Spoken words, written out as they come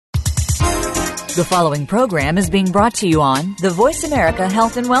The following program is being brought to you on the Voice America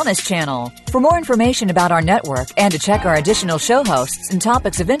Health and Wellness Channel. For more information about our network and to check our additional show hosts and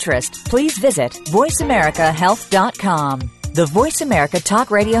topics of interest, please visit voiceamericahealth.com. The Voice America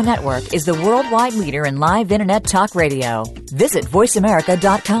Talk Radio Network is the worldwide leader in live Internet talk radio. Visit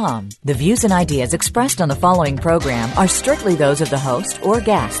voiceamerica.com. The views and ideas expressed on the following program are strictly those of the host or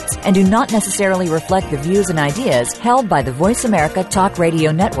guests and do not necessarily reflect the views and ideas held by the Voice America Talk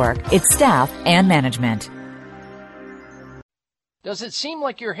Radio Network, its staff, and management. Does it seem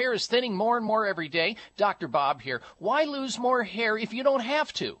like your hair is thinning more and more every day? Dr. Bob here. Why lose more hair if you don't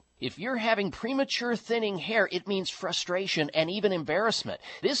have to? If you're having premature thinning hair, it means frustration and even embarrassment.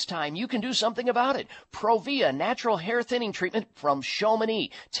 This time, you can do something about it. Provia natural hair thinning treatment from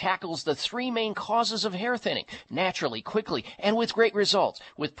Chamonix tackles the three main causes of hair thinning naturally, quickly, and with great results.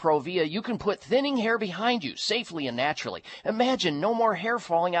 With Provia, you can put thinning hair behind you safely and naturally. Imagine no more hair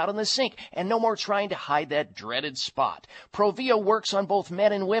falling out in the sink and no more trying to hide that dreaded spot. Provia works on both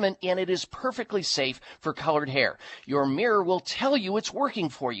men and women, and it is perfectly safe for colored hair. Your mirror will tell you it's working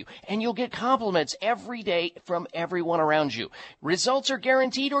for you, and you'll get compliments every day from everyone around you. Results are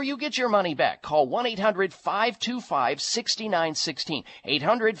guaranteed or you get your money back. Call 1-800-525-6916.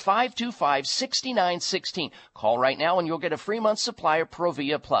 800-525-6916. Call right now and you'll get a free month supply of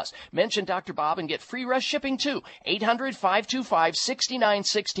Provia Plus. Mention Dr. Bob and get free rush shipping too.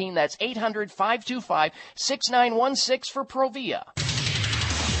 800-525-6916. That's 800-525-6916 for Provia.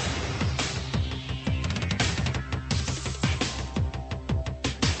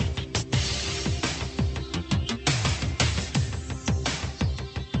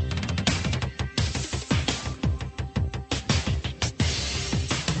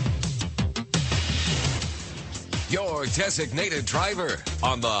 Your designated driver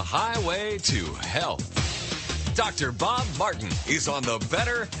on the highway to health. Dr. Bob Martin is on the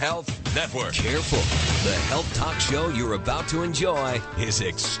Better Health Network. Careful. The health talk show you're about to enjoy is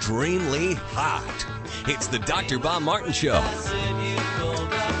extremely hot. It's the Dr. Bob Martin Show.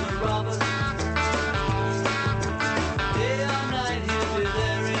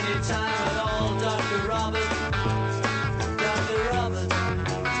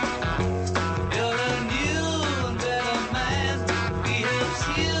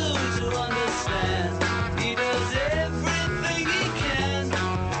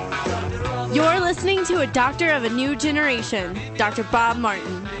 You're listening to a doctor of a new generation, Dr. Bob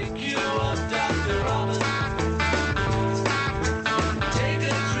Martin.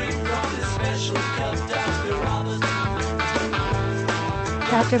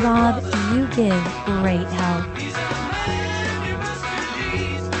 Dr. Bob, you give great help.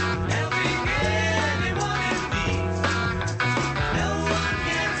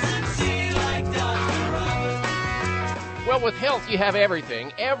 Well, with health, you have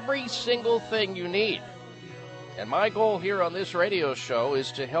everything, every single thing you need. And my goal here on this radio show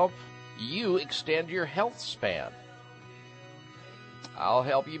is to help you extend your health span. I'll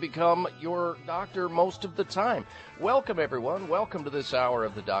help you become your doctor most of the time. Welcome, everyone. Welcome to this hour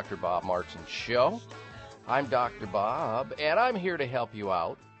of the Dr. Bob Martin Show. I'm Dr. Bob, and I'm here to help you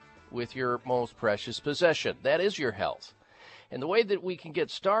out with your most precious possession. That is your health. And the way that we can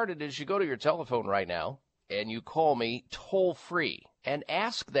get started is you go to your telephone right now, and you call me toll-free and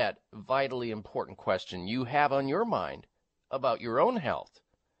ask that vitally important question you have on your mind about your own health.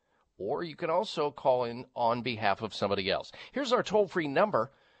 Or you can also call in on behalf of somebody else. Here's our toll-free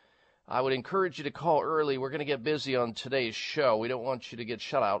number. I would encourage you to call early. We're going to get busy on today's show. We don't want you to get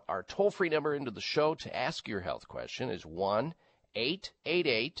shut out. Our toll-free number into the show to ask your health question is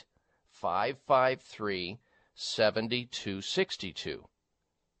 1-888-553-7262.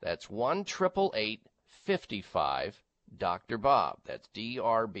 That's 1-888-55 Dr. Bob. That's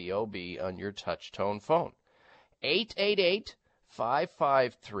D-R-B-O-B on your touch-tone phone.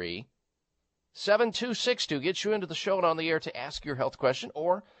 888-553-7262 gets you into the show and on the air to ask your health question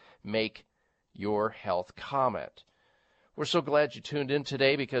or make your health comment. We're so glad you tuned in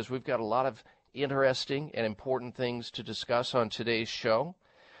today because we've got a lot of interesting and important things to discuss on today's show.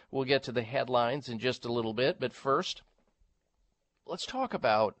 We'll get to the headlines in just a little bit, but first, let's talk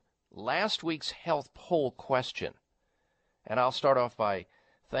about last week's health poll question. And I'll start off by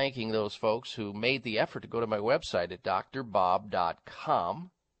thanking those folks who made the effort to go to my website at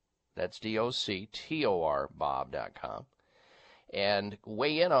drbob.com. That's D-O-C-T-O-R Bob.com. And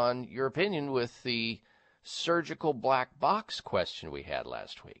weigh in on your opinion with the surgical black box question we had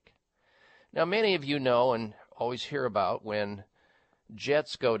last week. Now, many of you know and always hear about when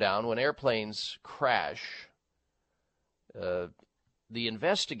jets go down, when airplanes crash, the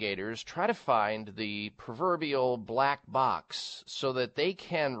investigators try to find the proverbial black box so that they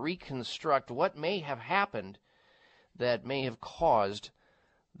can reconstruct what may have happened that may have caused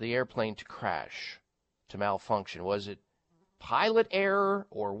the airplane to crash, to malfunction. Was it pilot error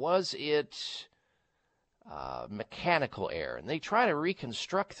or was it mechanical error? And they try to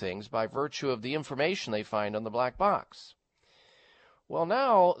reconstruct things by virtue of the information they find on the black box. Well,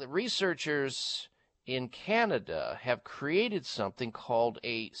 now the researchers in Canada have created something called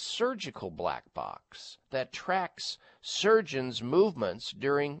a surgical black box that tracks surgeons' movements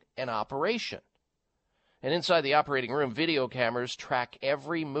during an operation. And inside the operating room, video cameras track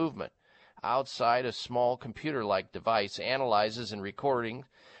every movement. Outside, a small computer-like device analyzes and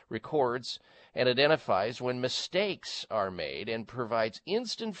records and identifies when mistakes are made and provides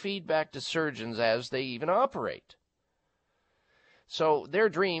instant feedback to surgeons as they even operate. So their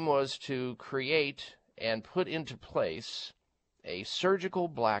dream was to create and put into place a surgical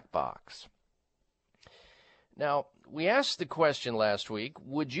black box. Now, we asked the question last week,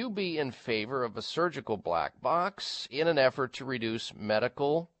 would you be in favor of a surgical black box in an effort to reduce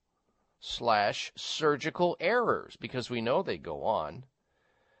medical/surgical errors? Because we know they go on.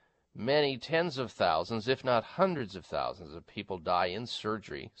 Many tens of thousands, if not hundreds of thousands of people die in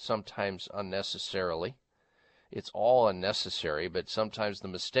surgery, sometimes unnecessarily. It's all unnecessary, but sometimes the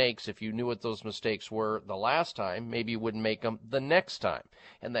mistakes, if you knew what those mistakes were the last time, maybe you wouldn't make them the next time.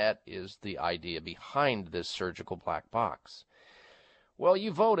 And that is the idea behind this surgical black box. Well,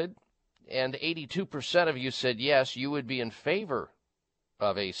 you voted, and 82% of you said yes, you would be in favor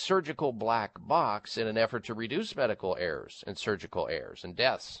of a surgical black box in an effort to reduce medical errors and surgical errors and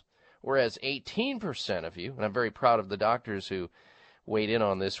deaths. Whereas 18% of you, and I'm very proud of the doctors who weighed in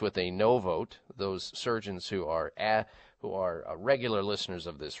on this with a no vote, those surgeons who are regular listeners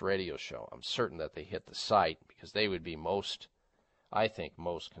of this radio show. I'm certain that they hit the site because they would be most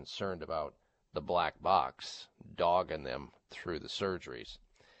concerned about the black box dogging them through the surgeries.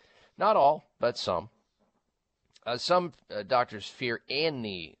 Not all, but some. Some doctors fear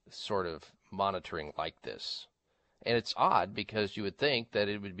any sort of monitoring like this. And it's odd because you would think that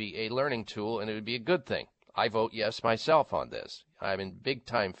it would be a learning tool and it would be a good thing. I vote yes myself on this. I'm in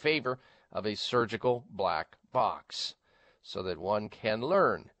big-time favor of a surgical black box so that one can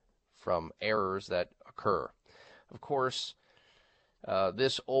learn from errors that occur. Of course,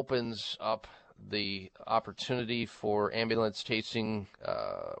 this opens up the opportunity for ambulance-chasing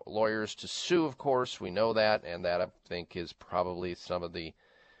lawyers to sue, of course. We know that, and that, I think, is probably some of the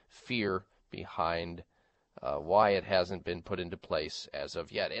fear behind why it hasn't been put into place as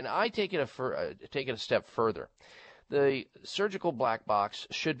of yet. And I take it a step further. The surgical black box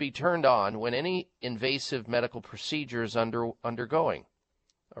should be turned on when any invasive medical procedure is underway,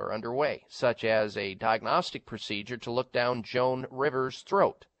 such as a diagnostic procedure to look down Joan Rivers'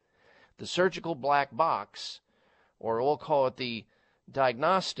 throat. The surgical black box, or we'll call it the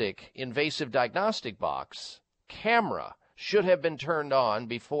invasive diagnostic box, camera, should have been turned on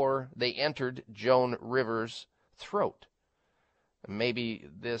before they entered Joan Rivers' throat. Maybe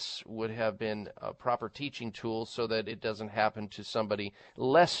this would have been a proper teaching tool so that it doesn't happen to somebody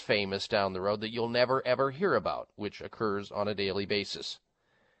less famous down the road that you'll never, ever hear about, which occurs on a daily basis.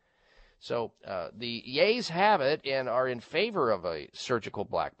 So the yeas have it and are in favor of a surgical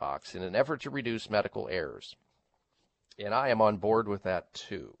black box in an effort to reduce medical errors. And I am on board with that,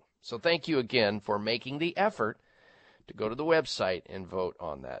 too. So thank you again for making the effort to go to the website and vote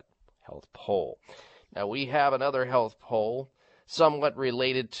on that health poll. Now, we have another health poll somewhat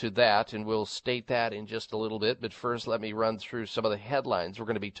related to that, and we'll state that in just a little bit. But first, let me run through some of the headlines we're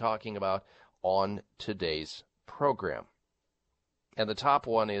going to be talking about on today's program. And the top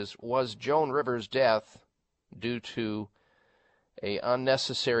one is, was Joan Rivers' death due to an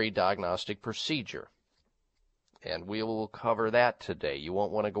unnecessary diagnostic procedure? And we will cover that today. You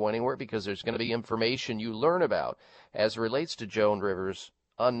won't want to go anywhere because there's going to be information you learn about as it relates to Joan Rivers'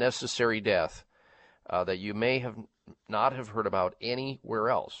 unnecessary death that you may not have heard about anywhere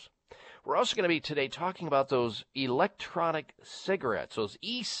else. We're also going to be today talking about those electronic cigarettes, those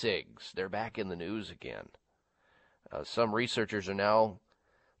e-cigs. They're back in the news again. Some researchers are now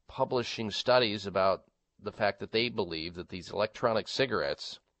publishing studies about the fact that they believe that these electronic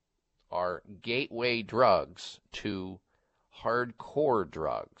cigarettes are gateway drugs to hardcore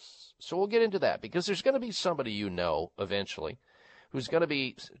drugs. So we'll get into that because there's going to be somebody you know eventually who's going to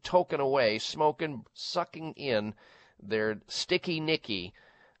be toking away, smoking, sucking in their sticky nicky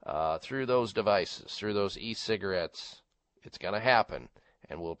through those devices, through those e-cigarettes. It's going to happen,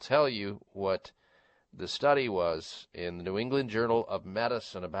 and we'll tell you what The study was in the New England Journal of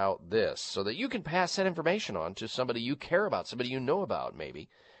Medicine about this, so that you can pass that information on to somebody you care about, somebody you know about maybe,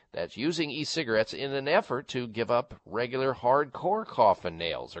 that's using e-cigarettes in an effort to give up regular hardcore coffin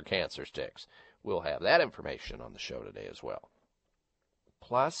nails or cancer sticks. We'll have that information on the show today as well.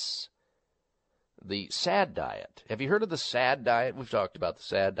 Plus, the SAD diet. Have you heard of the SAD diet? We've talked about the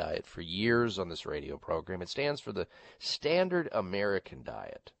SAD diet for years on this radio program. It stands for the Standard American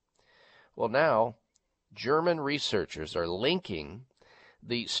Diet. Well, now, German researchers are linking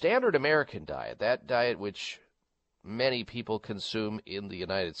the Standard American Diet, that diet which many people consume in the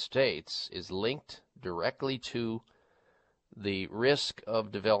United States, is linked directly to the risk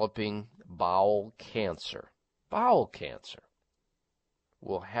of developing bowel cancer. Bowel cancer.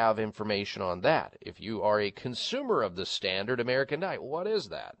 We'll have information on that. If you are a consumer of the Standard American Diet, what is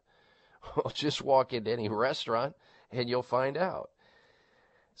that? Well, just walk into any restaurant and you'll find out.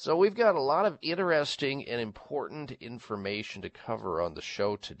 So we've got a lot of interesting and important information to cover on the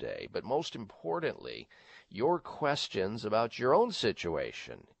show today, but most importantly, your questions about your own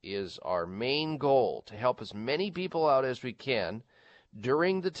situation is our main goal, to help as many people out as we can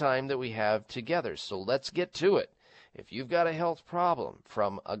during the time that we have together. So let's get to it. If you've got a health problem,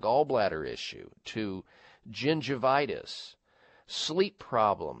 from a gallbladder issue to gingivitis, sleep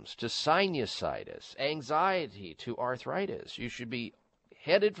problems to sinusitis, anxiety to arthritis, you should be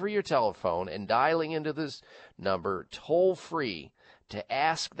headed for your telephone and dialing into this number toll-free to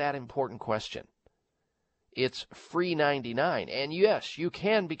ask that important question. It's free 99, and yes, you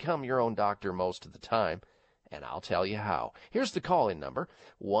can become your own doctor most of the time, and I'll tell you how. Here's the call-in number,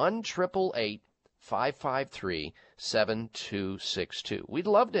 1-888-553-7262. We'd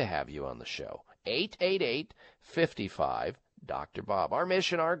love to have you on the show, 888-55-Dr. Bob. Our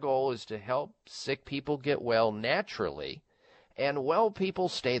mission, our goal is to help sick people get well naturally, and well people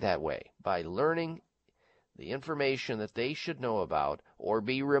stay that way by learning the information that they should know about or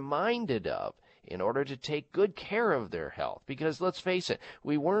be reminded of in order to take good care of their health. Because let's face it,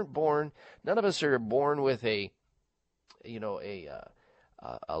 we weren't born, none of us are born with a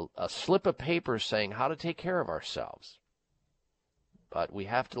slip of paper saying how to take care of ourselves. But we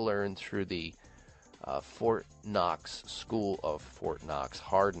have to learn through the Fort Knox School of Fort Knox,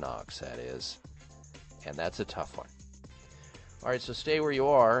 Hard Knocks, that is, and that's a tough one. All right, so stay where you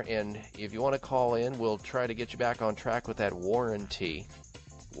are, and if you want to call in, we'll try to get you back on track with that warranty.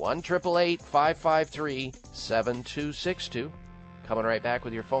 1-888-553-7262. Coming right back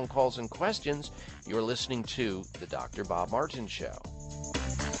with your phone calls and questions. You're listening to The Dr. Bob Martin Show.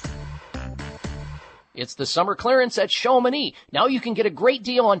 It's the summer clearance at Chamonix. Now you can get a great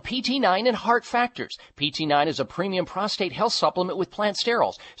deal on PT9 and Heart Factors. PT9 is a premium prostate health supplement with plant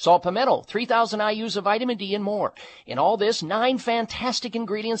sterols, saw palmetto, 3,000 IUs of vitamin D, and more. In all this, 9 fantastic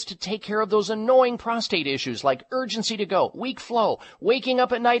ingredients to take care of those annoying prostate issues like urgency to go, weak flow, waking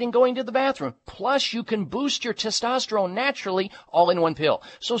up at night and going to the bathroom. Plus, you can boost your testosterone naturally all in one pill.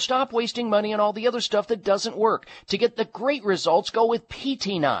 So stop wasting money on all the other stuff that doesn't work. To get the great results, go with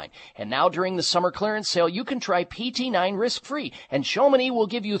PT9. And now during the summer clearance sale, you can try PT9 risk-free, and Chamonix will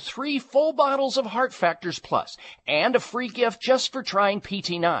give you 3 full bottles of Heart Factors Plus and a free gift just for trying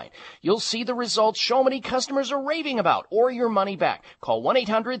PT9. You'll see the results Chamonix customers are raving about, or your money back. Call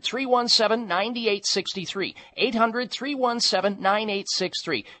 1-800-317-9863,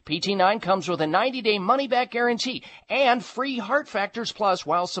 800-317-9863. PT9 comes with a 90-day money-back guarantee and free Heart Factors Plus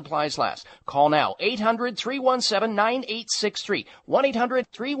while supplies last. Call now, 800-317-9863,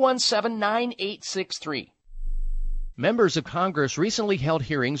 1-800-317-9863. Members of Congress recently held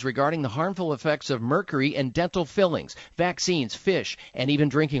hearings regarding the harmful effects of mercury in dental fillings, vaccines, fish, and even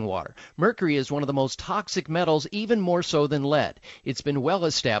drinking water. Mercury is one of the most toxic metals, even more so than lead. It's been well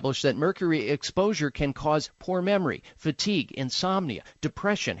established that mercury exposure can cause poor memory, fatigue, insomnia,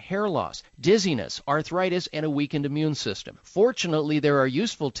 depression, hair loss, dizziness, arthritis, and a weakened immune system. Fortunately, there are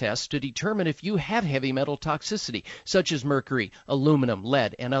useful tests to determine if you have heavy metal toxicity, such as mercury, aluminum,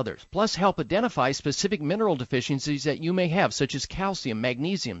 lead, and others, plus help identify specific mineral deficiencies that you may have, such as calcium,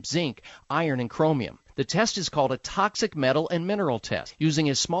 magnesium, zinc, iron, and chromium. The test is called a toxic metal and mineral test. Using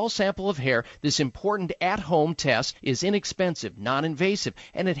a small sample of hair, this important at-home test is inexpensive, non-invasive,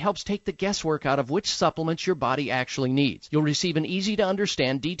 and it helps take the guesswork out of which supplements your body actually needs. You'll receive an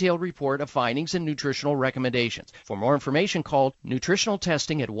easy-to-understand, detailed report of findings and nutritional recommendations. For more information, call Nutritional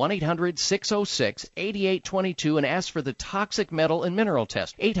Testing at 1-800-606-8822 and ask for the toxic metal and mineral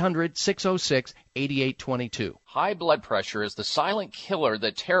test, 800-606-8822. High blood pressure is the silent killer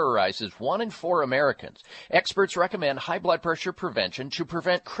that terrorizes 1 in 4 Americans. Experts recommend high blood pressure prevention to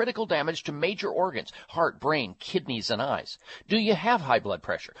prevent critical damage to major organs, heart, brain, kidneys, and eyes. Do you have high blood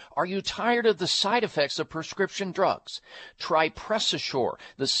pressure? Are you tired of the side effects of prescription drugs? Try PressAssure,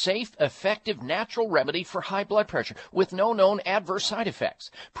 the safe, effective, natural remedy for high blood pressure with no known adverse side effects.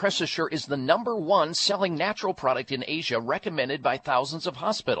 PressAssure is the #1 selling natural product in Asia, recommended by thousands of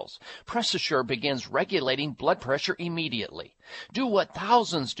hospitals. PressAssure begins regulating blood pressure immediately. Do what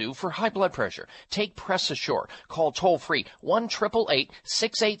thousands do for high blood pressure. Take PressAssure. Call toll-free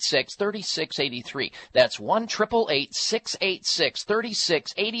 1-888-686-3683. That's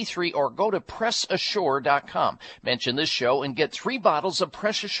 1-888-686-3683, or go to PressAssure.com. Mention this show and get 3 bottles of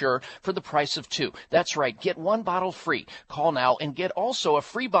PressAssure for the price of 2. That's right, get 1 bottle free. Call now and get also a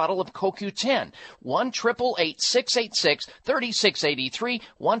free bottle of CoQ10. 1-888-686-3683,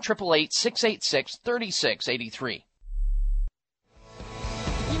 1-888-686-3683.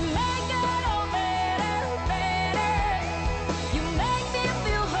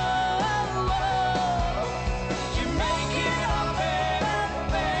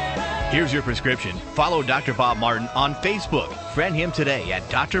 Here's your prescription. Follow Dr. Bob Martin on Facebook. Friend him today at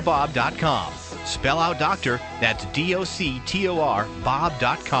drbob.com. Spell out doctor, that's D-O-C-T-O-R,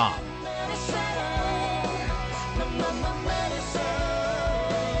 bob.com.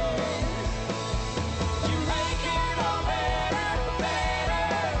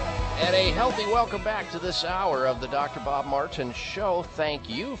 And a healthy welcome back to this hour of the Dr. Bob Martin Show. Thank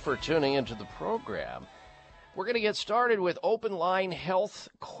you for tuning into the program. We're going to get started with open line health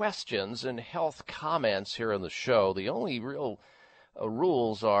questions and health comments here on the show. The only real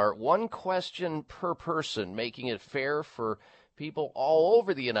rules are 1 question per person, making it fair for people all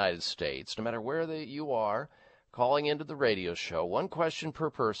over the United States, no matter where you are, calling into the radio show. 1 question per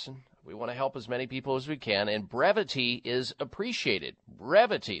person. We want to help as many people as we can, and brevity is appreciated.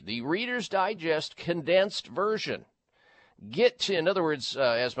 Brevity, the Reader's Digest condensed version. Get to, in other words,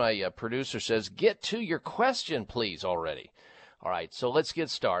 as my producer says, get to your question, please, already. All right, so let's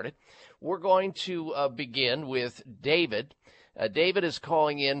get started. We're going to begin with David. David is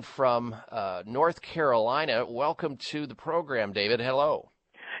calling in from North Carolina. Welcome to the program, David. Hello.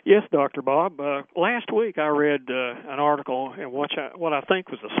 Yes, Dr. Bob. Last week I read an article in what I think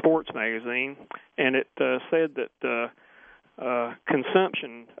was a sports magazine, and it said that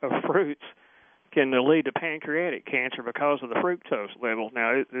consumption of fruits can lead to pancreatic cancer because of the fructose level.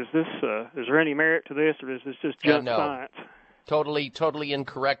 Now, is there any merit to this, or is this just junk science? Totally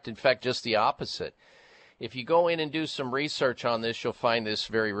incorrect. In fact, just the opposite. If you go in and do some research on this, you'll find this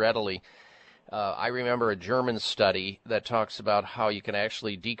very readily. I remember a German study that talks about how you can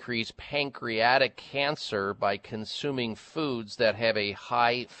actually decrease pancreatic cancer by consuming foods that have a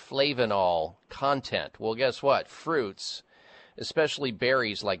high flavonol content. Well, guess what? Fruits, especially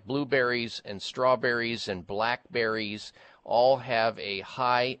berries like blueberries and strawberries and blackberries, all have a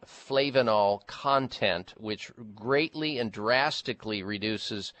high flavonol content, which greatly and drastically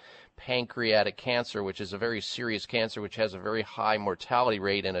reduces pancreatic cancer, which is a very serious cancer, which has a very high mortality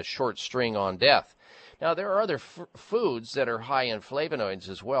rate and a short string on death. Now, there are other foods that are high in flavonoids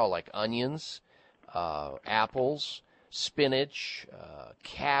as well, like onions, apples, spinach,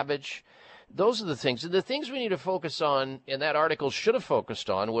 cabbage. Those are the things. The things we need to focus on, and that article should have focused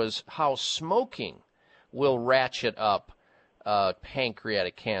on, was how smoking will ratchet up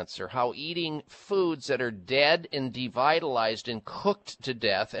pancreatic cancer, how eating foods that are dead and devitalized and cooked to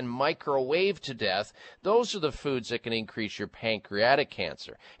death and microwaved to death, those are the foods that can increase your pancreatic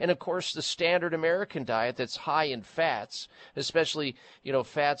cancer. And, of course, the standard American diet that's high in fats, especially,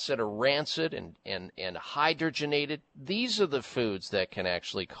 fats that are rancid and hydrogenated, these are the foods that can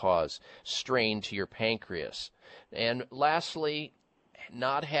actually cause strain to your pancreas. And lastly,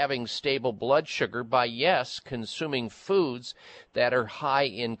 not having stable blood sugar by, consuming foods that are high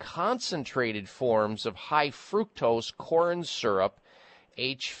in concentrated forms of high fructose corn syrup,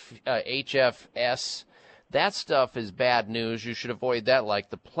 HFS. That stuff is bad news. You should avoid that like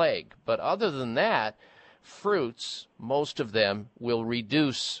the plague. But other than that, fruits, most of them, will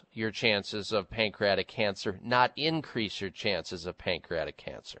reduce your chances of pancreatic cancer, not increase your chances of pancreatic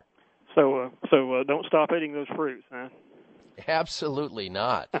cancer. So don't stop eating those fruits, huh? Absolutely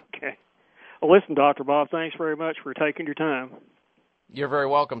not. Okay. Well, listen, Dr. Bob, thanks very much for taking your time. You're very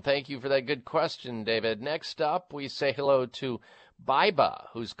welcome. Thank you for that good question, David. Next up, we say hello to Baiba,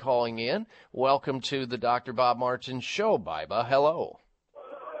 who's calling in. Welcome to the Dr. Bob Martin Show, Baiba. Hello.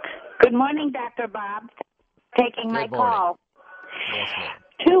 Good morning, Dr. Bob. Taking my call. Yes, ma'am.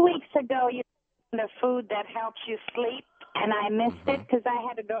 2 weeks ago, you mentioned a food that helps you sleep, and I missed it because I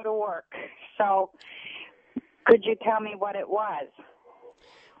had to go to work. So Could you tell me what it was?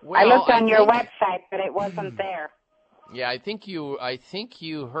 Well, I looked on your website, but it wasn't there. Yeah, I think you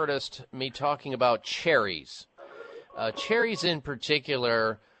heard me talking about cherries. Cherries in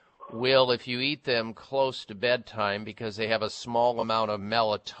particular will, if you eat them close to bedtime, because they have a small amount of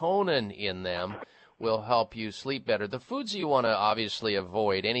melatonin in them, will help you sleep better. The foods you want to obviously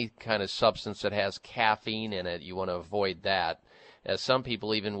avoid, any kind of substance that has caffeine in it, you want to avoid that. As some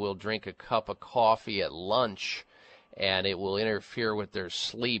people even will drink a cup of coffee at lunch, and it will interfere with their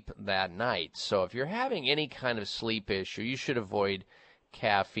sleep that night. So if you're having any kind of sleep issue, you should avoid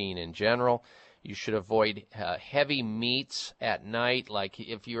caffeine in general. You should avoid heavy meats at night. Like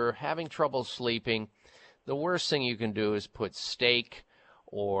if you're having trouble sleeping, the worst thing you can do is put steak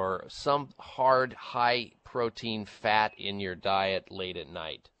or some hard, high-protein fat in your diet late at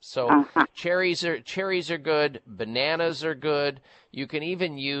night. So cherries are good. Bananas are good. You can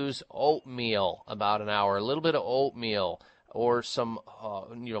even use oatmeal about an hour, a little bit of oatmeal or some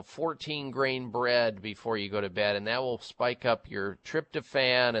 14-grain bread before you go to bed, and that will spike up your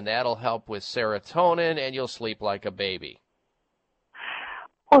tryptophan, and that'll help with serotonin, and you'll sleep like a baby.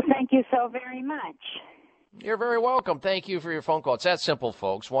 Well, thank you so very much. You're very welcome. Thank you for your phone call. It's that simple,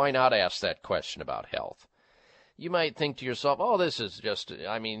 folks. Why not ask that question about health? You might think to yourself, this is just,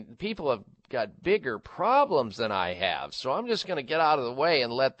 people have got bigger problems than I have, so I'm just going to get out of the way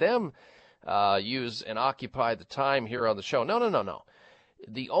and let them use and occupy the time here on the show. No.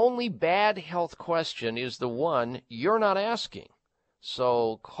 The only bad health question is the one you're not asking.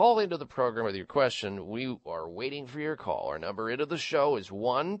 So call into the program with your question. We are waiting for your call. Our number into the show is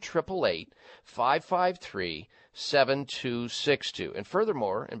 1-888-553-7262. And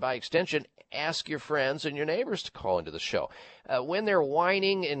furthermore, and by extension, ask your friends and your neighbors to call into the show. When they're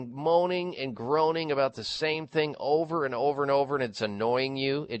whining and moaning and groaning about the same thing over and over and over, and it's annoying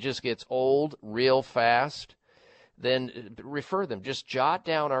you, it just gets old real fast, then refer them. Just jot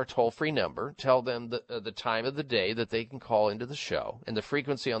down our toll-free number. Tell them the time of the day that they can call into the show and the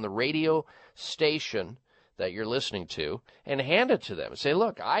frequency on the radio station that you're listening to, and hand it to them. Say,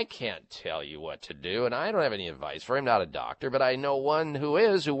 look, I can't tell you what to do, and I don't have any advice for him. I'm not a doctor, but I know one who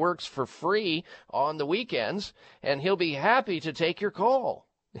works for free on the weekends, and he'll be happy to take your call.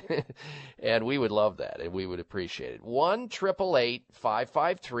 And we would love that, and we would appreciate it.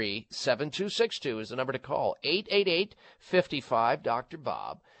 1-888-553-7262 is the number to call. 888-55-Dr.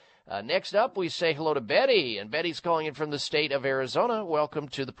 Bob. Next up, we say hello to Betty, and Betty's calling in from the state of Arizona. Welcome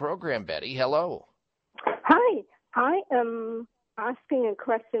to the program, Betty. Hello. Hi. I am asking a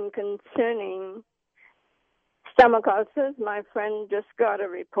question concerning stomach ulcers. My friend just got a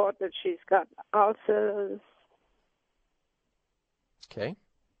report that she's got ulcers. Okay.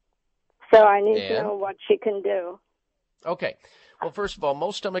 So I need to know what she can do. Okay. Well, first of all,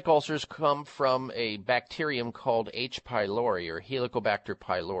 most stomach ulcers come from a bacterium called H. pylori or Helicobacter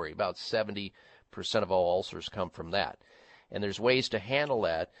pylori. About 70% of all ulcers come from that. And there's ways to handle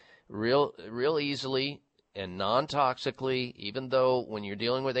that real easily and non-toxically, even though when you're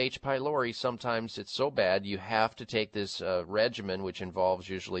dealing with H. pylori, sometimes it's so bad you have to take this regimen, which involves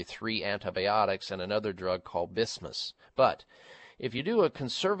usually 3 antibiotics and another drug called bismuth. But if you do a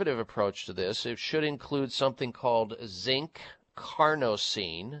conservative approach to this, it should include something called zinc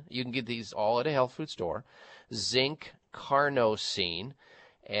carnosine. You can get these all at a health food store. Zinc carnosine.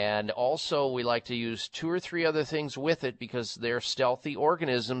 And also we like to use 2 or 3 other things with it because they're stealthy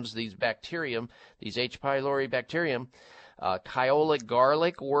organisms, these bacterium, these H. pylori bacterium. Kyolic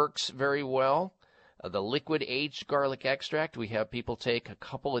garlic works very well. The liquid aged garlic extract, we have people take a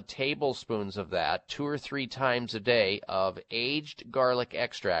couple of tablespoons of that 2 or 3 times a day of aged garlic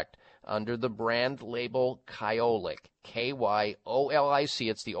extract under the brand label Kyolic, Kyolic.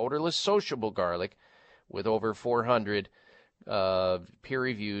 It's the odorless sociable garlic with over 400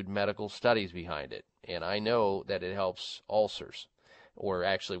 peer-reviewed medical studies behind it. And I know that it helps ulcers. Or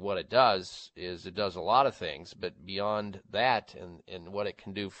actually what it does is it does a lot of things, but beyond that and what it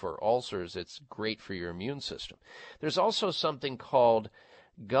can do for ulcers, it's great for your immune system. There's also something called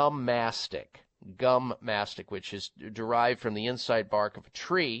gum mastic, which is derived from the inside bark of a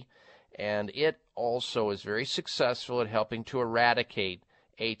tree, and it also is very successful at helping to eradicate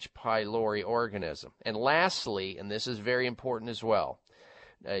H. pylori organism. And lastly, and this is very important as well,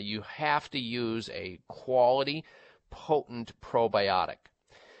 you have to use a quality potent probiotic.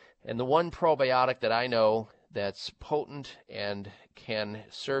 And the one probiotic that I know that's potent and can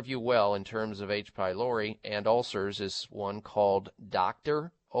serve you well in terms of H. pylori and ulcers is one called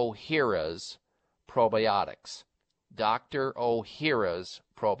Dr. Ohhira's Probiotics. Dr. Ohhira's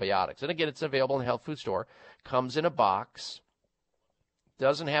Probiotics. And again, it's available in a health food store. Comes in a box.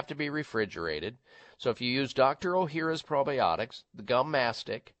 Doesn't have to be refrigerated. So if you use Dr. Ohhira's probiotics, the gum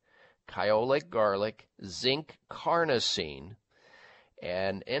mastic, Kyolic garlic, zinc carnosine,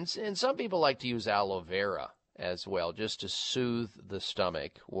 and some people like to use aloe vera as well, just to soothe the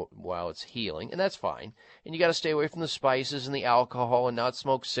stomach while it's healing, and that's fine. And you got to stay away from the spices and the alcohol and not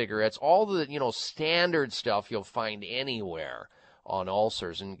smoke cigarettes, all the standard stuff you'll find anywhere on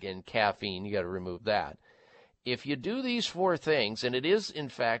ulcers, and caffeine, you got to remove that. If you do these 4 things, and it is in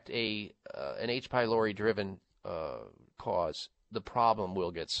fact an H. pylori driven cause, the problem will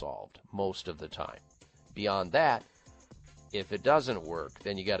get solved most of the time. Beyond that, if it doesn't work,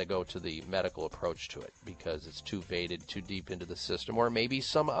 then you got to go to the medical approach to it because it's too faded, too deep into the system, or maybe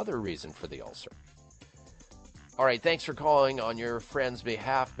some other reason for the ulcer. All right, thanks for calling on your friend's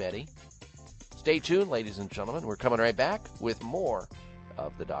behalf, Betty. Stay tuned, ladies and gentlemen. We're coming right back with more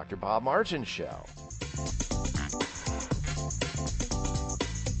of the Dr. Bob Martin Show.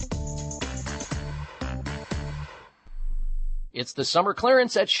 It's the summer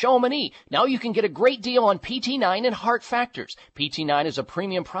clearance at Chamonix. Now you can get a great deal on PT9 and Heart Factors. PT9 is a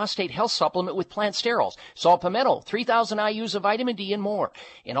premium prostate health supplement with plant sterols, saw pimento, 3,000 IUs of vitamin D, and more.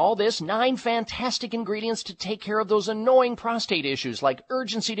 In all this, 9 fantastic ingredients to take care of those annoying prostate issues like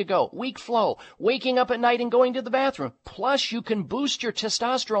urgency to go, weak flow, waking up at night and going to the bathroom. Plus, you can boost your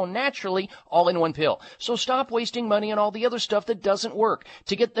testosterone naturally all in one pill. So stop wasting money on all the other stuff that doesn't work.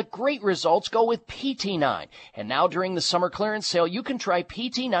 To get the great results, go with PT9. And now during the summer clearance sale, you can try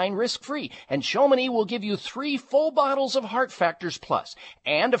PT9 risk-free, and Chamonix will give you 3 full bottles of Heart Factors Plus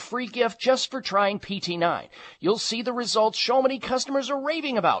and a free gift just for trying PT9. You'll see the results Chamonix customers are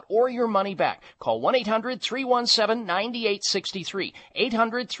raving about, or your money back. Call 1-800-317-9863,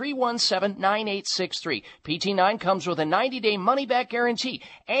 800-317-9863. PT9 comes with a 90-day money-back guarantee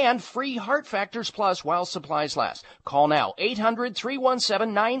and free Heart Factors Plus while supplies last. Call now,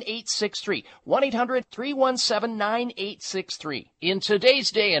 800-317-9863, 1-800-317-9863. In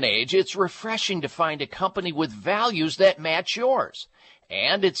today's day and age, it's refreshing to find a company with values that match yours.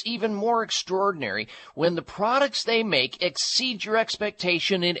 And it's even more extraordinary when the products they make exceed your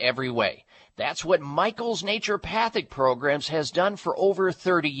expectation in every way. That's what Michael's Naturopathic Programs has done for over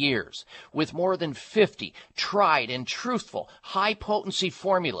 30 years. With more than 50 tried and truthful, high-potency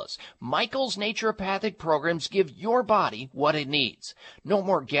formulas, Michael's Naturopathic Programs give your body what it needs. No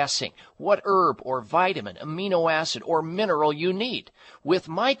more guessing what herb or vitamin, amino acid, or mineral you need. With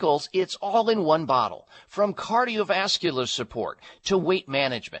Michael's, it's all in one bottle. From cardiovascular support, to weight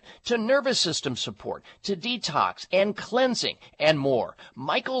management, to nervous system support, to detox and cleansing, and more.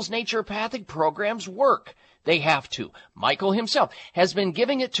 Michael's Naturopathic Programs work. They have to. Michael himself has been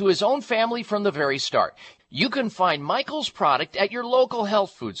giving it to his own family from the very start. You can find Michael's product at your local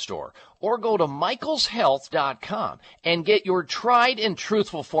health food store or go to michaelshealth.com and get your tried and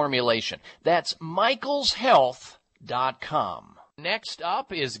truthful formulation. That's michaelshealth.com. Next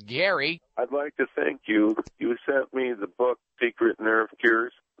up is Gary. I'd like to thank you. You sent me the book, Secret Nerve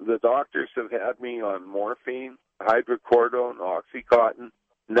Cures. The doctors have had me on morphine, hydrocodone, Oxycontin.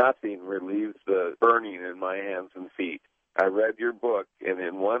 Nothing relieves the burning in my hands and feet. I read your book, and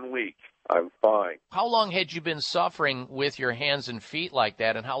in 1 week, I'm fine. How long had you been suffering with your hands and feet like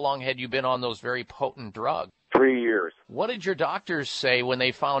that, and how long had you been on those very potent drugs? 3 years. What did your doctors say when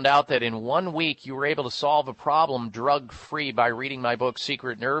they found out that in 1 week you were able to solve a problem drug-free by reading my book,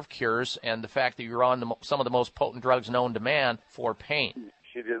 Secret Nerve Cures, and the fact that you're on some of the most potent drugs known to man for pain?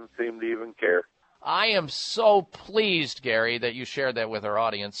 She didn't seem to even care. I am so pleased, Gary, that you shared that with our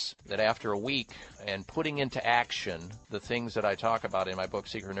audience, that after a week and putting into action the things that I talk about in my book,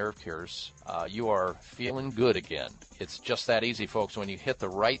 Secret Nerve Cures, you are feeling good again. It's just that easy, folks. When you hit the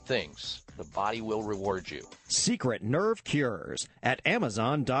right things, the body will reward you. Secret Nerve Cures at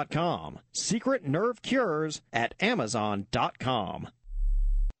Amazon.com. Secret Nerve Cures at Amazon.com.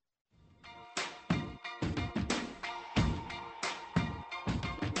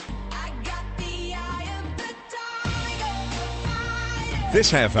 This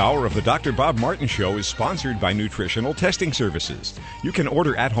half hour of the Dr. Bob Martin Show is sponsored by Nutritional Testing Services. You can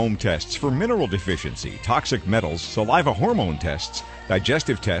order at-home tests for mineral deficiency, toxic metals, saliva hormone tests,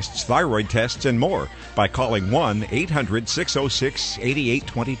 digestive tests, thyroid tests, and more by calling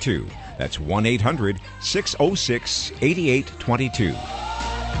 1-800-606-8822. That's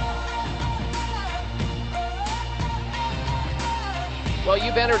 1-800-606-8822. Well,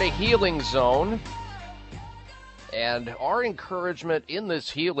 you've entered a healing zone. And our encouragement in this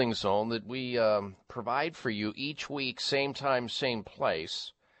healing zone that we provide for you each week, same time, same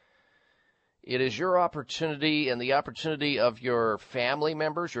place, it is your opportunity and the opportunity of your family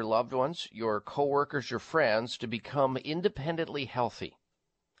members, your loved ones, your coworkers, your friends to become independently healthy.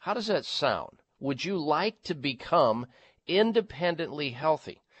 How does that sound? Would you like to become independently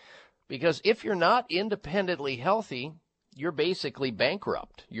healthy? Because if you're not independently healthy, you're basically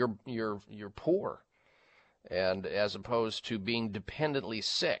bankrupt. You're poor. And as opposed to being dependently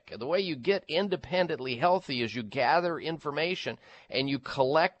sick. The way you get independently healthy is you gather information and you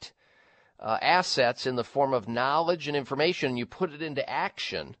collect assets in the form of knowledge and information, and you put it into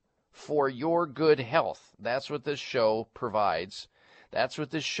action for your good health. That's what this show provides. That's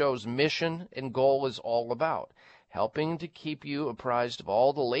what this show's mission and goal is all about. Helping to keep you apprised of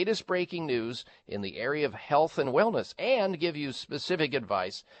all the latest breaking news in the area of health and wellness, and give you specific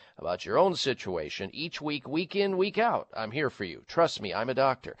advice about your own situation each week, week in, week out. I'm here for you. Trust me, I'm a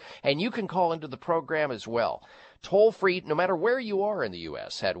doctor. And you can call into the program as well. Toll free, no matter where you are in the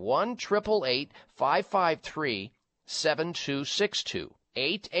U.S., at 1-888-553-7262.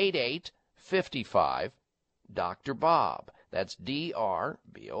 888-55 Dr. Bob. That's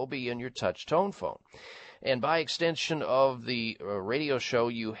D-R-B-O-B in your touch tone phone. And by extension of the radio show,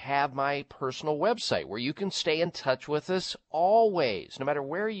 you have my personal website where you can stay in touch with us always, no matter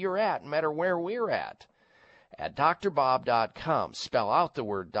where you're at, no matter where we're at drbob.com. Spell out the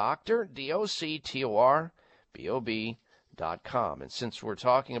word doctor, DoctorBob.com. And since we're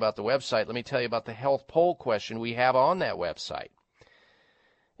talking about the website, let me tell you about the health poll question we have on that website.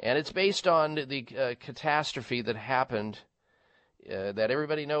 And it's based on the catastrophe that happened that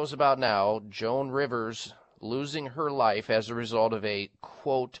everybody knows about now, Joan Rivers losing her life as a result of a,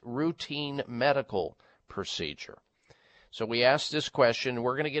 quote, routine medical procedure. So we asked this question.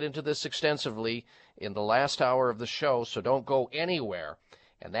 We're going to get into this extensively in the last hour of the show, so don't go anywhere.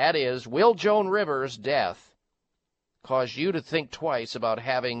 And that is, will Joan Rivers' death cause you to think twice about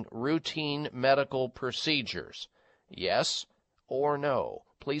having routine medical procedures? Yes or no?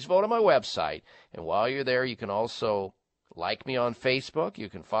 Please vote on my website. And while you're there, you can also like me on Facebook, you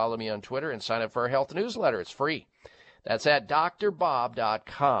can follow me on Twitter, and sign up for our health newsletter. It's free. That's at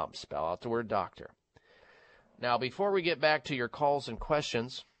drbob.com. Spell out the word doctor. Now, before we get back to your calls and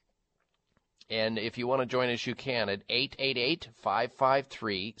questions, and if you want to join us, you can at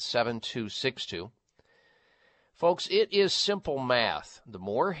 888-553-7262. Folks, it is simple math. The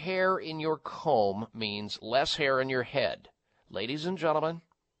more hair in your comb means less hair in your head. Ladies and gentlemen,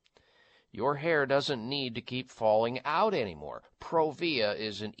 your hair doesn't need to keep falling out anymore. Provia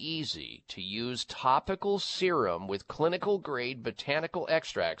is an easy-to-use topical serum with clinical-grade botanical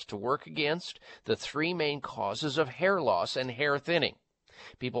extracts to work against the three main causes of hair loss and hair thinning.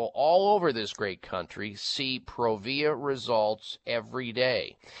 People all over this great country see Provia results every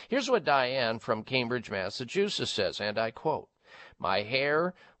day. Here's what Diane from Cambridge, Massachusetts says, and I quote, "My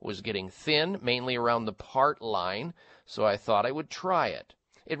hair was getting thin, mainly around the part line, so I thought I would try it.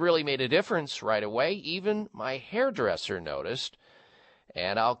 It really made a difference right away. Even my hairdresser noticed,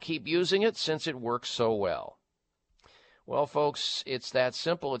 and I'll keep using it since it works so well." Well, folks, it's that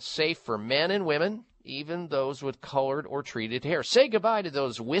simple. It's safe for men and women, even those with colored or treated hair. Say goodbye to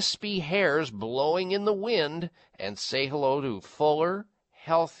those wispy hairs blowing in the wind and say hello to fuller,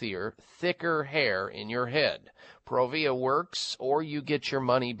 healthier, thicker hair in your head. Provia works, or you get your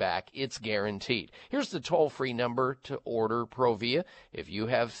money back. It's guaranteed. Here's the toll-free number to order Provia if you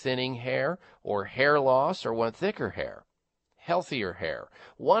have thinning hair or hair loss or want thicker hair, healthier hair.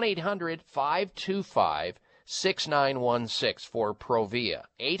 1-800-525-6916 for Provia.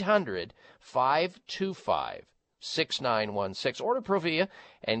 800-525-6916. Order Provia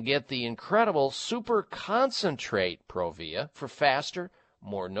and get the incredible super concentrate Provia for faster,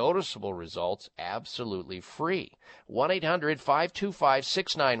 more noticeable results, absolutely free.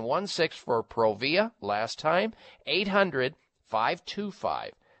 1-800-525-6916 for Provia. Last time,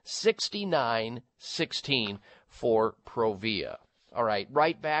 800-525-6916 for Provia. All right,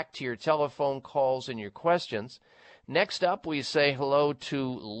 right back to your telephone calls and your questions. Next up, we say hello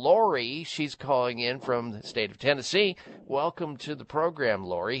to Lori. She's calling in from the state of Tennessee. Welcome to the program,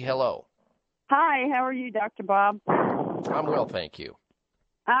 Lori. Hello. Hi, how are you, Dr. Bob? I'm well, thank you.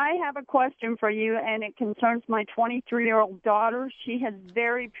 I have a question for you, and it concerns my 23-year-old daughter. She has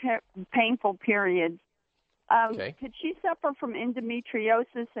very painful periods. Okay. Could she suffer from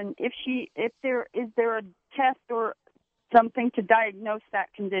endometriosis, and is there a test or something to diagnose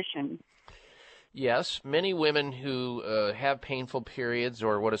that condition? Yes, many women who have painful periods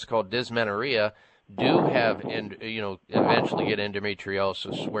or what is called dysmenorrhea do have, eventually get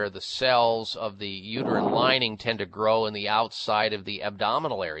endometriosis, where the cells of the uterine lining tend to grow in the outside of the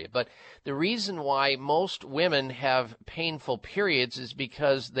abdominal area. But the reason why most women have painful periods is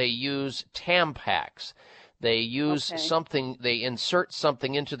because they use Tampax. They use something, they insert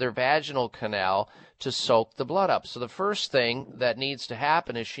something into their vaginal canal to soak the blood up. So the first thing that needs to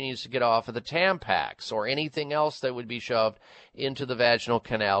happen is she needs to get off of the Tampax or anything else that would be shoved into the vaginal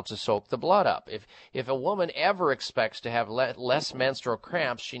canal to soak the blood up. If a woman ever expects to have less menstrual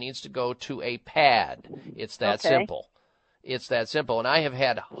cramps, she needs to go to a pad. It's that simple. It's that simple. And I have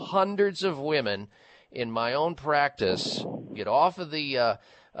had hundreds of women in my own practice get off of the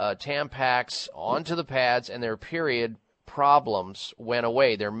Tampax onto the pads, and their period problems went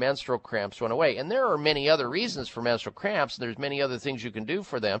away. Their menstrual cramps went away. And there are many other reasons for menstrual cramps. There's many other things you can do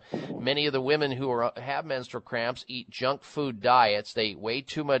for them. Many of the women who have menstrual cramps eat junk food diets. They eat way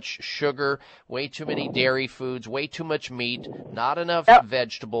too much sugar, way too many dairy foods, way too much meat, not enough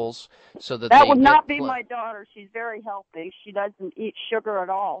vegetables. So that would not be my daughter. She's very healthy. She doesn't eat sugar at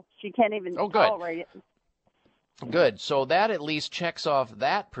all. She can't even tolerate it. Good. So that at least checks off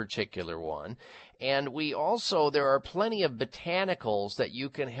that particular one. And we also, there are plenty of botanicals that you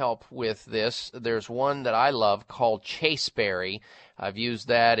can help with this. There's one that I love called chaseberry. I've used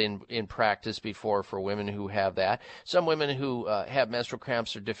that in practice before for women who have that. Some women who have menstrual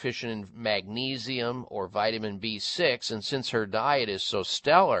cramps are deficient in magnesium or vitamin B6, and since her diet is so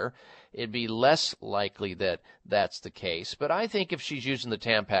stellar, it'd be less likely that that's the case. But I think if she's using the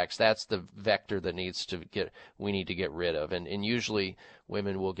Tampax, that's the vector that we need to get rid of. And usually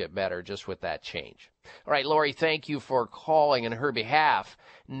women will get better just with that change. All right, Lori, thank you for calling on her behalf.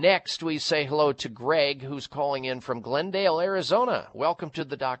 Next, we say hello to Greg, who's calling in from Glendale, Arizona. Welcome to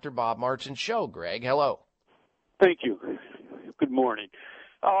the Dr. Bob Martin Show, Greg. Hello. Thank you. Good morning.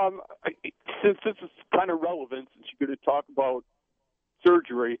 Since this is kind of relevant, since you're going to talk about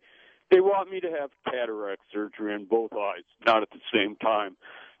surgery, they want me to have cataract surgery in both eyes, not at the same time,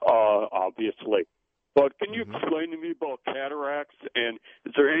 obviously. But can you explain to me about cataracts, and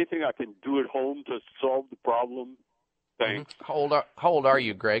is there anything I can do at home to solve the problem? Thanks. How old are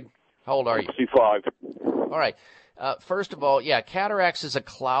you, Greg? How old are you? 65. All right. First of all, cataracts is a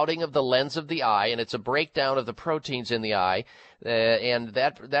clouding of the lens of the eye, and it's a breakdown of the proteins in the eye. And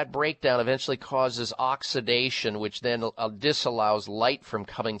that breakdown eventually causes oxidation, which then disallows light from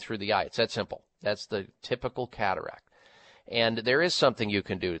coming through the eye. It's that simple. That's the typical cataract. And there is something you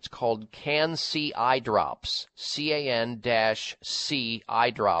can do. It's called Can-C eye drops, CAN-C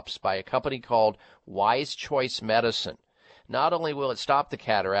eye drops by a company called Wise Choice Medicine. Not only will it stop the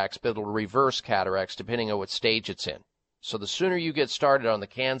cataracts, but it'll reverse cataracts depending on what stage it's in. So the sooner you get started on the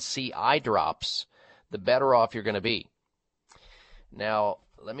Can-C eye drops, the better off you're going to be. Now,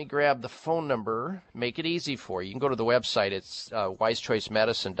 let me grab the phone number, make it easy for you. You can go to the website. It's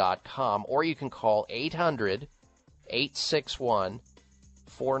wisechoicemedicine.com, or you can call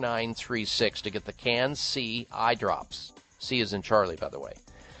 800-861-4936 to get the Can-C eye drops. C is in Charlie, by the way.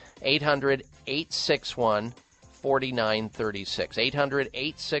 800-861-4936.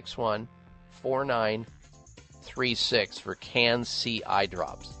 800-861-4936 for Can-C eye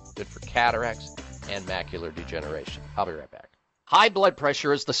drops. Good for cataracts and macular degeneration. I'll be right back. High blood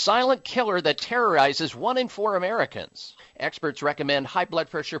pressure is the silent killer that terrorizes 1 in 4 Americans. Experts recommend high blood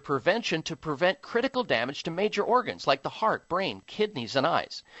pressure prevention to prevent critical damage to major organs like the heart, brain, kidneys, and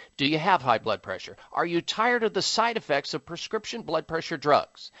eyes. Do you have high blood pressure? Are you tired of the side effects of prescription blood pressure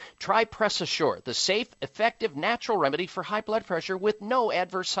drugs? Try Press Assure, the safe, effective, natural remedy for high blood pressure with no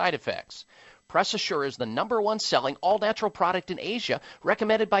adverse side effects. Press Assure is the #1 selling all-natural product in Asia,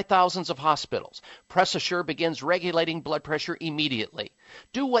 recommended by thousands of hospitals. Press Assure begins regulating blood pressure immediately.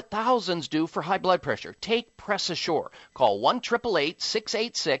 Do what thousands do for high blood pressure. Take Press Assure. Call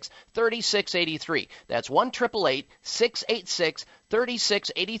 1-888-686-3683. That's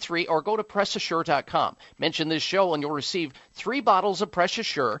 1-888-686-3683, or go to PressAssure.com. Mention this show and you'll receive 3 bottles of Press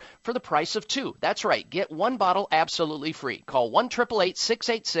Assure for the price of 2. That's right. Get 1 bottle absolutely free. Call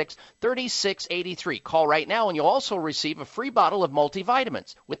 1-888-686-3683. Call right now and you'll also receive a free bottle of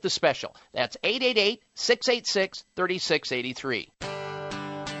multivitamins with the special. That's 888-686-3683.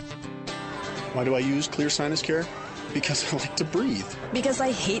 Why do I use Clear Sinus Care? Because I like to breathe. Because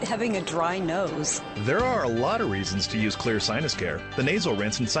I hate having a dry nose. There are a lot of reasons to use Clear Sinus Care, the nasal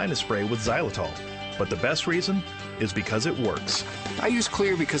rinse and sinus spray with xylitol. But the best reason is because it works. I use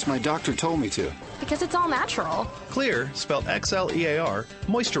Clear because my doctor told me to. Because it's all natural. Clear, spelled Xlear,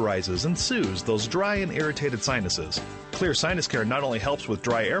 moisturizes and soothes those dry and irritated sinuses. Clear Sinus Care not only helps with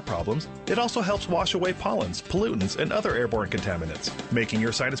dry air problems, it also helps wash away pollens, pollutants, and other airborne contaminants, making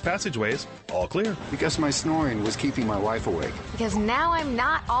your sinus passageways all clear. Because my snoring was keeping my wife awake. Because now I'm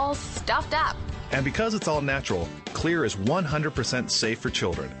not all stuffed up. And because it's all natural, Clear is 100% safe for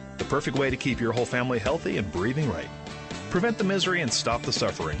children. The perfect way to keep your whole family healthy and breathing right. Prevent the misery and stop the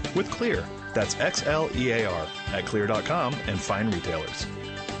suffering with Clear. That's XLEAR at Xlear.com and fine retailers.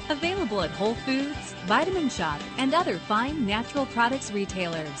 Available at Whole Foods, Vitamin Shop, and other fine natural products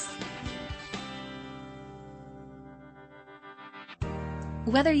retailers.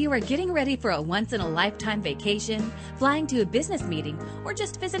 Whether you are getting ready for a once-in-a-lifetime vacation, flying to a business meeting, or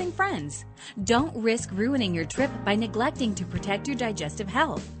just visiting friends, don't risk ruining your trip by neglecting to protect your digestive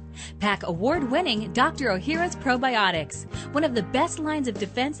health. Pack award-winning Dr. Ohhira's Probiotics, one of the best lines of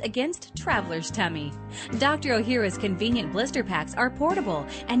defense against traveler's tummy. Dr. Ohhira's convenient blister packs are portable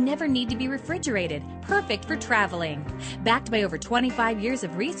and never need to be refrigerated, perfect for traveling. Backed by over 25 years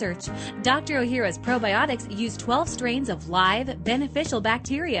of research, Dr. Ohhira's Probiotics use 12 strains of live, beneficial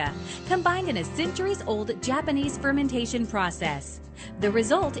bacteria, combined in a centuries-old Japanese fermentation process. The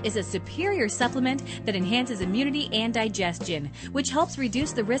result is a superior supplement that enhances immunity and digestion, which helps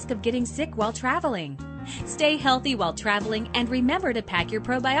reduce the risk of getting sick while traveling. Stay healthy while traveling and remember to pack your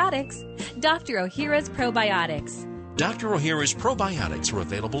probiotics. Dr. Ohhira's Probiotics. Dr. Ohhira's Probiotics are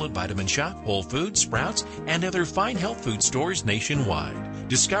available at Vitamin Shop, Whole Foods, Sprouts, and other fine health food stores nationwide.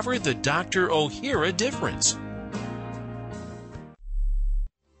 Discover the Dr. Ohhira difference.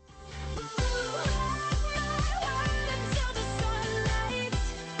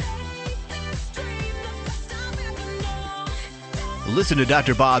 Listen to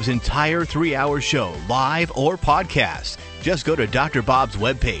Dr. Bob's entire 3-hour show, live or podcast. Just go to Dr. Bob's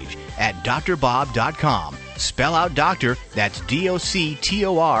webpage at drbob.com. Spell out doctor, that's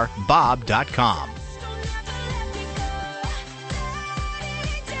DOCTOR, Bob.com.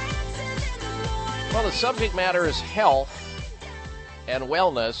 Well, the subject matter is health and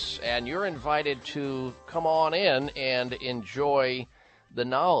wellness, and you're invited to come on in and enjoy the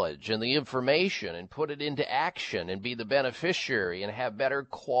knowledge and the information and put it into action and be the beneficiary and have better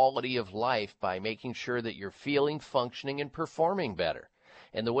quality of life by making sure that you're feeling, functioning, and performing better.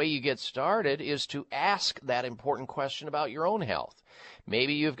 And the way you get started is to ask that important question about your own health.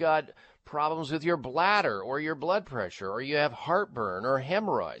 Maybe you've got problems with your bladder or your blood pressure, or you have heartburn or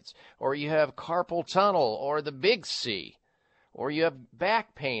hemorrhoids, or you have carpal tunnel or the big C, or you have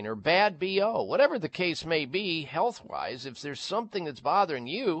back pain or bad BO, whatever the case may be health-wise. If there's something that's bothering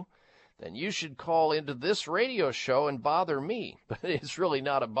you, then you should call into this radio show and bother me. But it's really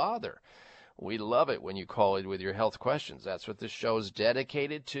not a bother. We love it when you call in with your health questions. That's what this show is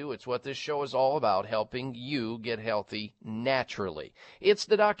dedicated to. It's what this show is all about, helping you get healthy naturally. It's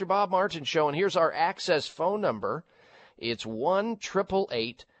the Dr. Bob Martin Show, and here's our access phone number. It's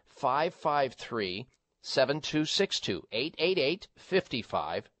 1-888-553 7262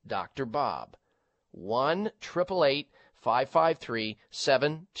 888-55 Dr. Bob.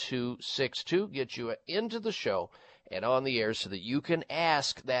 1-888-553-7262 gets you into the show and on the air so that you can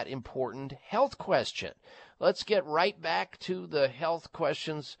ask that important health question. Let's get right back to the health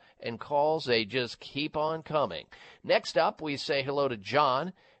questions and calls. They just keep on coming. Next up, we say hello to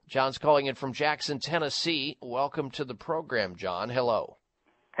John. John's calling in from Jackson, Tennessee. Welcome to the program, John. Hello.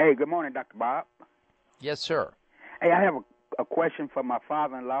 Hey, good morning, Dr. Bob. Yes, sir. Hey, I have a question for my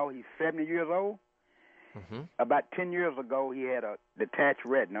father-in-law. He's 70 years old. Mm-hmm. About 10 years ago, he had a detached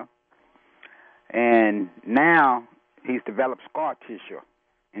retina, and now he's developed scar tissue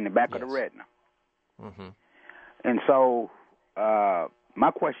in the back of the retina. Mm-hmm. And so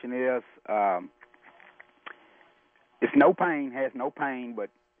my question is, it's no pain, has no pain, but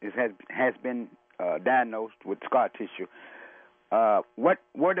it has been diagnosed with scar tissue.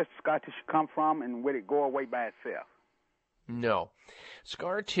 Where does scar tissue come from, and will it go away by itself? No.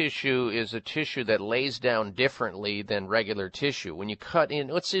 Scar tissue is a tissue that lays down differently than regular tissue. When you cut in,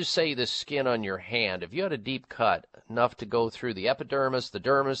 let's just say the skin on your hand, if you had a deep cut enough to go through the epidermis, the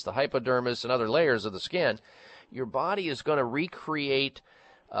dermis, the hypodermis, and other layers of the skin, your body is going to recreate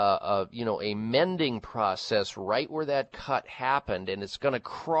a mending process right where that cut happened, and it's going to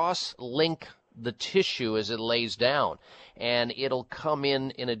cross-link the tissue as it lays down, and it'll come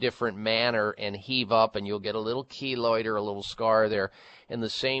in a different manner and heave up, and you'll get a little keloid or a little scar there, and the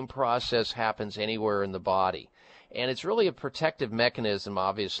same process happens anywhere in the body. And it's really a protective mechanism.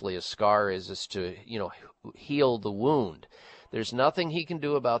 Obviously, a scar is to heal the wound. There's nothing he can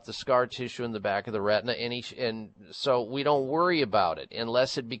do about the scar tissue in the back of the retina, and so we don't worry about it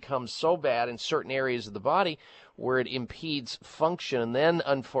unless it becomes so bad in certain areas of the body where it impedes function, and then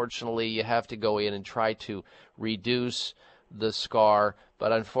unfortunately you have to go in and try to reduce the scar.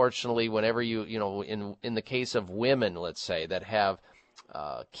 But unfortunately, whenever in the case of women, let's say, that have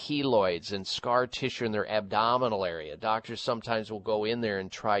keloids and scar tissue in their abdominal area, doctors sometimes will go in there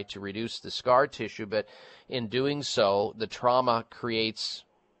and try to reduce the scar tissue, but in doing so, the trauma creates,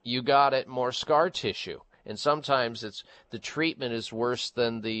 you got it, more scar tissue. And sometimes the treatment is worse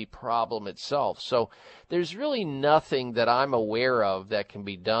than the problem itself. So there's really nothing that I'm aware of that can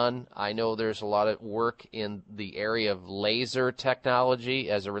be done. I know there's a lot of work in the area of laser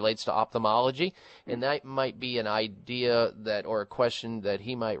technology as it relates to ophthalmology, and that might be an idea or a question that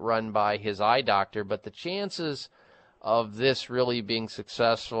he might run by his eye doctor. But the chances of this really being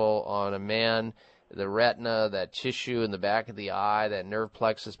successful on a man, the retina, that tissue in the back of the eye, that nerve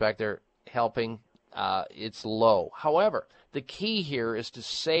plexus back there helping, it's low. However, the key here is to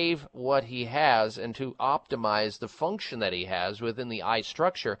save what he has and to optimize the function that he has within the eye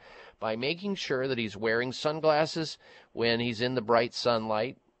structure by making sure that he's wearing sunglasses when he's in the bright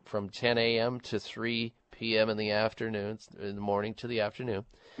sunlight from 10 a.m. to 3 p.m. in the afternoon, in the morning to the afternoon,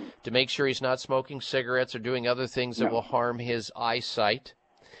 to make sure he's not smoking cigarettes or doing other things that will harm his eyesight,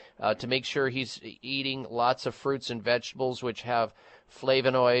 to make sure he's eating lots of fruits and vegetables which have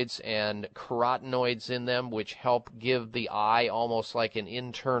flavonoids and carotenoids in them, which help give the eye almost like an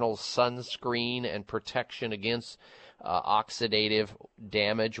internal sunscreen and protection against oxidative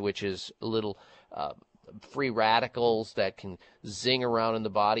damage, which is little free radicals that can zing around in the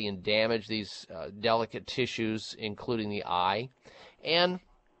body and damage these delicate tissues, including the eye. And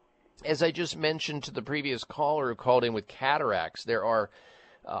as I just mentioned to the previous caller who called in with cataracts, there are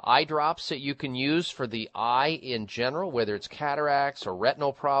eye drops that you can use for the eye in general, whether it's cataracts or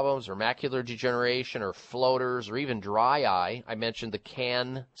retinal problems or macular degeneration or floaters or even dry eye. I mentioned the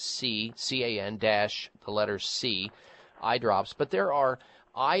CAN-C, C-A-N dash the letter C, eye drops. But there are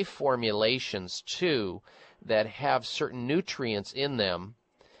eye formulations, too, that have certain nutrients in them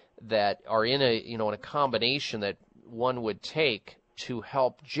that are in a combination that one would take to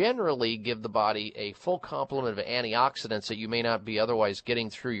help generally give the body a full complement of antioxidants that you may not be otherwise getting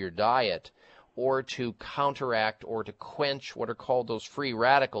through your diet, or to counteract or to quench what are called those free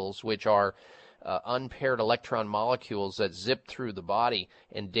radicals, which are unpaired electron molecules that zip through the body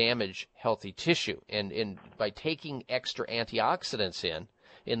and damage healthy tissue. And by taking extra antioxidants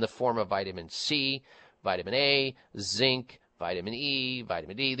in the form of vitamin C, vitamin A, zinc, vitamin E,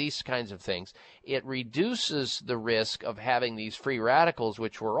 vitamin D, these kinds of things, it reduces the risk of having these free radicals,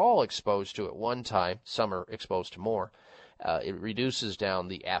 which we're all exposed to at one time. Some are exposed to more. It reduces down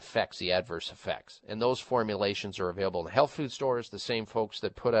the effects, the adverse effects. And those formulations are available in health food stores. The same folks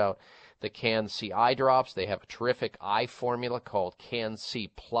that put out the CAN-C eye drops, they have a terrific eye formula called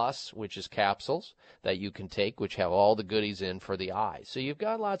CAN-C Plus, which is capsules that you can take, which have all the goodies in for the eye. So you've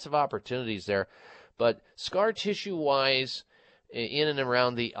got lots of opportunities there. But scar tissue-wise, in and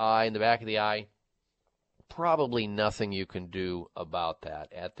around the eye, in the back of the eye, probably nothing you can do about that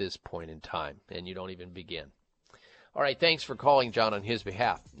at this point in time, and you don't even begin. All right, thanks for calling John on his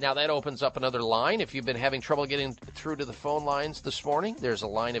behalf. Now that opens up another line. If you've been having trouble getting through to the phone lines this morning, there's a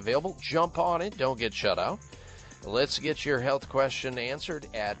line available. Jump on it. Don't get shut out. Let's get your health question answered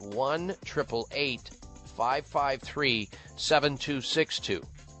at 1-888-553-7262.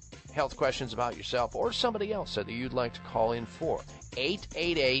 Health questions about yourself or somebody else that you'd like to call in for.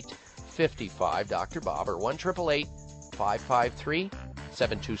 888-55-Dr. Bob or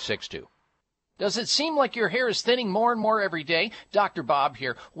 1-888-553-7262. Does it seem like your hair is thinning more and more every day? Dr. Bob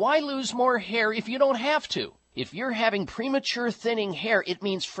here. Why lose more hair if you don't have to? If you're having premature thinning hair, it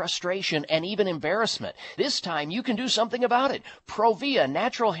means frustration and even embarrassment. This time, you can do something about it. Provia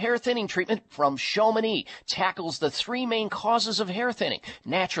natural hair thinning treatment from Chamonix tackles the three main causes of hair thinning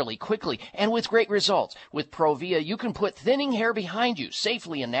naturally, quickly, and with great results. With Provia, you can put thinning hair behind you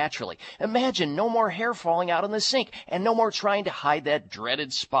safely and naturally. Imagine no more hair falling out in the sink and no more trying to hide that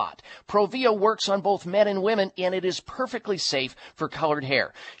dreaded spot. Provia works on both men and women, and it is perfectly safe for colored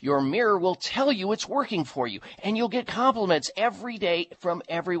hair. Your mirror will tell you it's working for you, and you'll get compliments every day from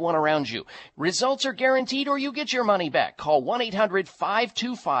everyone around you. Results are guaranteed or you get your money back. Call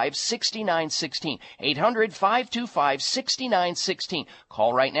 1-800-525-6916. 800-525-6916.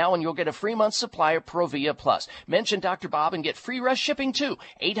 Call right now and you'll get a free month supply of Provia Plus. Mention Dr. Bob and get free rush shipping too.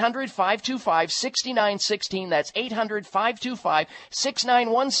 800-525-6916. That's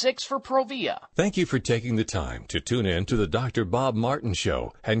 800-525-6916 for Provia. Thank you for taking the time to tune in to the Dr. Bob Martin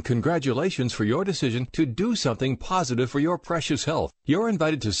Show, and congratulations for your decision to do something positive for your precious health. You're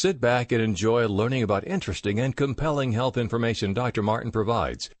invited to sit back and enjoy learning about interesting and compelling health information Dr. Martin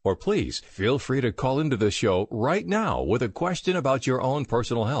provides. Or please feel free to call into the show right now with a question about your own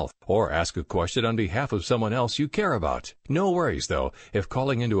personal health, or ask a question on behalf of someone else you care about. No worries, though. If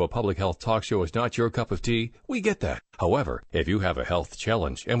calling into a public health talk show is not your cup of tea, we get that. However, if you have a health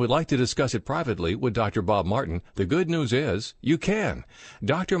challenge and would like to discuss it privately with Dr. Bob Martin, the good news is you can.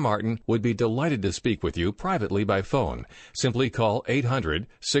 Dr. Martin would be delighted to speak with you privately by phone. Simply call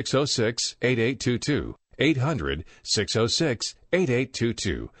 800-606-8822.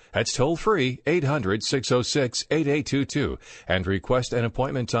 800-606-8822. That's toll free, 800-606-8822. And request an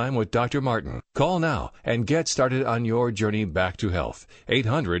appointment time with Dr. Martin. Call now and get started on your journey back to health.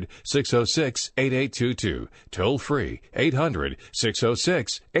 800-606-8822. Toll free,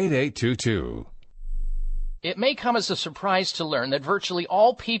 800-606-8822. It may come as a surprise to learn that virtually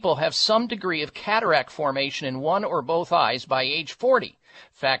all people have some degree of cataract formation in one or both eyes by age 40.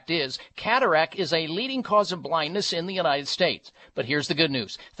 Fact is, cataract is a leading cause of blindness in the United States. But here's the good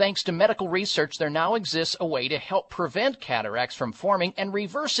news. Thanks to medical research, there now exists a way to help prevent cataracts from forming and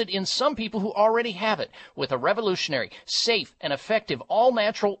reverse it in some people who already have it with a revolutionary, safe, and effective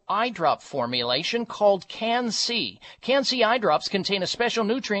all-natural eye drop formulation called Can-C. Can-C eye drops contain a special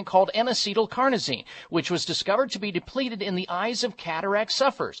nutrient called N-acetylcarnosine, which was discovered to be depleted in the eyes of cataract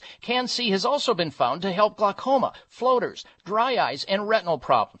sufferers. Can-C has also been found to help glaucoma, floaters, dry eyes, and retinal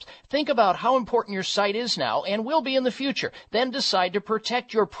problems. Think about how important your sight is now and will be in the future. Then decide to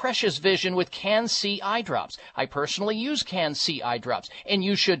protect your precious vision with Can-C eye drops. I personally use Can-C eye drops, and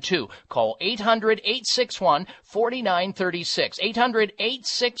you should too. Call 800-861-4936.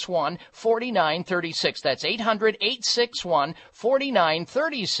 800-861-4936. That's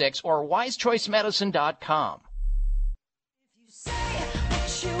 800-861-4936 or wisechoicemedicine.com.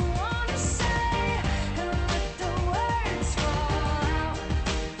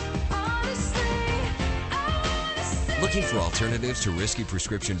 Looking for alternatives to risky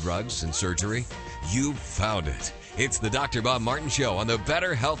prescription drugs and surgery? You found it. It's the Dr. Bob Martin Show on the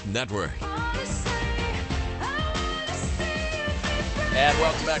Better Health Network. And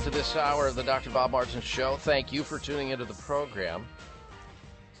welcome back to this hour of the Dr. Bob Martin Show. Thank you for tuning into the program.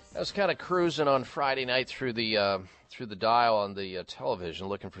 I was kind of cruising on Friday night through the dial on the television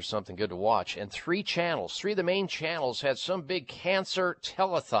looking for something good to watch, and three of the main channels had some big cancer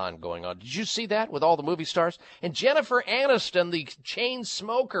telethon going on. Did you see that with all the movie stars? And Jennifer Aniston, the chain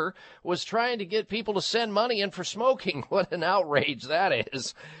smoker, was trying to get people to send money in for smoking. What an outrage that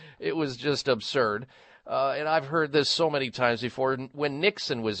is. It was just absurd. And I've heard this so many times before. When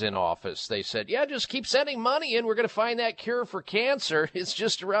Nixon was in office, they said, yeah, just keep sending money in. We're going to find that cure for cancer. It's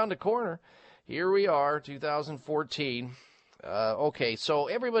just around the corner. Here we are, 2014. Okay, so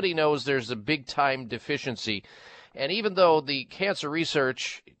everybody knows there's a big-time deficiency. And even though the cancer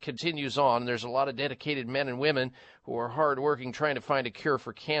research continues on, there's a lot of dedicated men and women who are hard-working trying to find a cure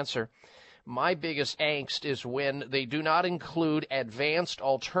for cancer. My biggest angst is when they do not include advanced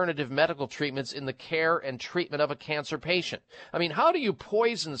alternative medical treatments in the care and treatment of a cancer patient. I mean, how do you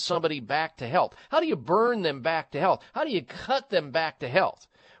poison somebody back to health? How do you burn them back to health? How do you cut them back to health?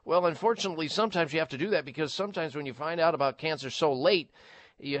 Well, unfortunately, sometimes you have to do that because sometimes when you find out about cancer so late,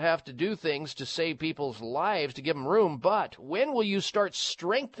 you have to do things to save people's lives to give them room. But when will you start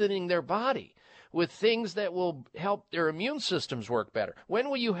strengthening their body with things that will help their immune systems work better? When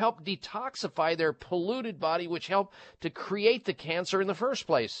will you help detoxify their polluted body, which help to create the cancer in the first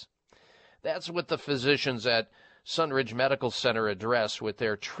place? That's what the physicians at Sunridge Medical Center address with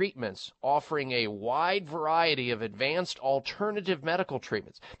their treatments, offering a wide variety of advanced alternative medical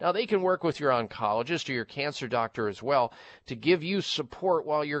treatments. Now, they can work with your oncologist or your cancer doctor as well to give you support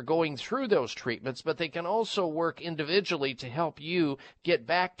while you're going through those treatments, but they can also work individually to help you get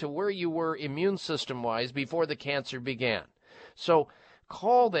back to where you were immune system-wise before the cancer began. So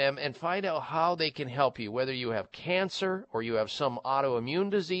call them and find out how they can help you, whether you have cancer or you have some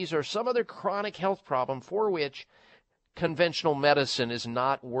autoimmune disease or some other chronic health problem for which conventional medicine is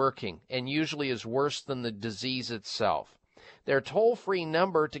not working and usually is worse than the disease itself. Their toll-free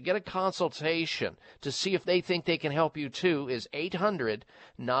number to get a consultation to see if they think they can help you too is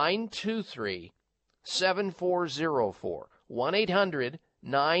 800-923-7404.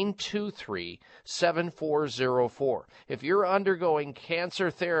 1-800-923-7404. If you're undergoing cancer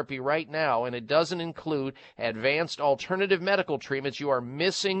therapy right now and it doesn't include advanced alternative medical treatments, you are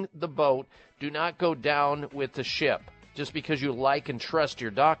missing the boat. Do not go down with the ship just because you like and trust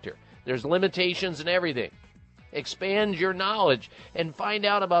your doctor. There's limitations in everything. Expand your knowledge and find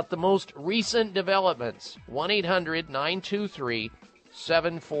out about the most recent developments. 1-800-923-7404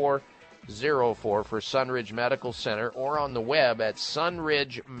 for Sunridge Medical Center or on the web at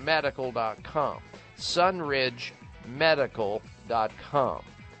sunridgemedical.com. sunridgemedical.com.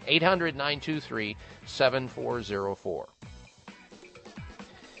 800-923-7404.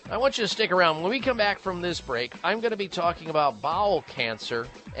 I want you to stick around. When we come back from this break, I'm going to be talking about bowel cancer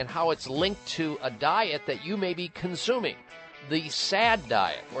and how it's linked to a diet that you may be consuming, the SAD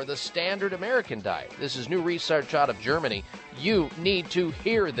diet or the Standard American Diet. This is new research out of Germany. You need to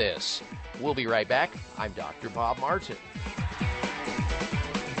hear this. We'll be right back. I'm Dr. Bob Martin.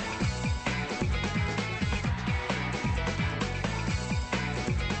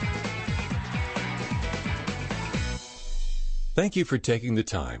 Thank you for taking the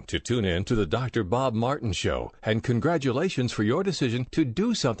time to tune in to the Dr. Bob Martin Show, and congratulations for your decision to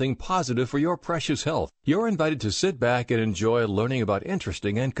do something positive for your precious health. You're invited to sit back and enjoy learning about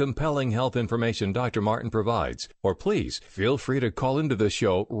interesting and compelling health information Dr. Martin provides. Or please feel free to call into the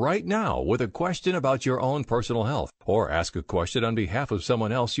show right now with a question about your own personal health, or ask a question on behalf of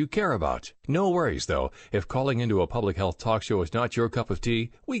someone else you care about. No worries, though. If calling into a public health talk show is not your cup of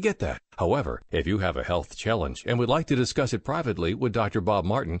tea, we get that. However, if you have a health challenge and would like to discuss it privately with Dr. Bob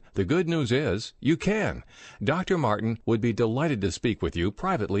Martin, the good news is you can. Dr. Martin would be delighted to speak with you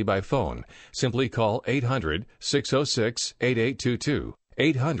privately by phone. Simply call 800-606-8822.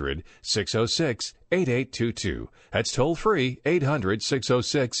 800-606-8822. That's toll free,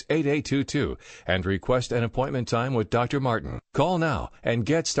 800-606-8822, and request an appointment time with Dr. Martin. Call now and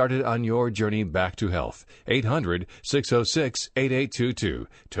get started on your journey back to health. 800-606-8822.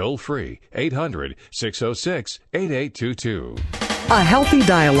 Toll free, 800-606-8822. A healthy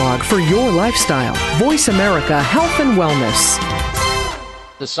dialogue for your lifestyle. Voice America Health and Wellness.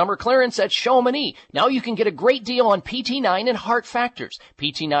 The summer clearance at Chamonix. Now you can get a great deal on PT9 and Heart Factors.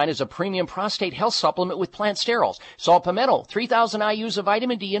 PT9 is a premium prostate health supplement with plant sterols, saw palmetto, 3,000 IUs of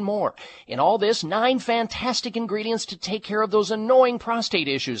vitamin D, and more. In all this, 9 fantastic ingredients to take care of those annoying prostate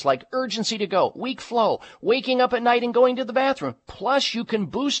issues like urgency to go, weak flow, waking up at night and going to the bathroom. Plus, you can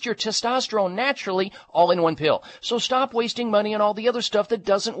boost your testosterone naturally all in one pill. So stop wasting money on all the other stuff that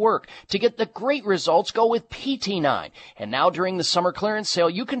doesn't work. To get the great results, go with PT9. And now during the summer clearance sale,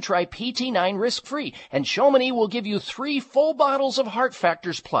 you can try PT9 risk-free, and Chamonix will give you 3 full bottles of Heart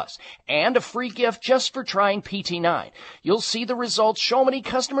Factors Plus and a free gift just for trying PT9. You'll see the results Chamonix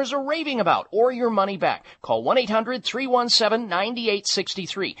customers are raving about, or your money back. Call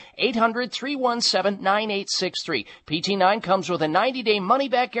 1-800-317-9863. 800-317-9863. PT9 comes with a 90-day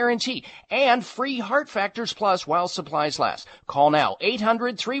money-back guarantee and free Heart Factors Plus while supplies last. Call now,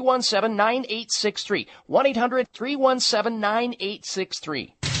 800-317-9863. 1-800-317-9863.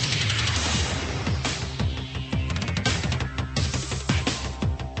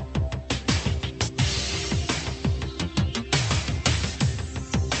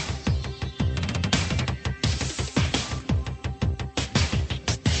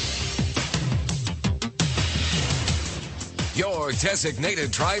 Your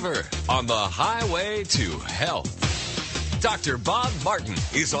designated driver on the highway to health. Dr. Bob Martin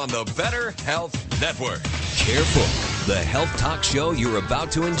is on the Better Health Network. Careful. The health talk show you're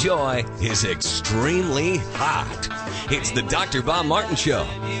about to enjoy is extremely hot. It's the Dr. Bob Martin Show.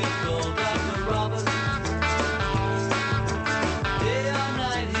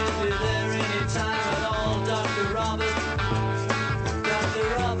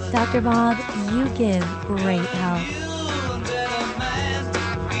 Dr. Bob, you give great help.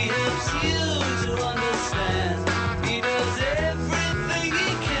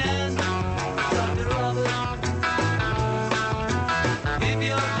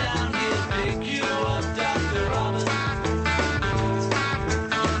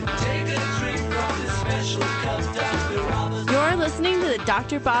 You're listening to the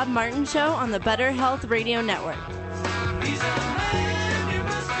Dr. Bob Martin Show on the Better Health Radio Network.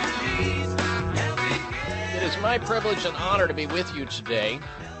 It is my privilege and honor to be with you today.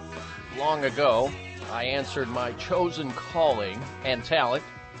 Long ago, I answered my chosen calling and talent,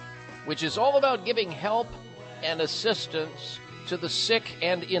 which is all about giving help and assistance to the sick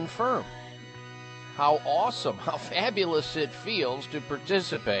and infirm. How awesome, how fabulous it feels to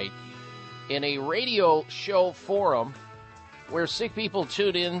participate in a radio show forum where sick people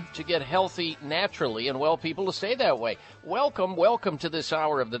tune in to get healthy naturally and well people to stay that way. Welcome to this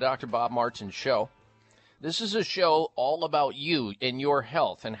hour of the Dr. Bob Martin Show. This is a show all about you and your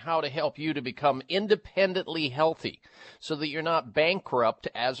health and how to help you to become independently healthy so that you're not bankrupt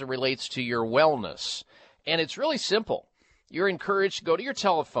as it relates to your wellness. And it's really simple. You're encouraged to go to your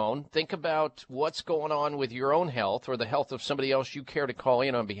telephone, think about what's going on with your own health or the health of somebody else you care to call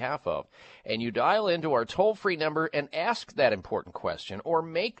in on behalf of, and you dial into our toll-free number and ask that important question or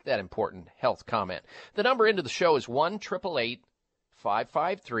make that important health comment. The number into the show is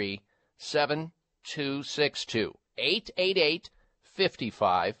 1-888-553-7262,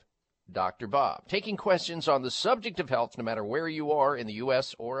 888-55 Dr. Bob. Taking questions on the subject of health, no matter where you are in the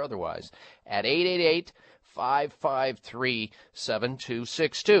U.S. or otherwise, at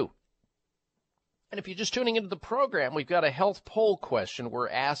 888-553-7262. And if you're just tuning into the program, we've got a health poll question we're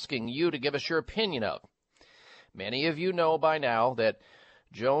asking you to give us your opinion of. Many of you know by now that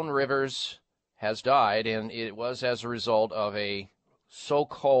Joan Rivers has died, and it was as a result of a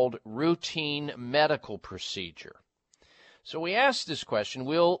so-called routine medical procedure. So we asked this question,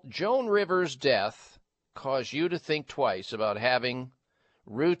 will Joan Rivers' death cause you to think twice about having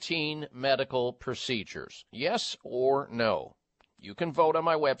routine medical procedures? Yes or no? You can vote on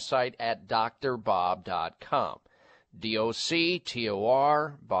my website at drbob.com.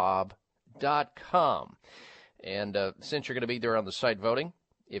 DOCTOR Bob.com. And since you're going to be there on the site voting,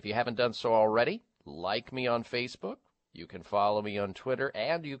 if you haven't done so already, like me on Facebook. You can follow me on Twitter,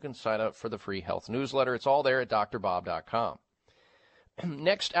 and you can sign up for the free health newsletter. It's all there at drbob.com.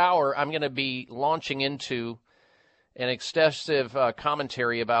 Next hour, I'm going to be launching into an extensive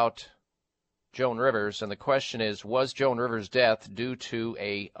commentary about Joan Rivers, and the question is, was Joan Rivers' death due to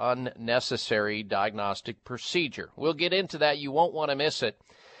an unnecessary diagnostic procedure? We'll get into that. You won't want to miss it.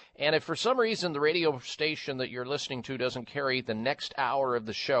 And if for some reason the radio station that you're listening to doesn't carry the next hour of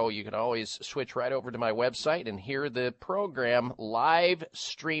the show, you can always switch right over to my website and hear the program live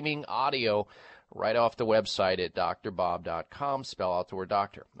streaming audio right off the website at drbob.com. Spell out the word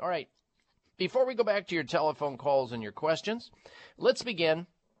doctor. All right. Before we go back to your telephone calls and your questions, let's begin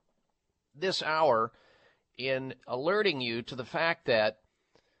this hour in alerting you to the fact that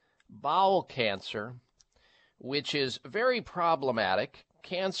bowel cancer, which is very problematic,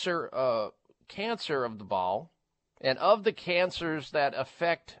 cancer of the bowel, and of the cancers that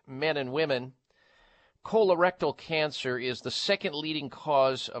affect men and women, colorectal cancer is the second leading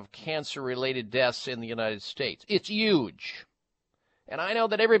cause of cancer-related deaths in the United States. It's huge. And I know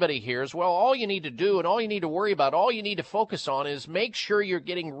that everybody hears, well, all you need to do and all you need to worry about, all you need to focus on is make sure you're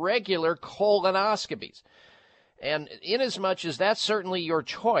getting regular colonoscopies. And inasmuch as that's certainly your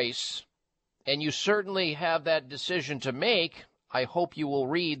choice, and you certainly have that decision to make, I hope you will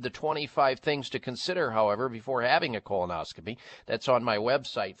read the 25 things to consider, however, before having a colonoscopy. That's on my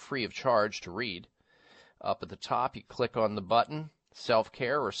website, free of charge to read. Up at the top, you click on the button,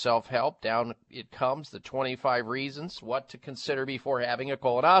 self-care or self-help. Down it comes, the 25 reasons what to consider before having a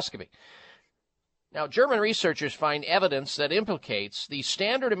colonoscopy. Now, German researchers find evidence that implicates the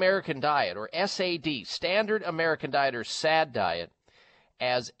Standard American Diet, or SAD, Standard American Diet or SAD diet,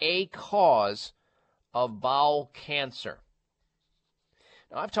 as a cause of bowel cancer.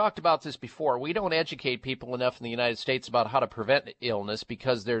 Now, I've talked about this before. We don't educate people enough in the United States about how to prevent illness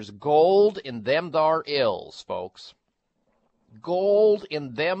because there's gold in them thar ills, folks. Gold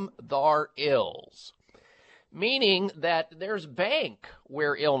in them thar ills. Meaning that there's bank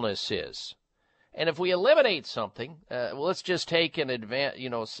where illness is. And if we eliminate something, let's just take an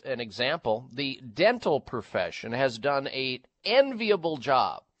example. The dental profession has done an enviable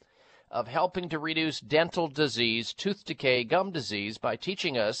job of helping to reduce dental disease, tooth decay, gum disease by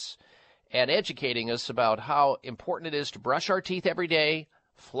teaching us and educating us about how important it is to brush our teeth every day,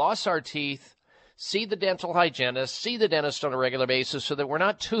 floss our teeth, see the dental hygienist, see the dentist on a regular basis so that we're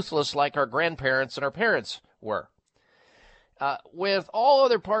not toothless like our grandparents and our parents were. With all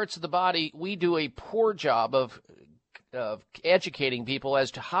other parts of the body, we do a poor job of educating people as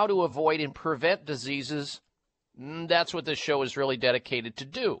to how to avoid and prevent diseases. That's what this show is really dedicated to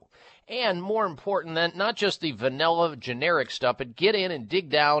do. And more important than not just the vanilla generic stuff, but get in and dig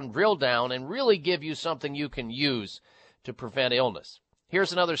down, drill down, and really give you something you can use to prevent illness.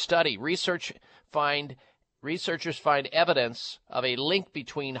 Here's another study. Researchers find evidence of a link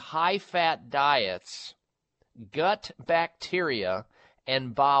between high-fat diets, gut bacteria,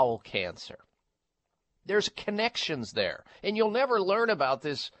 and bowel cancer. There's connections there, and you'll never learn about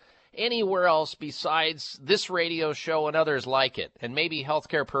this anywhere else besides this radio show and others like it, and maybe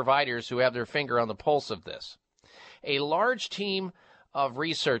healthcare providers who have their finger on the pulse of this. A large team of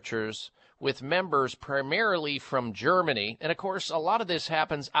researchers with members primarily from Germany, and of course a lot of this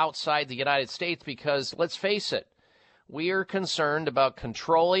happens outside the United States because, let's face it, we are concerned about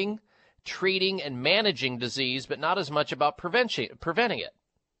controlling, treating, and managing disease, but not as much about preventing it.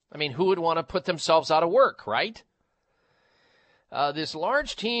 I mean, who would want to put themselves out of work, right? This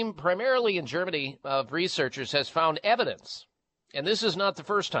large team, primarily in Germany, of researchers has found evidence, and this is not the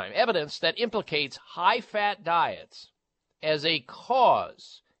first time, evidence that implicates high-fat diets as a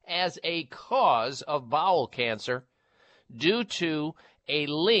cause of bowel cancer due to a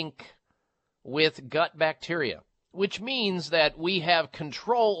link with gut bacteria, which means that we have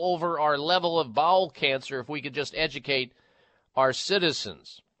control over our level of bowel cancer if we could just educate our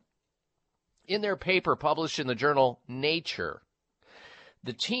citizens. In their paper published in the journal Nature,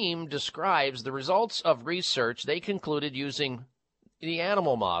 the team describes the results of research they concluded using the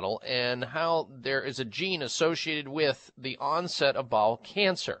animal model and how there is a gene associated with the onset of bowel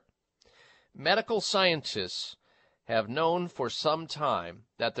cancer. Medical scientists have known for some time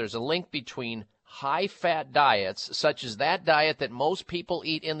that there's a link between high-fat diets, such as that diet that most people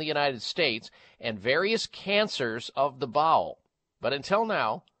eat in the United States, and various cancers of the bowel. But until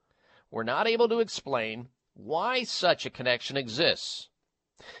now, we're not able to explain why such a connection exists.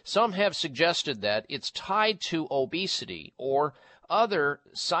 Some have suggested that it's tied to obesity or other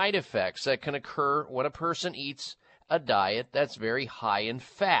side effects that can occur when a person eats a diet that's very high in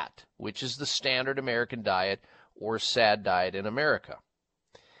fat, which is the standard American diet or SAD diet in America.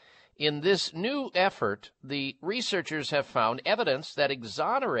 In this new effort, the researchers have found evidence that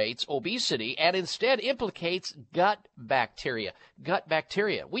exonerates obesity and instead implicates gut bacteria. Gut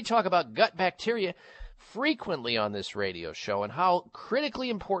bacteria. We talk about gut bacteria frequently on this radio show and how critically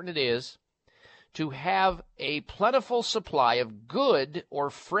important it is to have a plentiful supply of good or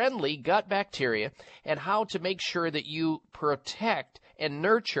friendly gut bacteria and how to make sure that you protect and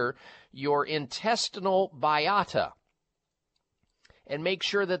nurture your intestinal biota and make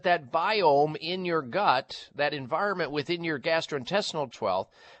sure that that biome in your gut, that environment within your gastrointestinal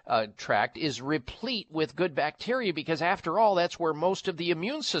tract is replete with good bacteria because, after all, that's where most of the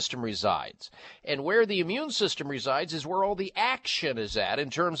immune system resides. And where the immune system resides is where all the action is at in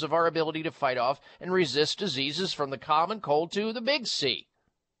terms of our ability to fight off and resist diseases from the common cold to the big C.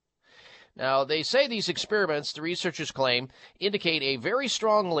 Now, they say these experiments, the researchers claim, indicate a very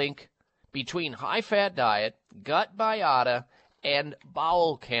strong link between high-fat diet, gut biota, and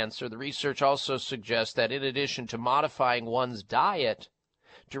bowel cancer. The research also suggests that in addition to modifying one's diet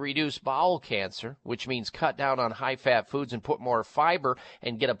to reduce bowel cancer, which means cut down on high-fat foods and put more fiber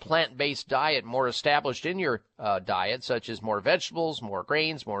and get a plant-based diet more established in your diet, such as more vegetables, more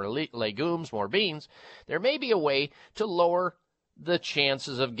grains, more legumes, more beans, there may be a way to lower the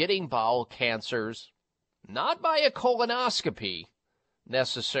chances of getting bowel cancers, not by a colonoscopy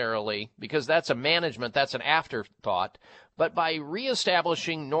necessarily, because that's a management, that's an afterthought, but by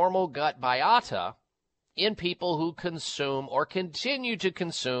reestablishing normal gut biota in people who consume or continue to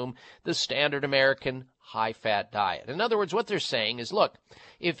consume the standard American high-fat diet. In other words, what they're saying is, look,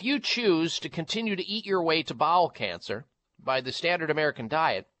 if you choose to continue to eat your way to bowel cancer by the standard American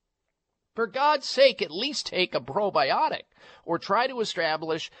diet, for God's sake, at least take a probiotic or try to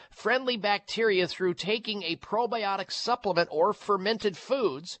establish friendly bacteria through taking a probiotic supplement or fermented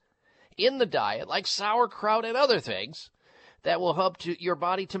foods in the diet, like sauerkraut and other things, that will help your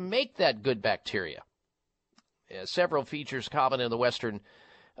body to make that good bacteria. Several features common in the Western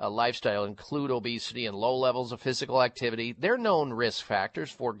lifestyle include obesity and low levels of physical activity. They're known risk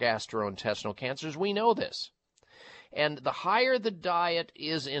factors for gastrointestinal cancers. We know this. And the higher the diet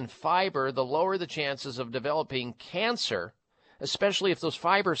is in fiber, the lower the chances of developing cancer, especially if those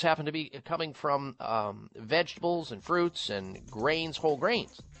fibers happen to be coming from vegetables and fruits and grains, whole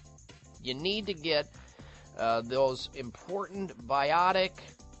grains. You need to get those important biotic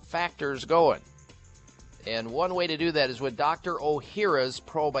factors going. And one way to do that is with Dr. Ohhira's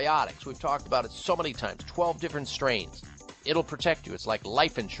probiotics. We've talked about it so many times, 12 different strains. It'll protect you. It's like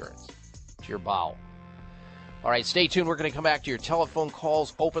life insurance to your bowel. All right, stay tuned. We're going to come back to your telephone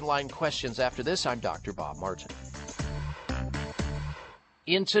calls, open line questions after this. I'm Dr. Bob Martin.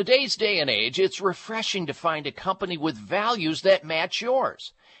 In today's day and age, it's refreshing to find a company with values that match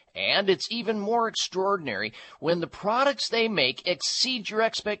yours. And it's even more extraordinary when the products they make exceed your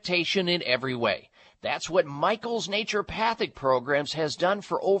expectation in every way. That's what Michael's Naturopathic Programs has done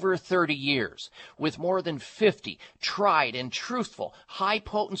for over 30 years. With more than 50 tried and truthful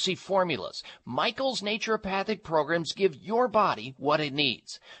high-potency formulas, Michael's Naturopathic Programs give your body what it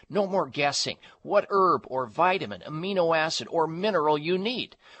needs. No more guessing what herb or vitamin, amino acid, or mineral you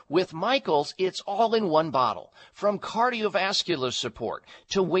need. With Michael's, it's all in one bottle. From cardiovascular support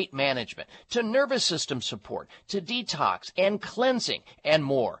to weight management to nervous system support to detox and cleansing and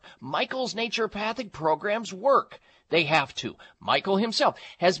more. Michael's Naturopathic Programs work. They have to. Michael himself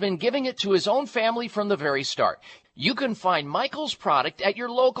has been giving it to his own family from the very start. You can find Michael's product at your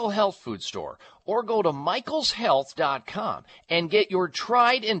local health food store or go to michaelshealth.com and get your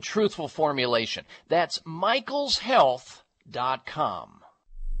tried and truthful formulation. That's michaelshealth.com.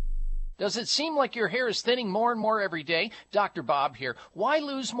 Does it seem like your hair is thinning more and more every day? Dr. Bob here. Why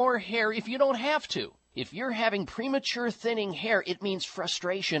lose more hair if you don't have to? If you're having premature thinning hair, it means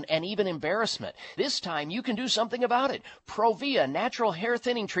frustration and even embarrassment. This time, you can do something about it. Provia natural hair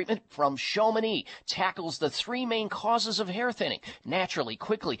thinning treatment from Chamonix tackles the three main causes of hair thinning naturally,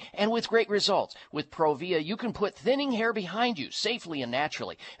 quickly, and with great results. With Provia, you can put thinning hair behind you safely and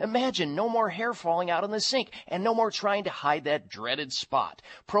naturally. Imagine no more hair falling out in the sink and no more trying to hide that dreaded spot.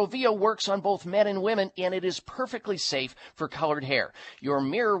 Provia works on both men and women, and it is perfectly safe for colored hair. Your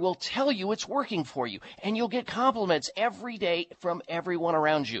mirror will tell you it's working for you. and you'll get compliments every day from everyone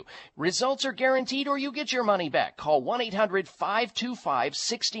around you. Results are guaranteed or you get your money back. Call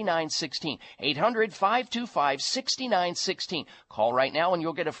 1-800-525-6916. 800-525-6916. Call right now and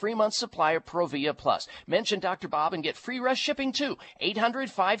you'll get a free month supply of Provia Plus. Mention Dr. Bob and get free rush shipping too.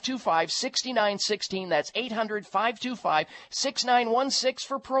 800-525-6916. That's 800-525-6916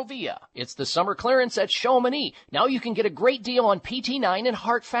 for Provia. It's the summer clearance at Chamonix. Now you can get a great deal on PT9 and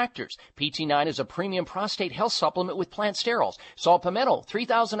Heart Factors. PT9 is a premium prostate health supplement with plant sterols, saw pimento,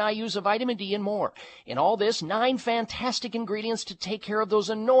 3,000 IUs of vitamin D, and more. In all this, 9 fantastic ingredients to take care of those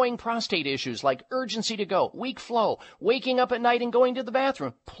annoying prostate issues like urgency to go, weak flow, waking up at night and going to the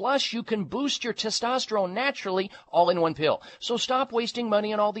bathroom. Plus, you can boost your testosterone naturally all in one pill. So stop wasting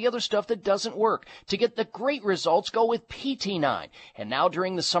money on all the other stuff that doesn't work. To get the great results, go with PT9. And now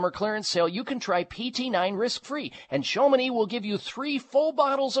during the summer clearance sale, you can try PT9 risk-free. And Chamonix will give you 3 full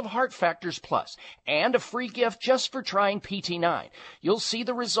bottles of Heart Factors Plus and a free gift just for trying PT9. You'll see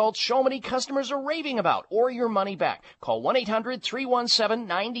the results Chamonix customers are raving about or your money back. Call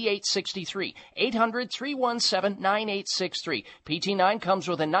 1-800-317-9863. 800-317-9863. PT9 comes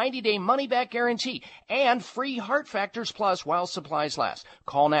with a 90-day money-back guarantee and free Heart Factors Plus while supplies last.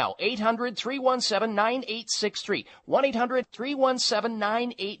 Call now, 800-317-9863.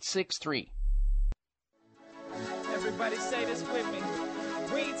 1-800-317-9863. Everybody say this with me.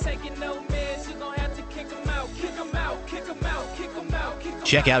 We ain't taking no meds. You're going to have to kick them out, kick them out, kick them out, kick them out, kick them out.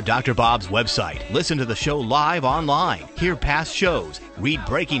 Check out Dr. Bob's website. Listen to the show live online. Hear past shows. Read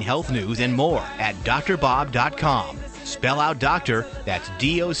breaking health news and more at drbob.com. Spell out doctor, that's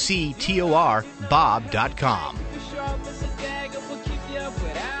DOCTOR, Bob.com.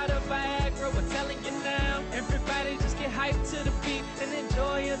 Everybody just get hyped to the beat and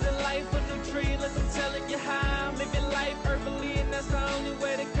enjoy the life of the tree. Like I'm telling you how, live your life herbally, and that's the only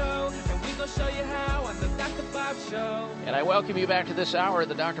way to go. And we gonna show you how on the Dr. Bob Show. And I welcome you back to this hour of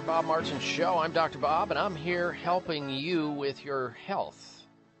the Dr. Bob Martin Show. I'm Dr. Bob, and I'm here helping you with your health.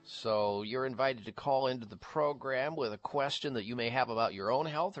 So you're invited to call into the program with a question that you may have about your own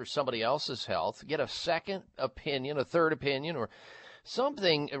health or somebody else's health. Get a second opinion, a third opinion, or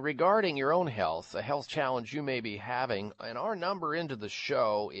something regarding your own health, a health challenge you may be having. And our number into the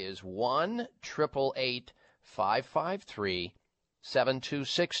show is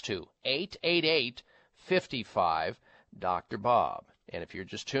 1-888-553-7262, 888-55 Bob. And if you're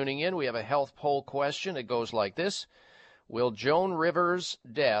just tuning in, we have a health poll question. It goes like this. Will Joan Rivers'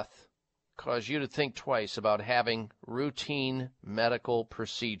 death cause you to think twice about having routine medical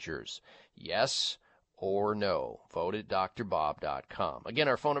procedures? Yes or no? Vote at drbob.com. Again,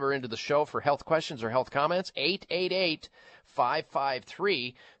 our phone number into the show for health questions or health comments,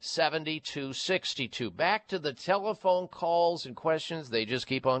 888-553-7262. Back to the telephone calls and questions. They just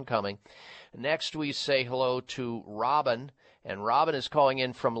keep on coming. Next, we say hello to Robin. And Robin is calling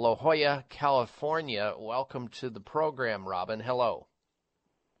in from La Jolla, California. Welcome to the program, Robin. Hello.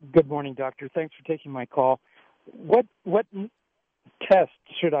 Good morning, doctor. Thanks for taking my call. What test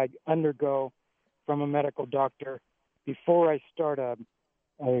should I undergo from a medical doctor before I start a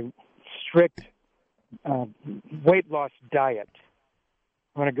strict weight loss diet?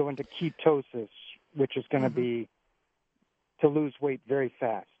 I'm going to go into ketosis, which is going to be to lose weight very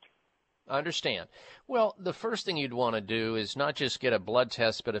fast. I understand. Well, the first thing you'd want to do is not just get a blood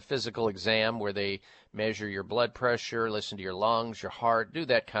test, but a physical exam where they measure your blood pressure, listen to your lungs, your heart, do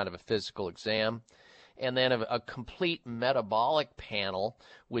that kind of a physical exam. And then a complete metabolic panel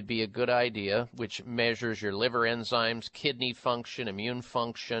would be a good idea, which measures your liver enzymes, kidney function, immune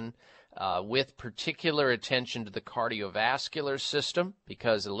function, with particular attention to the cardiovascular system,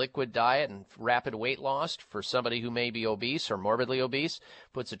 because a liquid diet and rapid weight loss for somebody who may be obese or morbidly obese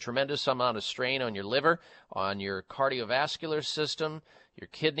puts a tremendous amount of strain on your liver, on your cardiovascular system, your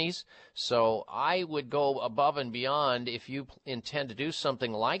kidneys. So I would go above and beyond if you intend to do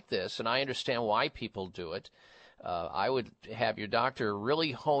something like this, and I understand why people do it. I would have your doctor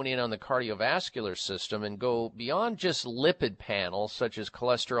really hone in on the cardiovascular system and go beyond just lipid panels such as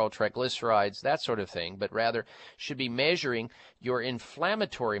cholesterol, triglycerides, that sort of thing, but rather should be measuring your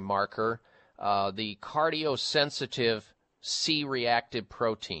inflammatory marker, the cardiosensitive C-reactive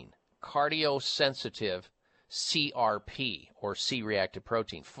protein, cardiosensitive CRP, or C-reactive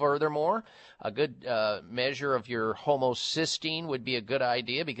protein. Furthermore, a good measure of your homocysteine would be a good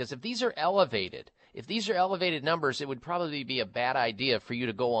idea, because if these are elevated numbers, it would probably be a bad idea for you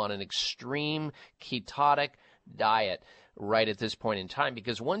to go on an extreme ketotic diet right at this point in time,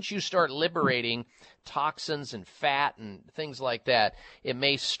 because once you start liberating toxins and fat and things like that, it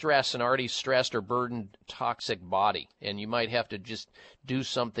may stress an already stressed or burdened toxic body, and you might have to just do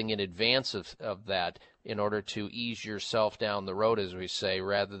something in advance of that in order to ease yourself down the road, as we say,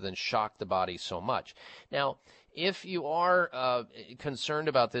 rather than shock the body so much. Now, if you are concerned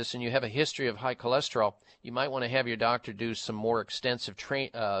about this and you have a history of high cholesterol, you might want to have your doctor do some more extensive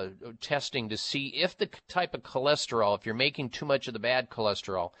testing to see if the type of cholesterol, if you're making too much of the bad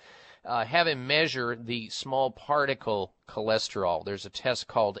cholesterol, have him measure the small particle cholesterol. There's a test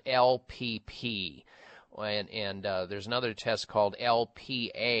called LPP. And there's another test called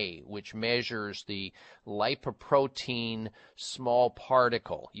LPA, which measures the lipoprotein small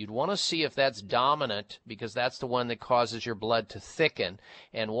particle. You'd want to see if that's dominant, because that's the one that causes your blood to thicken.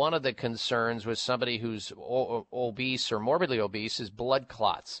 And one of the concerns with somebody who's obese or morbidly obese is blood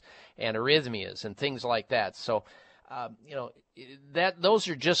clots and arrhythmias and things like that. So, those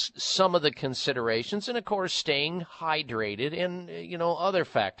are just some of the considerations, and of course staying hydrated and other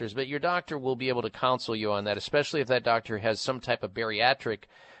factors. But your doctor will be able to counsel you on that, especially if that doctor has some type of bariatric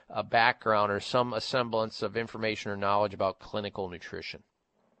background or some semblance of information or knowledge about clinical nutrition.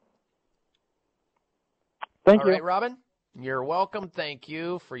 Thank you. All right, Robin, you're welcome. Thank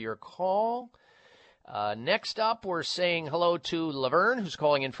you for your call. Next up, we're saying hello to Laverne, who's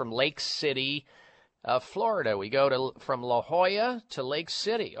calling in from Lake City, Florida. We go from La Jolla to Lake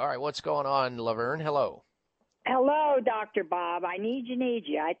City. All right, what's going on, Laverne? Hello. Hello, Dr. Bob. I need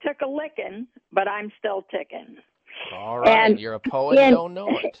you. I took a licking, but I'm still ticking. All right, you're a poet, don't know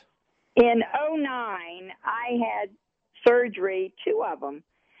it. In 2009, I had surgery, 2 of them,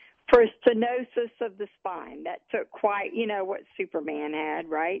 for stenosis of the spine. That took quite, what Superman had,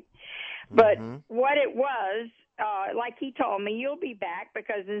 right? But what it was, like he told me, you'll be back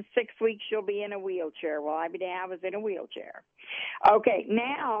because in 6 weeks you'll be in a wheelchair. Well, I was in a wheelchair. Okay,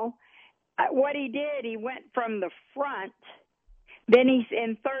 now what he did, he went from the front. Then he's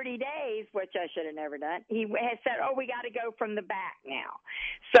in 30 days, which I should have never done. He had said, we got to go from the back now.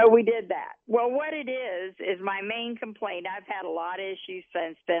 So we did that. Well, what it is my main complaint. I've had a lot of issues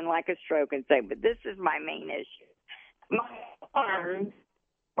since then, like a stroke and thing, but this is my main issue. My arms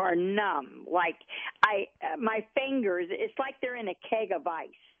are numb. Like my fingers, it's like they're in a keg of ice.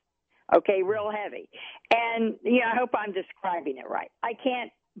 Okay, real heavy. And I hope I'm describing it right. I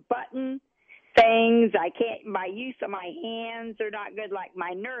can't button things. My use of my hands are not good, like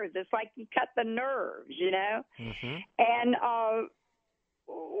my nerves. It's like you cut the nerves, And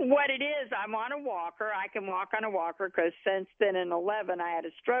what it is, I'm on a walker. I can walk on a walker because since then in 2011 I had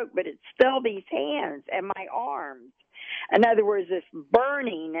a stroke, but it's still these hands and my arms. In other words, this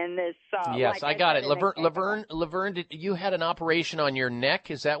burning and this. Yes, I got it. Laverne, you had an operation on your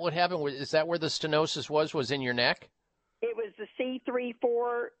neck. Is that what happened? Is that where the stenosis was in your neck? It was the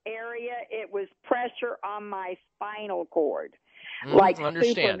C3-4 area. It was pressure on my spinal cord, like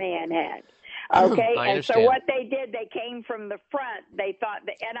Superman had. Okay, and so what they did, they came from the front. They thought,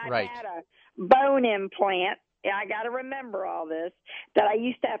 and I had a bone implant. I got to remember all this, that I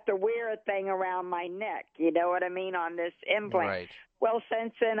used to have to wear a thing around my neck, you know what I mean, on this implant. Right. Well,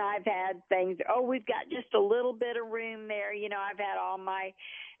 since then I've had things, we've got just a little bit of room there. I've had all my,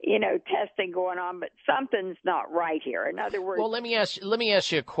 testing going on, but something's not right here. In other words. Well, let me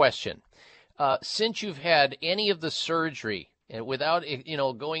ask you a question. Since you've had any of the surgery, and without,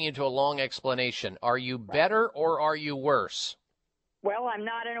 going into a long explanation, are you better or are you worse? Well, I'm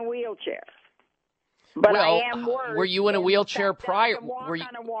not in a wheelchair. But I am worse. Were you in a wheelchair prior? I can walk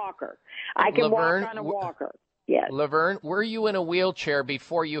on a walker. I can walk on a walker. Yes. Laverne, were you in a wheelchair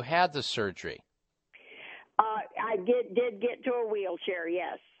before you had the surgery? I did get to a wheelchair,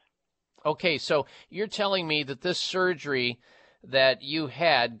 yes. Okay, so you're telling me that this surgery that you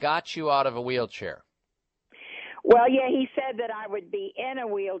had got you out of a wheelchair? Well, yeah, he said that I would be in a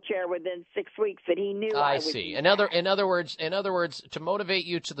wheelchair within 6 weeks. That he knew I would see. Be in other words, to motivate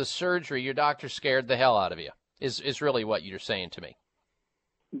you to the surgery, your doctor scared the hell out of you. Is really what you're saying to me.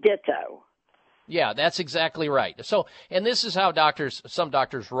 Ditto. Yeah, that's exactly right. So, and this is how some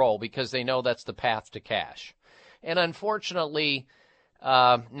doctors roll, because they know that's the path to cash. And unfortunately,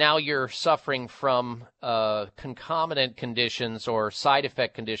 now you're suffering from concomitant conditions or side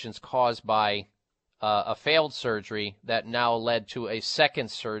effect conditions caused by a failed surgery that now led to a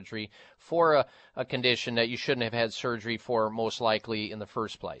second surgery for a condition that you shouldn't have had surgery for, most likely in the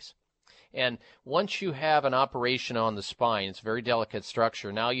first place. And once you have an operation on the spine, it's a very delicate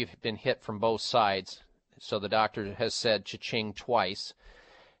structure. Now you've been hit from both sides, so the doctor has said cha-ching twice.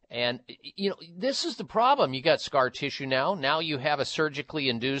 And, this is the problem. You got scar tissue now. Now you have a surgically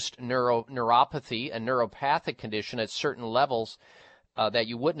induced neuropathy, a neuropathic condition at certain levels that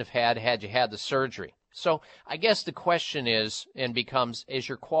you wouldn't have had you had the surgery. So I guess the question is and becomes, is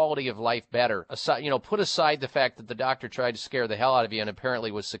your quality of life better? Put aside the fact that the doctor tried to scare the hell out of you and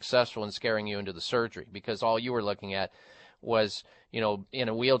apparently was successful in scaring you into the surgery, because all you were looking at was, in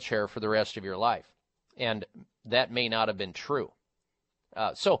a wheelchair for the rest of your life. And that may not have been true.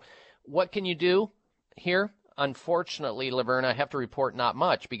 So what can you do here? Unfortunately, Laverne, I have to report not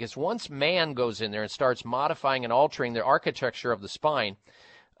much, because once man goes in there and starts modifying and altering the architecture of the spine,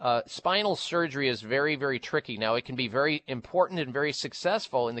 spinal surgery is very, very tricky. Now, it can be very important and very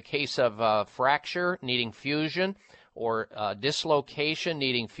successful in the case of fracture needing fusion or dislocation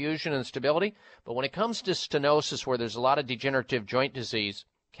needing fusion and stability. But when it comes to stenosis, where there's a lot of degenerative joint disease,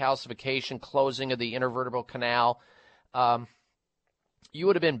 calcification, closing of the intervertebral canal, you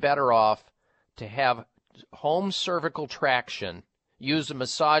would have been better off to have home cervical traction, use a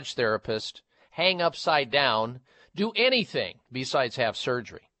massage therapist, hang upside down, do anything besides have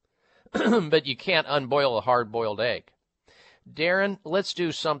surgery. But you can't unboil a hard-boiled egg. Darren, let's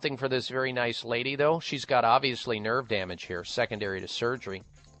do something for this very nice lady, though. She's got obviously nerve damage here, secondary to surgery.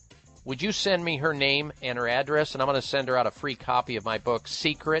 Would you send me her name and her address, and I'm going to send her out a free copy of my book,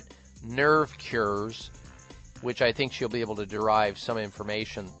 Secret Nerve Cures, which I think she'll be able to derive some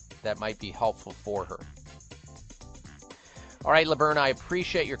information that might be helpful for her. All right, Laverne, I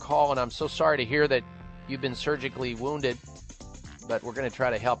appreciate your call, and I'm so sorry to hear that you've been surgically wounded, but we're going to try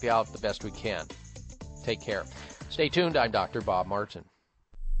to help you out the best we can. Take care. Stay tuned. I'm Dr. Bob Martin.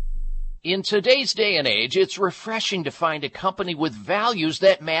 In today's day and age, it's refreshing to find a company with values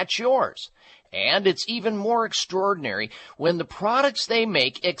that match yours. And it's even more extraordinary when the products they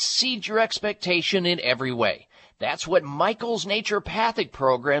make exceed your expectation in every way. That's what Michael's Naturopathic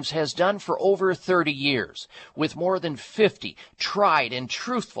Programs has done for over 30 years. With more than 50 tried and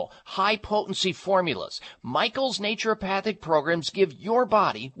truthful, high-potency formulas, Michael's Naturopathic Programs give your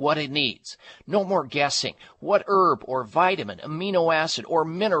body what it needs. No more guessing what herb or vitamin, amino acid, or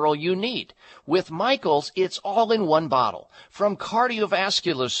mineral you need. With Michael's, it's all in one bottle. From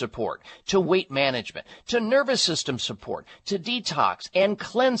cardiovascular support, to weight management, to nervous system support, to detox and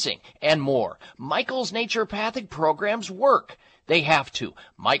cleansing, and more. Michael's Naturopathic Programs work. They have to.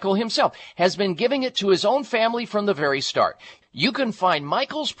 Michael himself has been giving it to his own family from the very start. You can find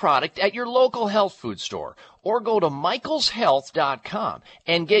Michael's product at your local health food store or go to michaelshealth.com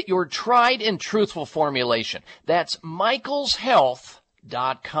and get your tried and truthful formulation. That's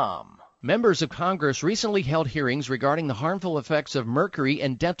michaelshealth.com. Members of Congress recently held hearings regarding the harmful effects of mercury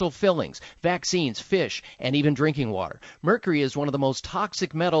in dental fillings, vaccines, fish, and even drinking water. Mercury is one of the most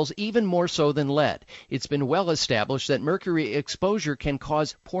toxic metals, even more so than lead. It's been well established that mercury exposure can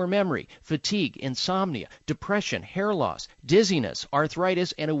cause poor memory, fatigue, insomnia, depression, hair loss, dizziness,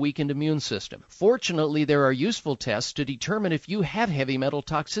 arthritis, and a weakened immune system. Fortunately, there are useful tests to determine if you have heavy metal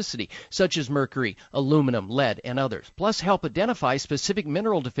toxicity, such as mercury, aluminum, lead, and others, plus help identify specific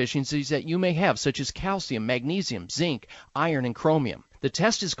mineral deficiencies that you may have, such as calcium, magnesium, zinc, iron, and chromium. The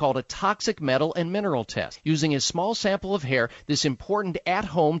test is called a toxic metal and mineral test. Using a small sample of hair, this important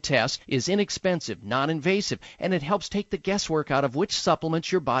at-home test is inexpensive, non-invasive, and it helps take the guesswork out of which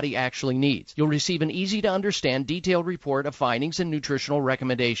supplements your body actually needs. You'll receive an easy-to-understand detailed report of findings and nutritional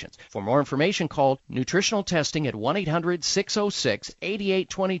recommendations. For more information, call nutritional testing at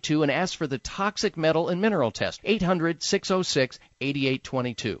 1-800-606-8822 and ask for the toxic metal and mineral test,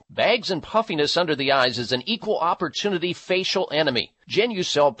 800-606-8822. Bags and puffiness under the eyes is an equal opportunity facial enemy.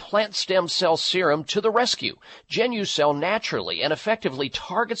 Genucell Plant Stem Cell Serum to the rescue. Genucell naturally and effectively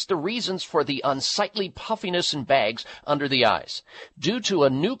targets the reasons for the unsightly puffiness and bags under the eyes. Due to a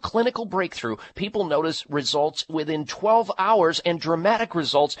new clinical breakthrough, people notice results within 12 hours and dramatic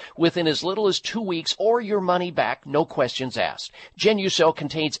results within as little as 2 weeks or your money back, no questions asked. Genucell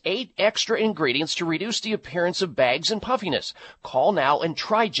contains 8 extra ingredients to reduce the appearance of bags and puffiness. Call now and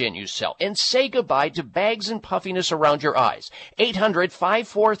try Genucell and say goodbye to bags and puffiness around your eyes.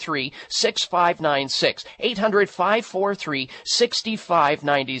 800-543-6596.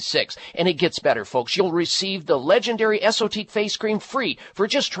 800-543-6596. And it gets better, folks. You'll receive the legendary Esotique Face Cream free for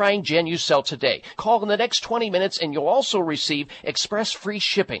just trying Genucell today. Call in the next 20 minutes and you'll also receive express free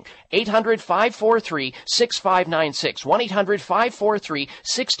shipping. 800-543-6596.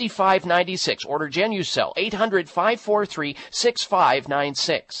 1-800-543-6596. Order Genucell.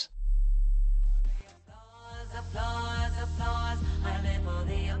 800-543-6596.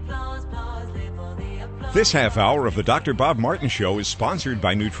 This half hour of the Dr. Bob Martin Show is sponsored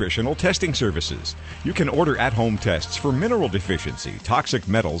by Nutritional Testing Services. You can order at-home tests for mineral deficiency, toxic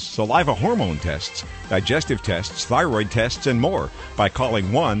metals, saliva hormone tests, digestive tests, thyroid tests, and more by calling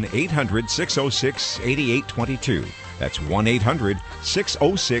 1-800-606-8822. That's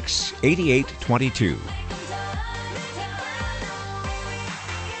 1-800-606-8822.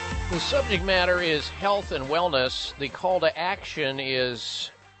 The subject matter is health and wellness. The call to action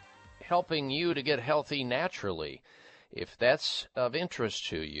is helping you to get healthy naturally. If that's of interest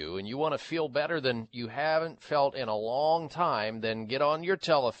to you and you want to feel better than you haven't felt in a long time, then get on your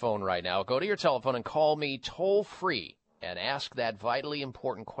telephone right now. Go to your telephone and call me toll free and ask that vitally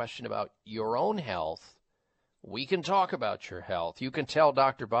important question about your own health. We can talk about your health. You can tell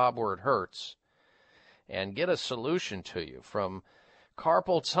Dr. Bob where it hurts and get a solution to you, from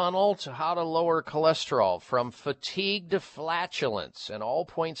carpal tunnel to how to lower cholesterol, from fatigue to flatulence, and all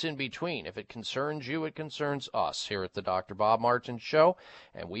points in between. If it concerns you, it concerns us here at the Dr. Bob Martin Show,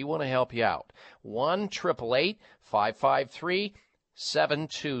 and we want to help you out.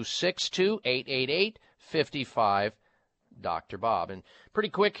 1-888-553-7262, 888-55 Dr. Bob. And pretty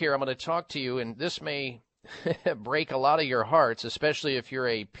quick here, I'm going to talk to you, and this may break a lot of your hearts, especially if you're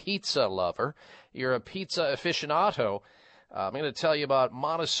a pizza lover, you're a pizza aficionado. I'm going to tell you about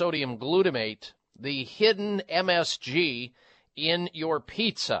monosodium glutamate, the hidden MSG in your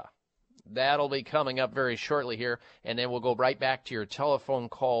pizza. That'll be coming up very shortly here, and then we'll go right back to your telephone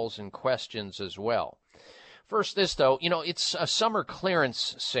calls and questions as well. First, this, though, it's a summer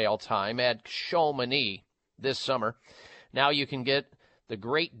clearance sale time at Chamonix this summer. Now you can get the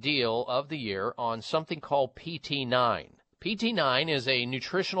great deal of the year on something called PT9. PT9 is a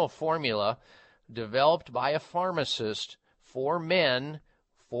nutritional formula developed by a pharmacist for men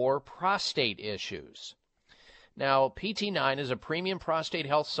for prostate issues. Now, PT9 is a premium prostate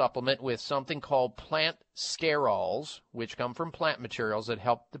health supplement with something called plant sterols, which come from plant materials that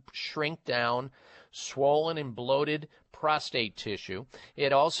help to shrink down swollen and bloated prostate tissue.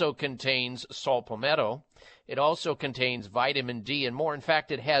 It also contains saw palmetto. It also contains vitamin D and more. In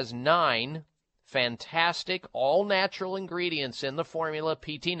fact, it has 9 fantastic, all-natural ingredients in the formula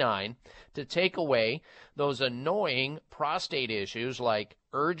PT9 to take away those annoying prostate issues like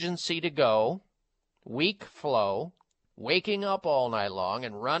urgency to go, weak flow, waking up all night long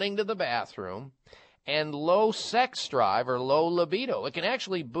and running to the bathroom, and low sex drive or low libido. It can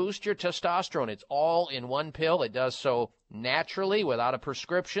actually boost your testosterone. It's all in one pill. It does so naturally without a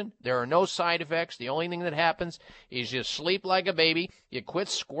prescription. There are no side effects. The only thing that happens is you sleep like a baby. You quit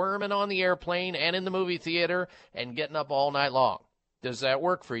squirming on the airplane and in the movie theater and getting up all night long. Does that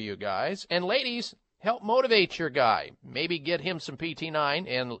work for you guys? And ladies, help motivate your guy. Maybe get him some PT9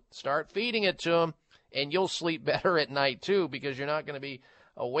 and start feeding it to him, and you'll sleep better at night too, because you're not going to be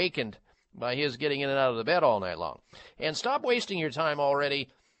awakened by his getting in and out of the bed all night long. And stop wasting your time already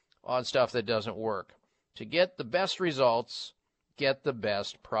on stuff that doesn't work. To get the best results, get the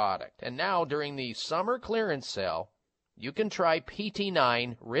best product. And now, during the summer clearance sale, you can try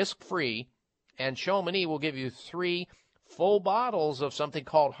PT9 risk-free, and Chamonix will give you 3 full bottles of something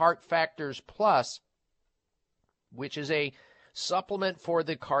called Heart Factors Plus, which is a supplement for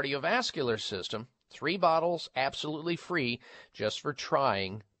the cardiovascular system. 3 bottles absolutely free just for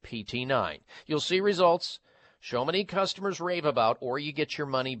trying PT9. You'll see results Chamonix customers rave about, or you get your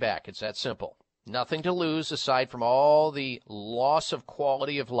money back. It's that simple. Nothing to lose aside from all the loss of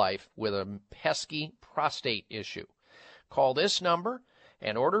quality of life with a pesky prostate issue. Call this number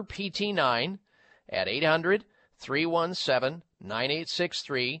and order PT9 at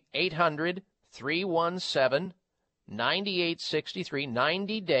 800-317-9863, 800-317-9863,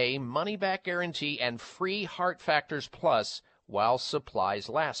 90-day money-back guarantee, and free Heart Factors Plus while supplies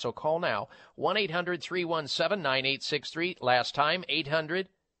last. So call now, 1-800-317-9863. Last time,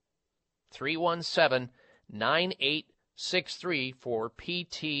 800-317-9863 for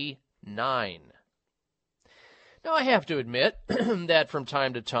PT9. Now, I have to admit that from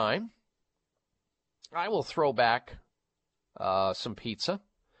time to time, I will throw back some pizza,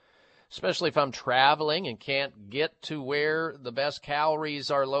 especially if I'm traveling and can't get to where the best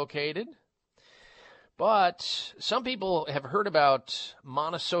calories are located. But some people have heard about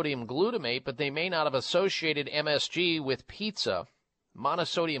monosodium glutamate, but they may not have associated MSG with pizza.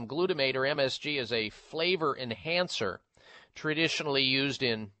 Monosodium glutamate, or MSG, is a flavor enhancer traditionally used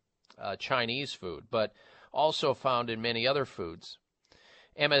in Chinese food, but also found in many other foods.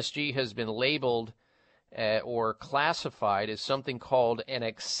 MSG has been labeled or classified as something called an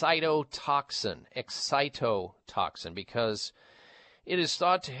excitotoxin, because It is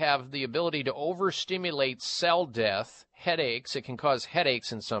thought to have the ability to overstimulate cell death, headaches. It can cause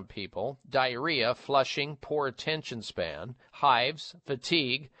headaches in some people, diarrhea, flushing, poor attention span, hives,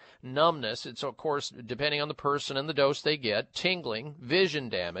 fatigue, numbness. It's, of course, depending on the person and the dose they get, tingling, vision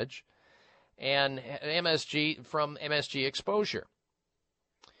damage, and MSG from MSG exposure.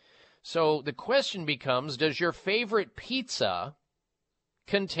 So the question becomes, does your favorite pizza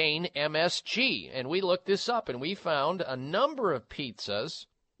contain MSG? And we looked this up, and we found a number of pizzas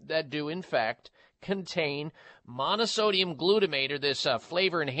that do, in fact, contain monosodium glutamate, or this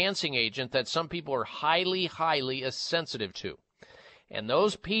flavor-enhancing agent that some people are highly, highly sensitive to. And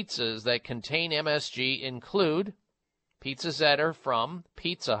those pizzas that contain MSG include pizzas that are from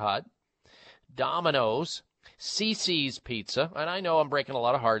Pizza Hut, Domino's, CiCi's Pizza, and I know I'm breaking a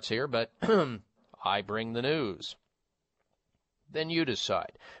lot of hearts here, but I bring the news. Then you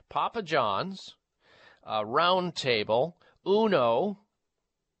decide. Papa John's, Round Table, Uno,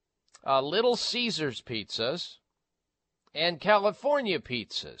 Little Caesars Pizzas, and California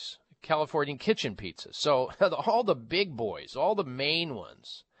Pizzas, California Kitchen Pizzas. So all the big boys, all the main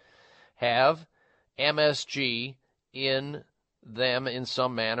ones, have MSG in them in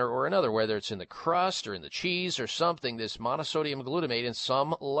some manner or another, whether it's in the crust or in the cheese or something, this monosodium glutamate in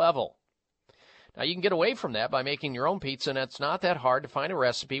some level. Now, you can get away from that by making your own pizza, and it's not that hard to find a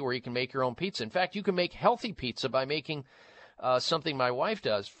recipe where you can make your own pizza. In fact, you can make healthy pizza by making something my wife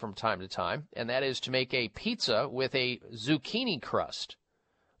does from time to time, and that is to make a pizza with a zucchini crust.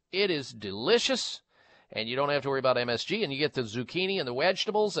 It is delicious, and you don't have to worry about MSG, and you get the zucchini and the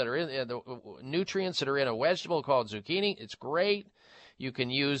vegetables that are in the nutrients that are in a vegetable called zucchini. It's great. You can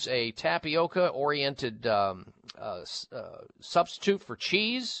use a tapioca-oriented substitute for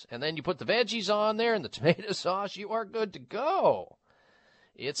cheese, and then you put the veggies on there and the tomato sauce. You are good to go.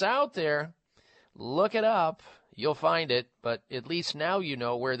 It's out there. Look it up. You'll find it, but at least now you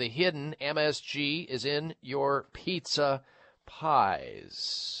know where the hidden MSG is in your pizza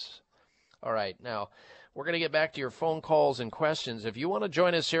pies. All right, now we're going to get back to your phone calls and questions. If you want to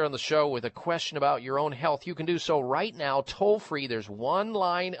join us here on the show with a question about your own health, you can do so right now, toll-free. There's one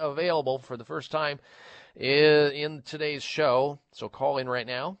line available for the first time in today's show, so call in right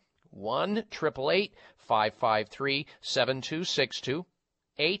now, 1-888-553-7262,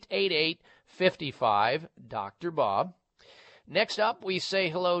 888-55 Dr. Bob. Next up, we say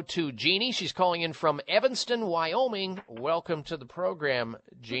hello to Jeannie. She's calling in from Evanston, Wyoming. Welcome to the program,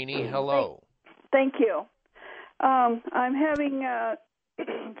 Jeannie. Hello. Thank you. I'm having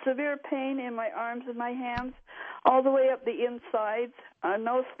severe pain in my arms and my hands, all the way up the insides.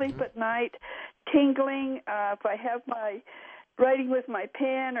 No sleep at night, tingling. If I have my writing with my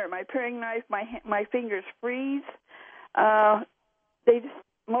pen or my paring knife, my fingers freeze. They just,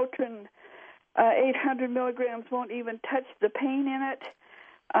 Motrin 800 milligrams won't even touch the pain in it.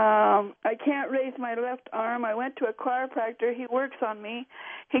 I can't raise my left arm. I went to a chiropractor. He works on me.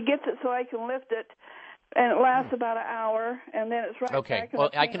 He gets it so I can lift it, and it lasts about an hour, and then it's right okay. back. Well,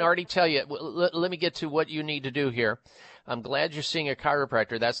 I can already tell you. Let me get to what you need to do here. I'm glad you're seeing a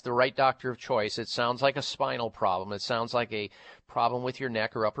chiropractor. That's the right doctor of choice. It sounds like a spinal problem. It sounds like a problem with your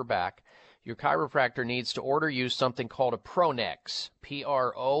neck or upper back. Your chiropractor needs to order you something called a Pronex,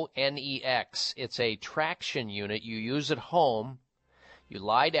 Pronex. It's a traction unit you use at home. You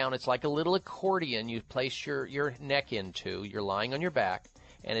lie down. It's like a little accordion you place your neck into. You're lying on your back,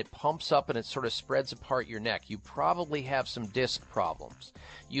 and it pumps up and it sort of spreads apart your neck. You probably have some disc problems.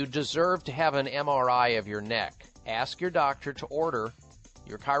 You deserve to have an MRI of your neck. Ask your doctor to order,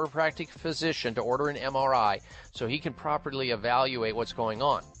 your chiropractic physician to order an MRI so he can properly evaluate what's going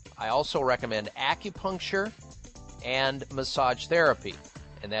on. I also recommend acupuncture and massage therapy,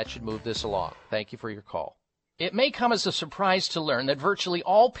 and that should move this along. Thank you for your call. It may come as a surprise to learn that virtually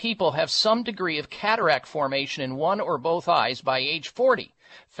all people have some degree of cataract formation in one or both eyes by age 40.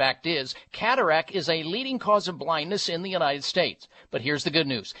 Fact is, cataract is a leading cause of blindness in the United States. But here's the good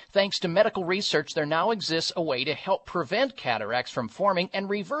news. Thanks to medical research, there now exists a way to help prevent cataracts from forming and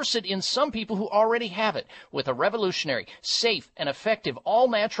reverse it in some people who already have it with a revolutionary, safe, and effective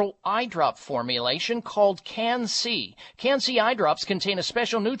all-natural eye drop formulation called Can-C. Can-C eye drops contain a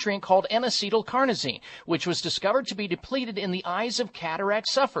special nutrient called N-acetylcarnosine, which was discovered to be depleted in the eyes of cataract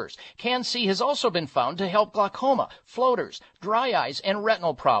sufferers. Can-C has also been found to help glaucoma, floaters, dry eyes, and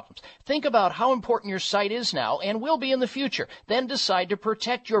retinal problems. Think about how important your sight is now and will be in the future. Then decide to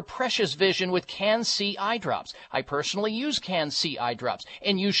protect your precious vision with Can-C eye drops. I personally use Can-C eye drops,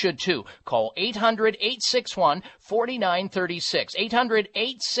 and you should too. Call 800-861-4936.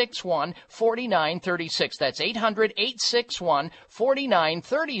 800-861-4936. That's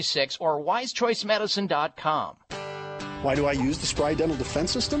 800-861-4936 or wisechoicemedicine.com. Why do I use the Spry Dental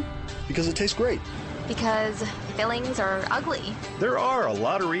Defense System? Because it tastes great. Because fillings are ugly. There are a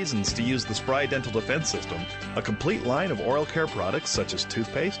lot of reasons to use the Spry Dental Defense System, a complete line of oral care products such as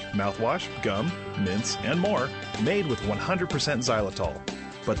toothpaste, mouthwash, gum, mints, and more, made with 100% xylitol.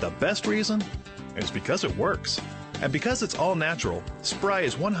 But the best reason is because it works. And because it's all natural, Spry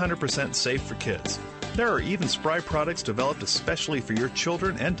is 100% safe for kids. There are even Spry products developed especially for your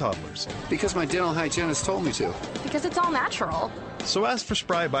children and toddlers. Because my dental hygienist told me to. Because it's all natural. So ask for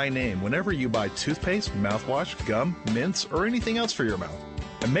Spry by name whenever you buy toothpaste, mouthwash, gum, mints, or anything else for your mouth.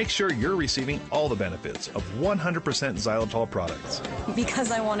 And make sure you're receiving all the benefits of 100% xylitol products.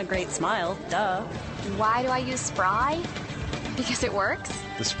 Because I want a great smile, duh. Why do I use Spry? Because it works?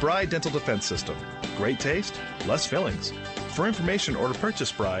 The Spry Dental Defense System. Great taste, less fillings. For information or to purchase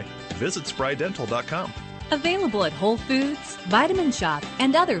Spry, visit sprydental.com. Available at Whole Foods, Vitamin Shop,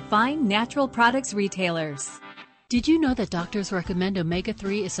 and other fine natural products retailers. Did you know that doctors recommend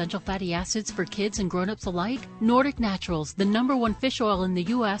omega-3 essential fatty acids for kids and grown-ups alike? Nordic Naturals, the #1 fish oil in the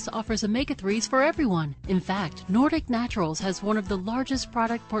U.S., offers omega-3s for everyone. In fact, Nordic Naturals has one of the largest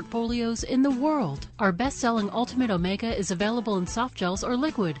product portfolios in the world. Our best-selling Ultimate Omega is available in soft gels or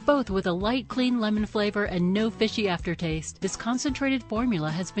liquid, both with a light, clean lemon flavor and no fishy aftertaste. This concentrated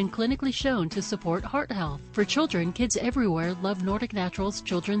formula has been clinically shown to support heart health. For children, kids everywhere love Nordic Naturals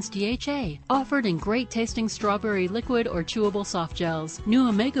Children's DHA, offered in great-tasting strawberry liquid or chewable soft gels. New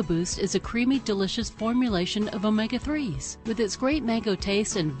Omega Boost is a creamy, delicious formulation of omega-3s. With its great mango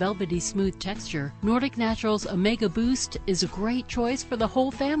taste and velvety smooth texture, Nordic Naturals Omega Boost is a great choice for the whole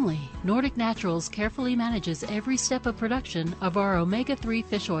family. Nordic Naturals carefully manages every step of production of our omega-3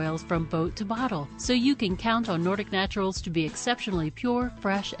 fish oils from boat to bottle, so you can count on Nordic Naturals to be exceptionally pure,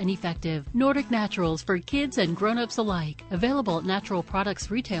 fresh, and effective. Nordic Naturals for kids and grown-ups alike. Available at natural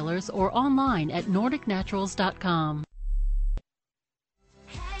products retailers or online at nordicnaturals.com. Hey,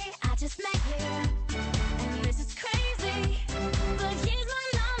 I just met you, and this is crazy, but here's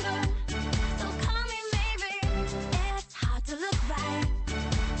my number, so call me maybe. It's hard to look right.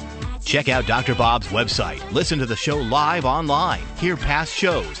 Check out Dr. Bob's website. Listen to the show live online. Hear past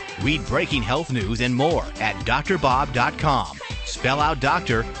shows. Read breaking health news and more at drbob.com. Spell out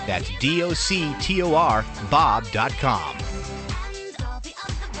doctor, that's DOCTOR, Bob.com.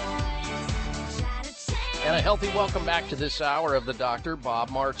 And a healthy welcome back to this hour of the Dr.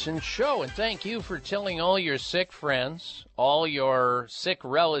 Bob Martin Show. And thank you for telling all your sick friends, all your sick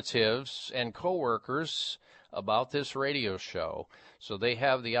relatives and coworkers about this radio show, so they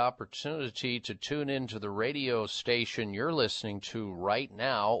have the opportunity to tune into the radio station you're listening to right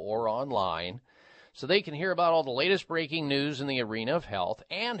now or online, so they can hear about all the latest breaking news in the arena of health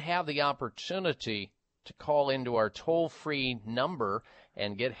and have the opportunity to call into our toll-free number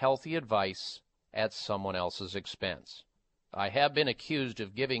and get healthy advice at someone else's expense. I have been accused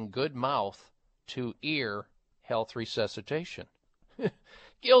of giving good mouth to ear health resuscitation.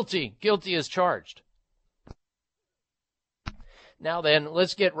 Guilty as charged. Now then,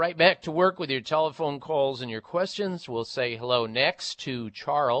 let's get right back to work with your telephone calls and your questions. We'll say hello next to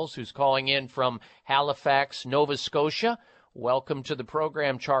Charles, who's calling in from Halifax, Nova Scotia. Welcome to the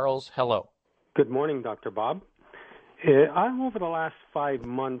program, Charles. Hello. Good morning, Dr. Bob. Over the last 5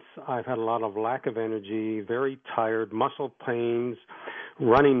 months, I've had a lot of lack of energy, very tired, muscle pains,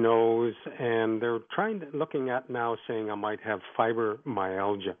 runny nose, and they're looking at now saying I might have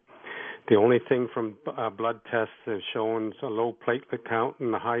fibromyalgia. The only thing from blood tests has shown a low platelet count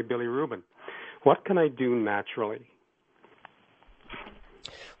and a high bilirubin. What can I do naturally?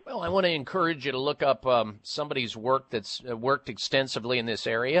 Well, I want to encourage you to look up somebody's work that's worked extensively in this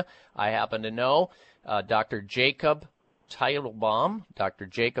area. I happen to know Dr. Jacob Teitelbaum. Dr.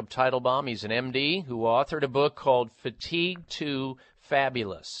 Jacob Teitelbaum, he's an MD who authored a book called Fatigue to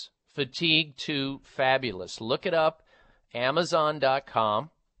Fabulous. Fatigue to Fabulous. Look it up, Amazon.com,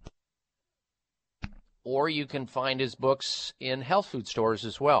 or you can find his books in health food stores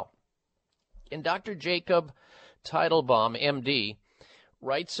as well. And Dr. Jacob Teitelbaum, MD,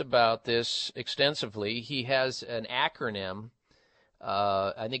 writes about this extensively. He has an acronym.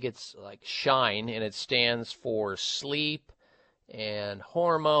 I think it's like SHINE, and it stands for sleep and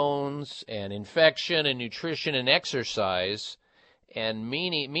hormones and infection and nutrition and exercise, and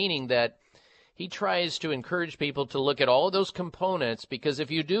meaning that he tries to encourage people to look at all of those components, because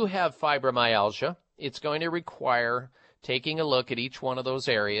if you do have fibromyalgia, it's going to require taking a look at each one of those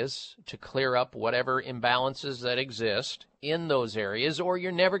areas to clear up whatever imbalances that exist in those areas, or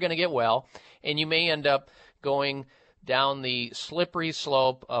you're never going to get well, and you may end up going down the slippery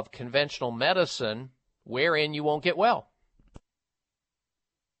slope of conventional medicine, wherein you won't get well.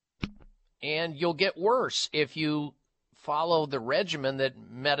 And you'll get worse if you follow the regimen that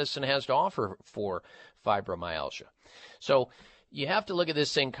medicine has to offer for fibromyalgia. So you have to look at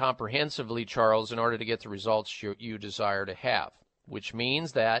this thing comprehensively, Charles, in order to get the results you desire to have, which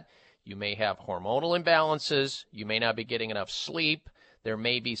means that you may have hormonal imbalances, you may not be getting enough sleep, there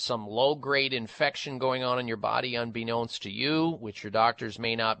may be some low-grade infection going on in your body unbeknownst to you, which your doctors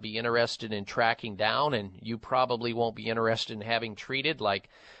may not be interested in tracking down, and you probably won't be interested in having treated, like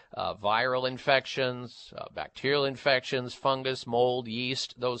viral infections, bacterial infections, fungus, mold,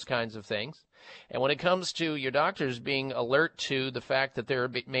 yeast, those kinds of things. And when it comes to your doctors being alert to the fact that there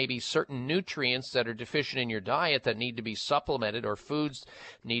may be certain nutrients that are deficient in your diet that need to be supplemented, or foods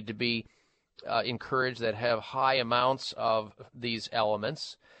need to be encouraged that have high amounts of these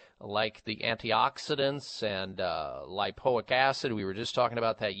elements, like the antioxidants and lipoic acid. We were just talking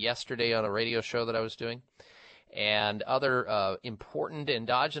about that yesterday on a radio show that I was doing. And other important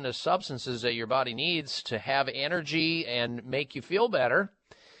endogenous substances that your body needs to have energy and make you feel better,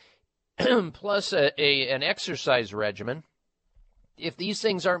 plus an exercise regimen. If these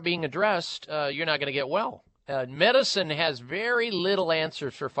things aren't being addressed, you're not going to get well. Medicine has very little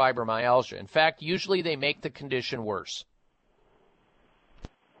answers for fibromyalgia. In fact, usually they make the condition worse.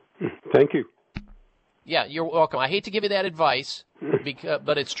 Thank you. Yeah, you're welcome. I hate to give you that advice,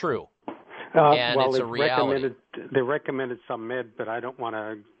 but it's true. And well, it's a reality. They recommended some med, but I don't want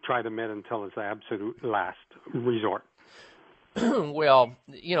to try the med until it's the absolute last resort. Well,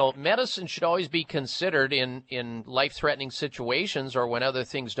 medicine should always be considered in life-threatening situations or when other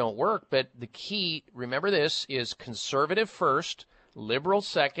things don't work. But the key, remember this, is conservative first, liberal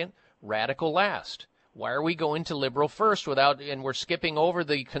second, radical last. Why are we going to liberal first and we're skipping over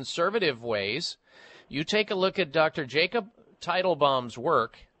the conservative ways? You take a look at Dr. Jacob Teitelbaum's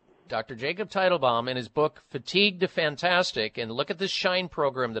work, Dr. Jacob Teitelbaum in his book, Fatigue to Fantastic, and look at this SHINE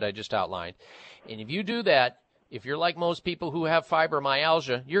program that I just outlined. And if you do that, if you're like most people who have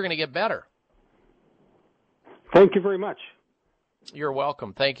fibromyalgia, you're going to get better. Thank you very much. You're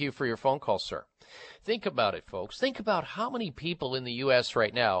welcome. Thank you for your phone call, sir. Think about it, folks. Think about how many people in the U.S.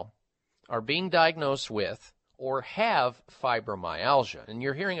 right now are being diagnosed with or have fibromyalgia. And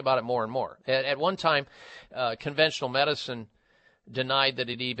you're hearing about it more and more. At one time, conventional medicine denied that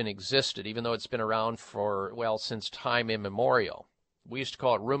it even existed, even though it's been around since time immemorial. We used to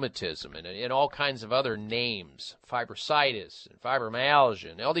call it rheumatism and all kinds of other names, fibrositis and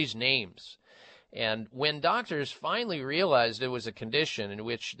fibromyalgia and all these names. And when doctors finally realized it was a condition in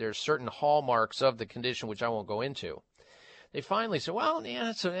which there's certain hallmarks of the condition, which I won't go into, they finally said, well,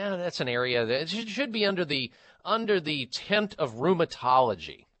 that's an area that should be under the tent of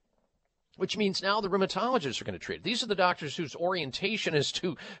rheumatology, which means now the rheumatologists are going to treat it. These are the doctors whose orientation is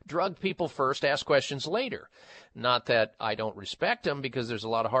to drug people first, ask questions later. Not that I don't respect them, because there's a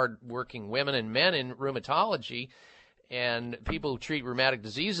lot of hard-working women and men in rheumatology and people who treat rheumatic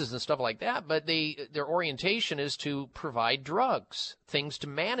diseases and stuff like that, but their orientation is to provide drugs, things to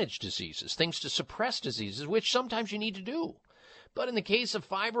manage diseases, things to suppress diseases, which sometimes you need to do. But in the case of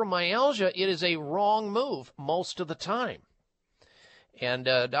fibromyalgia, it is a wrong move most of the time. And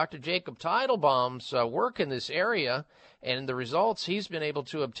Dr. Jacob Teitelbaum's work in this area and the results he's been able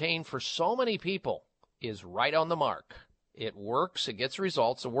to obtain for so many people is right on the mark. It works. It gets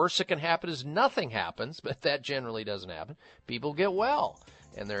results. The worst that can happen is nothing happens, but that generally doesn't happen. People get well,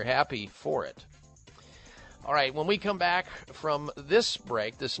 and they're happy for it. All right, when we come back from this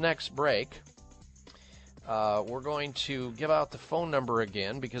next break, we're going to give out the phone number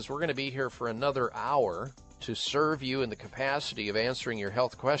again, because we're going to be here for another hour to serve you in the capacity of answering your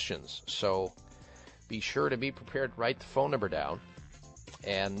health questions. So be sure to be prepared to write the phone number down.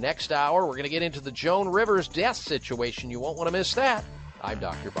 And next hour, we're going to get into the Joan Rivers death situation. You won't want to miss that. I'm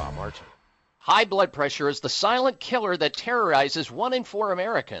Dr. Bob Martin. High blood pressure is the silent killer that terrorizes 1 in 4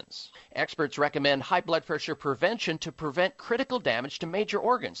 Americans. Experts recommend high blood pressure prevention to prevent critical damage to major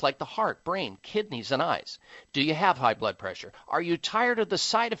organs like the heart, brain, kidneys, and eyes. Do you have high blood pressure? Are you tired of the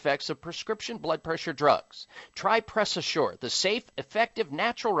side effects of prescription blood pressure drugs? Try Press Assure, the safe, effective,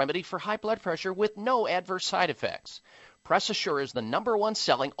 natural remedy for high blood pressure with no adverse side effects. Press Assure is the #1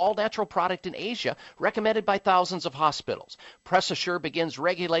 selling all-natural product in Asia, recommended by thousands of hospitals. Press Assure begins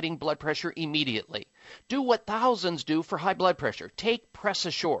regulating blood pressure immediately. Do what thousands do for high blood pressure. Take Press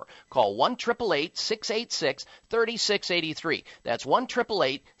Assure. Call 1-888-686-3683. That's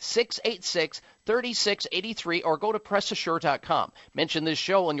 1-888-686-3683, or go to PressAssure.com. Mention this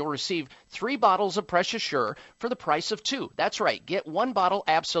show and you'll receive 3 bottles of Press Assure for the price of 2. That's right. Get 1 bottle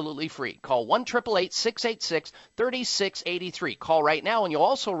absolutely free. Call 1-888-686-3683. Call right now and you'll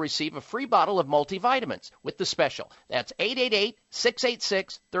also receive a free bottle of multivitamins with the special. That's 888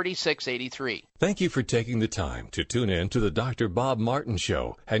 686-3683. Thank you for taking the time to tune in to the Dr. Bob Martin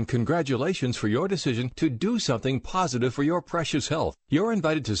Show, and congratulations for your decision to do something positive for your precious health. You're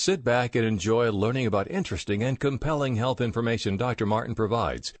invited to sit back and enjoy learning about interesting and compelling health information Dr. Martin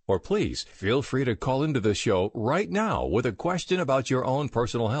provides. Or please feel free to call into the show right now with a question about your own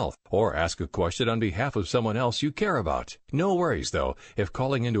personal health, or ask a question on behalf of someone else you care about. No worries, though. If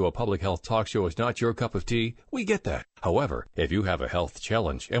calling into a public health talk show is not your cup of tea, we get that. However, if you have a health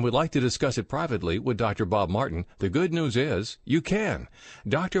challenge and would like to discuss it privately with Dr. Bob Martin, the good news is you can.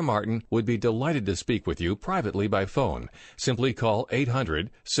 Dr. Martin would be delighted to speak with you privately by phone. Simply call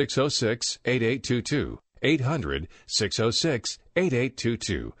 800-606-8822.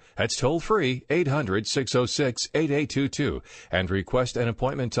 800-606-8822. That's toll free, 800-606-8822, and request an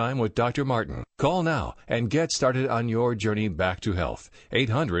appointment time with Dr. Martin. Call now and get started on your journey back to health.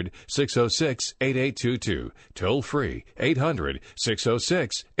 800-606-8822. Toll free,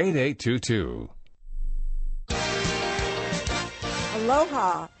 800-606-8822.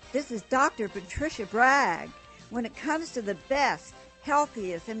 Aloha, this is Dr. Patricia Bragg. When it comes to the best,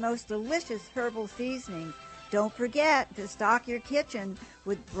 healthiest, and most delicious herbal seasonings, don't forget to stock your kitchen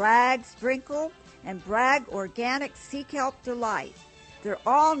with Bragg Sprinkle and Bragg Organic Sea Kelp Delight. They're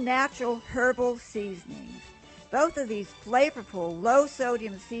all natural herbal seasonings. Both of these flavorful,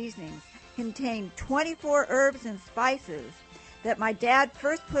 low-sodium seasonings contain 24 herbs and spices that my dad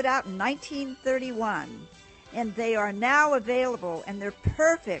first put out in 1931, and they are now available, and they're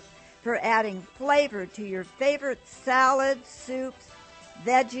perfect for adding flavor to your favorite salads, soups,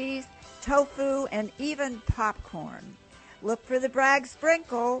 veggies, tofu, and even popcorn. Look for the Bragg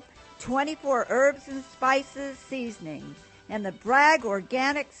Sprinkle, 24 herbs and spices seasoning, and the Bragg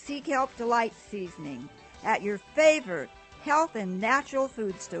Organic Sea Kelp Delight seasoning at your favorite health and natural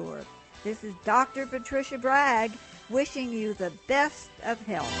food store. This is Dr. Patricia Bragg wishing you the best of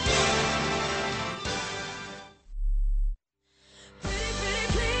health.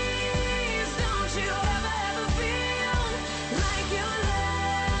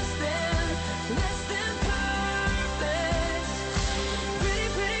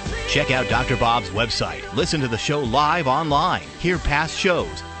 Check out Dr. Bob's website, listen to the show live online, hear past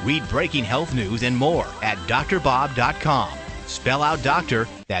shows, read breaking health news, and more at drbob.com. Spell out doctor,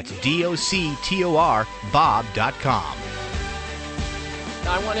 that's D-O-C-T-O-R, bob.com.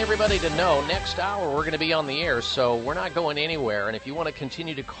 Now, I want everybody to know, next hour we're going to be on the air, so we're not going anywhere. And if you want to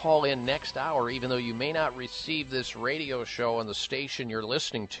continue to call in next hour, even though you may not receive this radio show on the station you're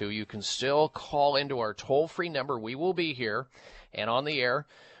listening to, you can still call into our toll-free number. We will be here and on the air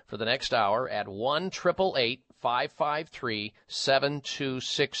for the next hour at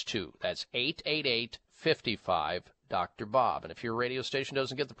 1-888-553-7262. That's 888-55-Dr. Bob. And if your radio station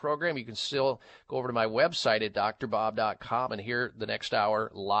doesn't get the program, you can still go over to my website at drbob.com and hear the next hour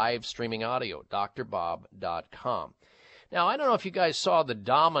live streaming audio, drbob.com. Now, I don't know if you guys saw the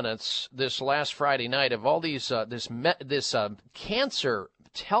dominance this last Friday night of all these this cancer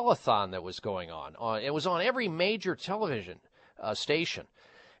telethon that was going on. It was on every major television station.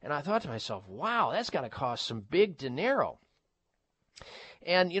 And I thought to myself, wow, that's got to cost some big dinero.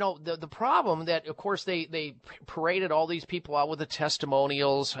 And, you know, the problem that, of course, they paraded all these people out with the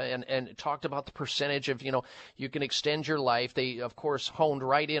testimonials and talked about the percentage of, you know, you can extend your life. They, of course, honed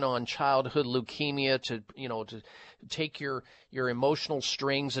right in on childhood leukemia to take your emotional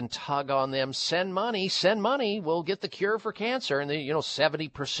strings and tug on them. Send money. We'll get the cure for cancer. And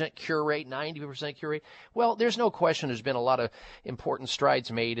 70% cure rate, 90% cure rate. Well, there's no question there's been a lot of important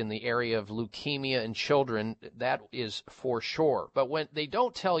strides made in the area of leukemia in children. That is for sure. But what they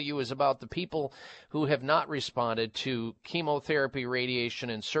don't tell you is about the people who have not responded to chemotherapy, radiation,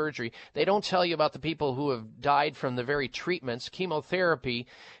 and surgery. They don't tell you about the people who have died from the very treatments. Chemotherapy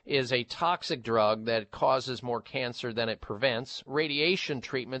is a toxic drug that causes more cancer than it prevents. Radiation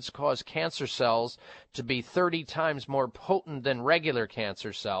treatments cause cancer cells to be 30 times more potent than regular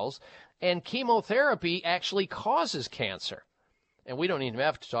cancer cells. And chemotherapy actually causes cancer. And we don't even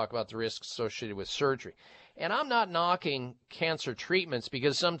have to talk about the risks associated with surgery. And I'm not knocking cancer treatments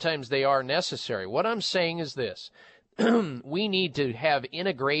because sometimes they are necessary. What I'm saying is this. We need to have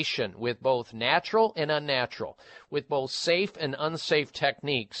integration with both natural and unnatural, with both safe and unsafe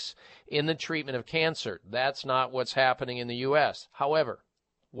techniques in the treatment of cancer. That's not what's happening in the U.S. However,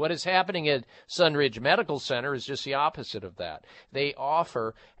 what is happening at Sunridge Medical Center is just the opposite of that. They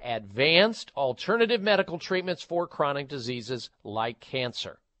offer advanced alternative medical treatments for chronic diseases like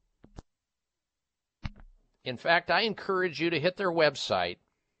cancer. In fact, I encourage you to hit their website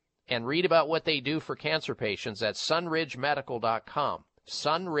and read about what they do for cancer patients at sunridgemedical.com.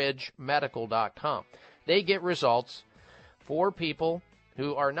 sunridgemedical.com. They get results for people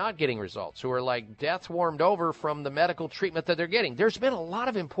who are not getting results, who are like death warmed over from the medical treatment that they're getting. There's been a lot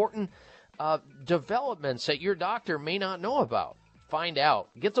of important developments that your doctor may not know about. Find out.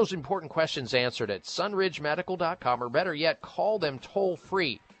 Get those important questions answered at sunridgemedical.com, or better yet, call them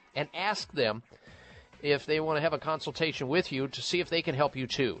toll-free and ask them if they want to have a consultation with you to see if they can help you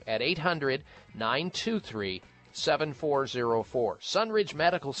too at 800-923-7404. Sunridge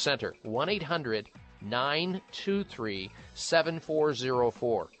Medical Center,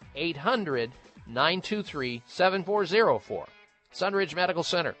 1-800-923-7404. 800-923-7404. Sunridge Medical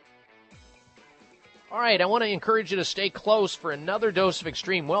Center. All right, I want to encourage you to stay close for another dose of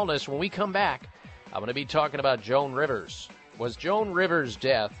extreme wellness. When we come back, I'm going to be talking about Joan Rivers. Was Joan Rivers'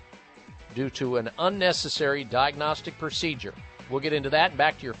 death due to an unnecessary diagnostic procedure? We'll get into that and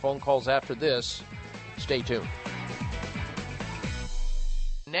back to your phone calls after this. Stay tuned.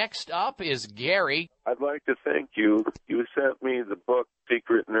 Next up is Gary. I'd like to thank you. You sent me the book,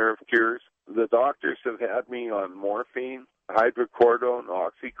 Secret Nerve Cures. The doctors have had me on morphine, hydrocodone,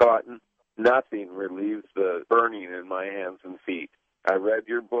 Oxycontin. Nothing relieves the burning in my hands and feet. I read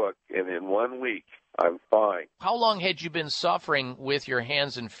your book, and in 1 week, I'm fine. How long had you been suffering with your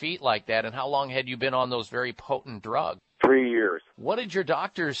hands and feet like that, and how long had you been on those very potent drugs? 3 years. What did your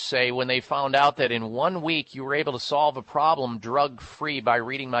doctors say when they found out that in 1 week you were able to solve a problem drug-free by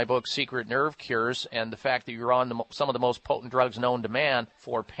reading my book, Secret Nerve Cures, and the fact that you're on some of the most potent drugs known to man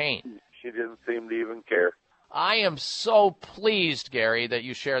for pain? She didn't seem to even care. I am so pleased, Gary, that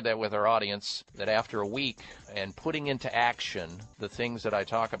you shared that with our audience, that after a week and putting into action the things that I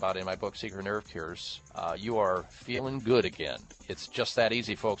talk about in my book, Secret Nerve Cures, you are feeling good again. It's just that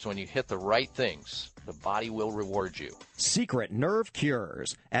easy, folks. When you hit the right things, the body will reward you. Secret Nerve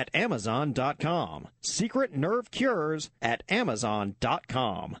Cures at Amazon.com. Secret Nerve Cures at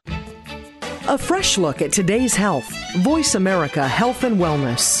Amazon.com. A fresh look at today's health. Voice America Health and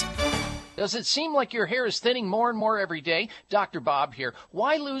Wellness. Does it seem like your hair is thinning more and more every day? Dr. Bob here.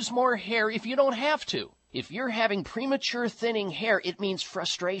 Why lose more hair if you don't have to? If you're having premature thinning hair, it means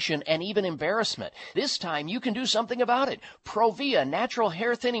frustration and even embarrassment. This time, you can do something about it. Provia natural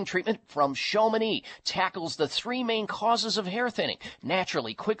hair thinning treatment from Chamonix tackles the 3 main causes of hair thinning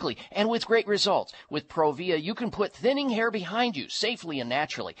naturally, quickly, and with great results. With Provia, you can put thinning hair behind you safely and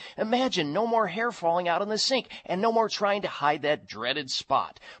naturally. Imagine no more hair falling out in the sink and no more trying to hide that dreaded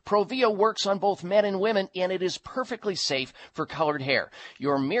spot. Provia works on both men and women, and it is perfectly safe for colored hair.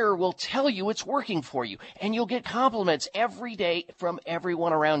 Your mirror will tell you it's working for you, and you'll get compliments every day from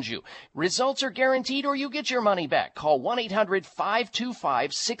everyone around you. Results are guaranteed, or you get your money back. Call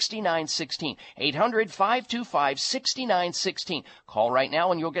 1-800-525-6916. 800-525-6916. Call right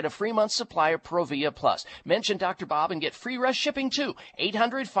now and you'll get a free month supply of Provia Plus. Mention Dr. Bob and get free rush shipping too.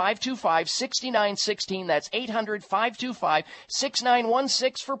 800-525-6916. That's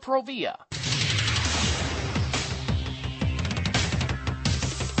 800-525-6916 for Provia.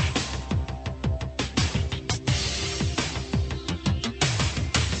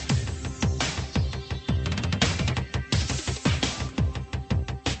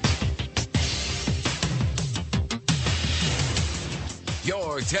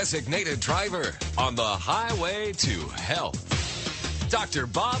 Your designated driver on the highway to health. Dr.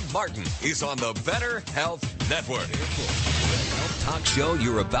 Bob Martin is on the Better Health Network. The health talk show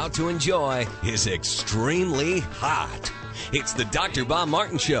you're about to enjoy is extremely hot. It's the Dr. Bob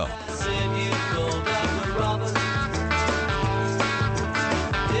Martin Show.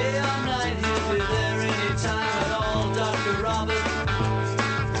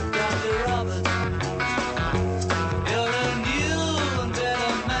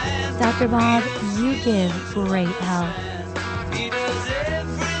 Dr. Bob, you give great help.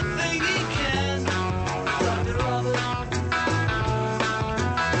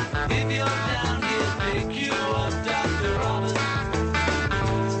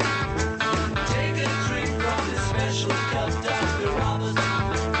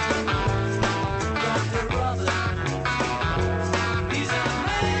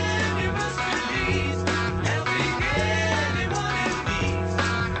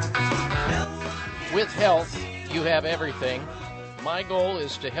 With health, you have everything. My goal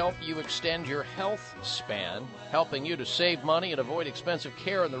is to help you extend your health span, helping you to save money and avoid expensive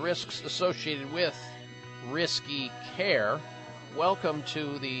care and the risks associated with risky care. Welcome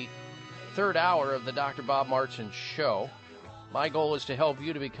to the third hour of the Dr. Bob Martin Show. My goal is to help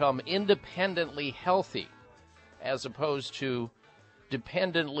you to become independently healthy as opposed to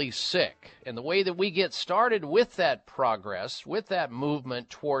dependently sick. And the way that we get started with that progress, with that movement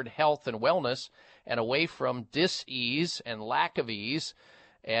toward health and wellness and away from dis-ease and lack of ease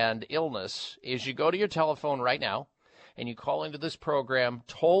and illness, is you go to your telephone right now and you call into this program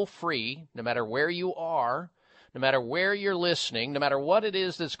toll-free, no matter where you are, no matter where you're listening, no matter what it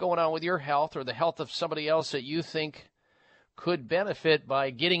is that's going on with your health or the health of somebody else that you think could benefit by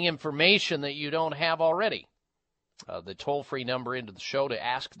getting information that you don't have already. The toll-free number into the show to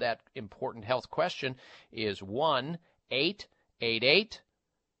ask that important health question is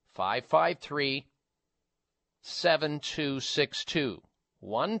 1-888-553-7262.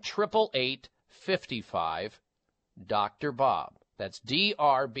 1-888-55 Bob. That's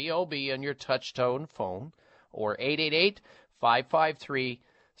DRBOB on your touch-tone phone, or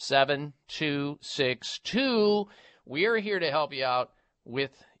 888-553-7262. We are here to help you out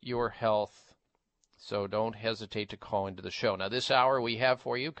with your health, so don't hesitate to call into the show. Now, this hour we have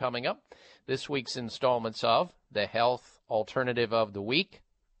for you coming up this week's installments of the Health Alternative of the Week,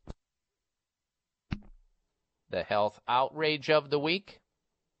 the Health Outrage of the Week,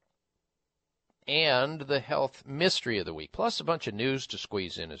 and the Health Mystery of the Week, plus a bunch of news to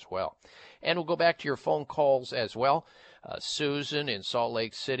squeeze in as well. And we'll go back to your phone calls as well. Susan in Salt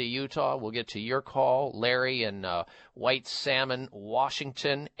Lake City, Utah. We'll get to your call. Larry in White Salmon,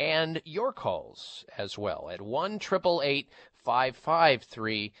 Washington, and your calls as well at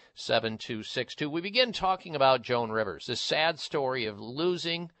 1-888-553-7262. We begin talking about Joan Rivers, the sad story of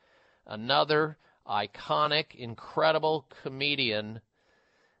losing another iconic, incredible comedian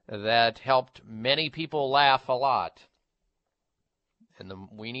that helped many people laugh a lot. And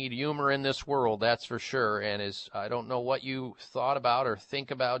we need humor in this world, that's for sure. And I don't know what you thought about or think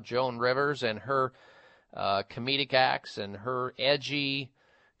about Joan Rivers and her comedic acts and her edgy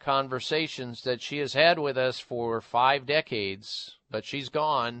conversations that she has had with us for 5 decades. But she's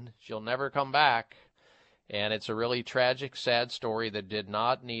gone. She'll never come back. And it's a really tragic, sad story that did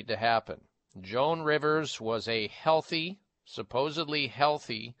not need to happen. Joan Rivers was a healthy, supposedly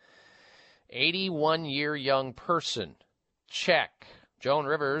healthy, 81-year young person. Check. Joan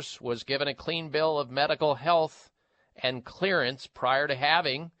Rivers was given a clean bill of medical health and clearance prior to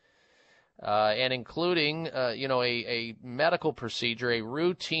having and including, a medical procedure, a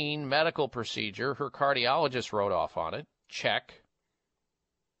routine medical procedure. Her cardiologist wrote off on it. Check.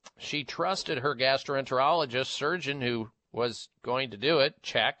 She trusted her gastroenterologist surgeon who was going to do it.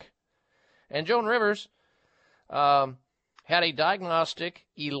 Check. And Joan Rivers had a diagnostic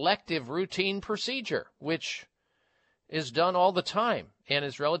elective routine procedure, which is done all the time and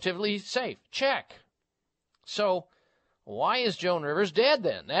is relatively safe. Check. So why is Joan Rivers dead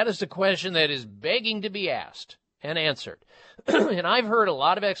then? That is the question that is begging to be asked and answered. And I've heard a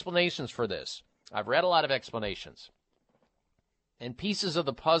lot of explanations for this. I've read a lot of explanations. And pieces of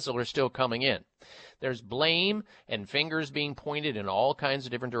the puzzle are still coming in. There's blame and fingers being pointed in all kinds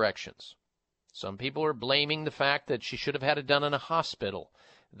of different directions. Some people are blaming the fact that she should have had it done in a hospital,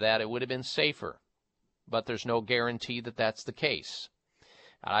 that it would have been safer. But there's no guarantee that that's the case.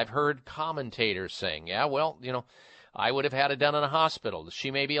 I've heard commentators saying, yeah, well, I would have had it done in a hospital.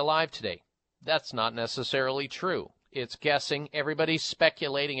 She may be alive today. That's not necessarily true. It's guessing. Everybody's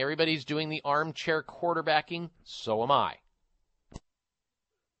speculating. Everybody's doing the armchair quarterbacking. So am I.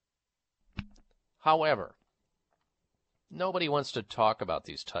 However, nobody wants to talk about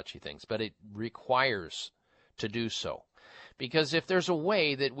these touchy things, but it requires to do so. Because if there's a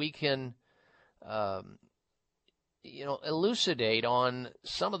way that we can elucidate on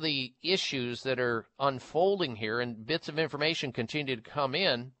some of the issues that are unfolding here, and bits of information continue to come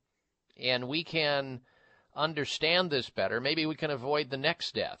in, and we can understand this better, maybe we can avoid the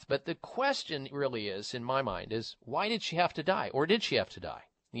next death. But the question really is, in my mind, is why did she have to die? Or did she have to die?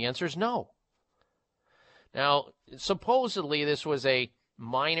 The answer is no. Now, supposedly this was a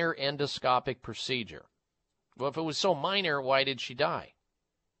minor endoscopic procedure. Well, if it was so minor, why did she die?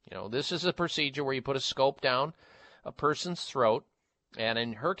 This is a procedure where you put a scope down a person's throat, and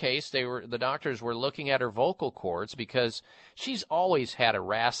in her case, the doctors were looking at her vocal cords because she's always had a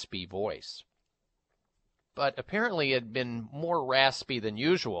raspy voice. But apparently it had been more raspy than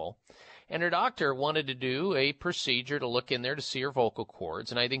usual, and her doctor wanted to do a procedure to look in there to see her vocal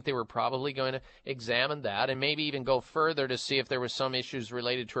cords, and I think they were probably going to examine that and maybe even go further to see if there was some issues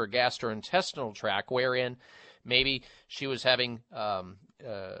related to her gastrointestinal tract, wherein maybe she was having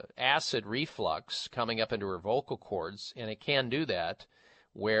acid reflux coming up into her vocal cords, and it can do that,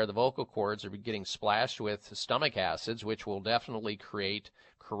 where the vocal cords are getting splashed with stomach acids, which will definitely create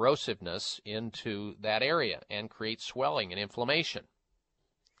corrosiveness into that area and create swelling and inflammation.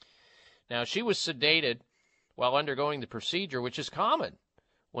 Now, she was sedated while undergoing the procedure, which is common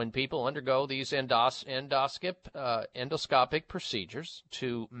when people undergo these endoscopic procedures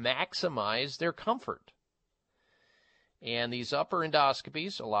to maximize their comfort. And these upper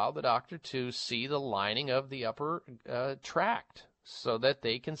endoscopies allow the doctor to see the lining of the upper tract so that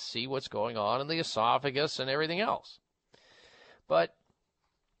they can see what's going on in the esophagus and everything else. But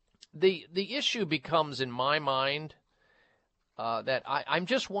the issue becomes, in my mind, that I'm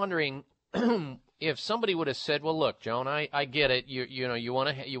just wondering if somebody would have said, well, look, Joan, I get it. You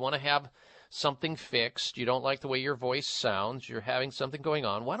want to have something fixed. You don't like the way your voice sounds. You're having something going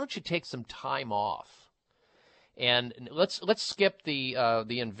on. Why don't you take some time off? And let's skip the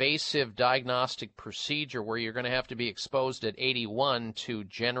invasive diagnostic procedure where you're going to have to be exposed at 81 to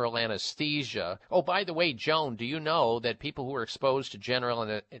general anesthesia. Oh, by the way, Joan, do you know that people who are exposed to general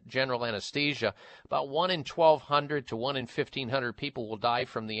anesthesia, about 1 in 1,200 to 1 in 1,500 people will die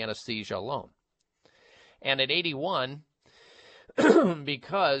from the anesthesia alone? And at 81,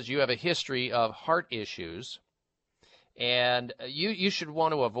 because you have a history of heart issues, and you should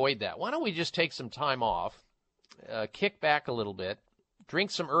want to avoid that. Why don't we just take some time off? Kick back a little bit, drink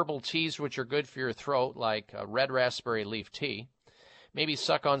some herbal teas which are good for your throat, like red raspberry leaf tea, maybe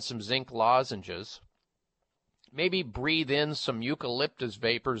suck on some zinc lozenges, maybe breathe in some eucalyptus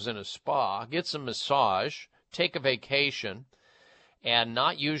vapors in a spa, get some massage, take a vacation, and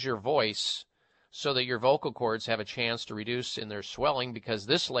not use your voice so that your vocal cords have a chance to reduce in their swelling, because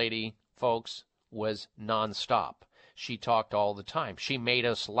this lady, folks, was nonstop. She talked all the time. She made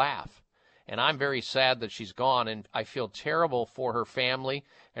us laugh. And I'm very sad that she's gone, and I feel terrible for her family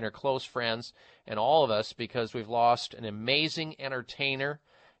and her close friends and all of us, because we've lost an amazing entertainer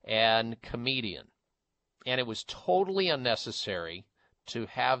and comedian. And it was totally unnecessary to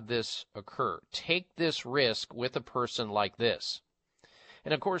have this occur. Take this risk with a person like this.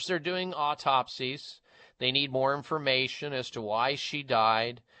 And, of course, they're doing autopsies. They need more information as to why she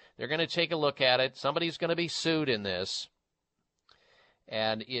died. They're going to take a look at it. Somebody's going to be sued in this.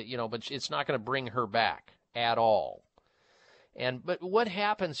 And, but it's not going to bring her back at all. But what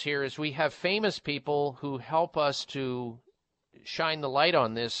happens here is we have famous people who help us to shine the light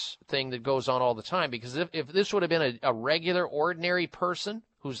on this thing that goes on all the time. Because if this would have been a regular, ordinary person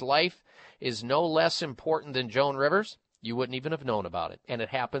whose life is no less important than Joan Rivers, you wouldn't even have known about it. And it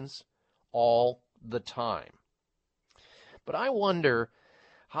happens all the time. But I wonder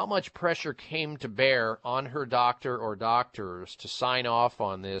how much pressure came to bear on her doctor or doctors to sign off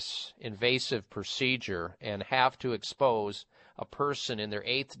on this invasive procedure and have to expose a person in their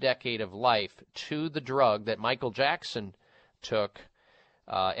 8th decade of life to the drug that Michael Jackson took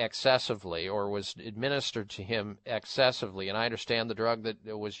excessively, or was administered to him excessively. And I understand the drug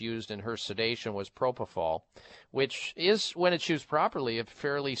that was used in her sedation was propofol, which is, when it's used properly, a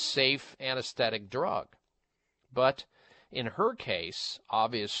fairly safe anesthetic drug. But in her case,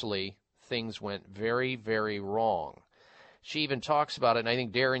 obviously, things went very, very wrong. She even talks about it, and I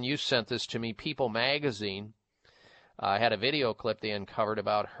think, Darren, you sent this to me. People magazine had a video clip they uncovered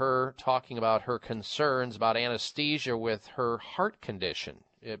about her talking about her concerns about anesthesia with her heart condition.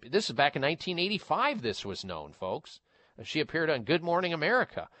 This is back in 1985 this was known, folks. She appeared on Good Morning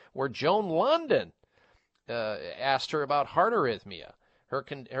America, where Joan London asked her about heart arrhythmia,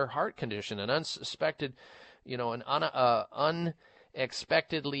 her heart condition, an unsuspected, an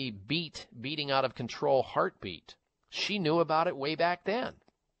unexpectedly beating out of control heartbeat. She knew about it way back then.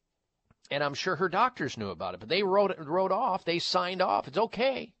 And I'm sure her doctors knew about it, but they wrote off, they signed off. It's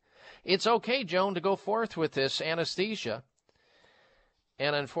okay. It's okay, Joan, to go forth with this anesthesia.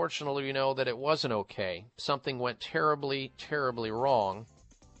 And unfortunately, we know that it wasn't okay. Something went terribly, terribly wrong,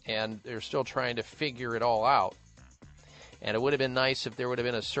 and they're still trying to figure it all out. And it would have been nice if there would have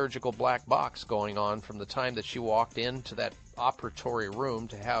been a surgical black box going on from the time that she walked into that operatory room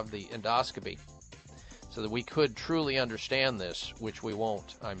to have the endoscopy, so that we could truly understand this, which we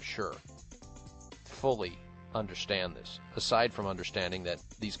won't, I'm sure, fully understand this, aside from understanding that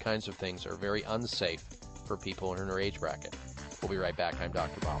these kinds of things are very unsafe for people in her age bracket. We'll be right back. I'm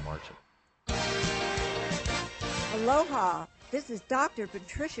Dr. Bob Martin. Aloha, this is Dr.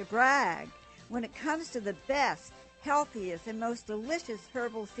 Patricia Bragg. When it comes to the best, healthiest, and most delicious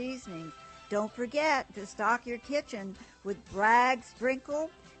herbal seasonings, don't forget to stock your kitchen with Bragg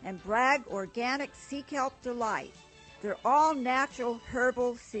Sprinkle and Bragg Organic Sea Kelp Delight. They're all natural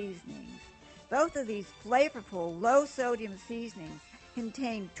herbal seasonings. Both of these flavorful, low-sodium seasonings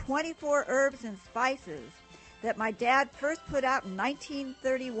contain 24 herbs and spices that my dad first put out in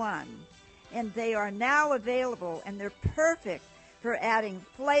 1931. And they are now available, and they're perfect for adding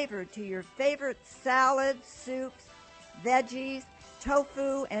flavor to your favorite salads, soups, veggies,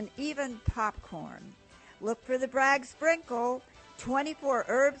 tofu, and even popcorn. Look for the Bragg Sprinkle, 24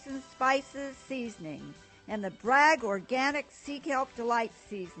 herbs and spices seasoning, and the Bragg Organic Sea Kelp Delight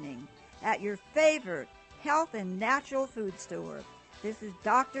seasoning at your favorite health and natural food store. This is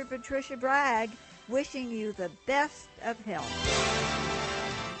Dr. Patricia Bragg wishing you the best of health.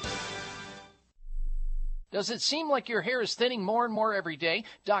 Does it seem like your hair is thinning more and more every day?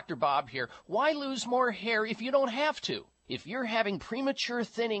 Dr. Bob here. Why lose more hair if you don't have to? If you're having premature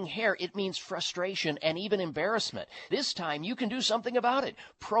thinning hair, it means frustration and even embarrassment. This time, you can do something about it.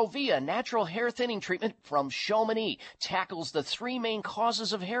 Provia natural hair thinning treatment from Chamonix tackles the three main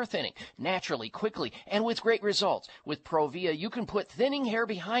causes of hair thinning naturally, quickly, and with great results. With Provia, you can put thinning hair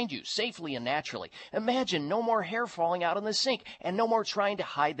behind you safely and naturally. Imagine no more hair falling out in the sink and no more trying to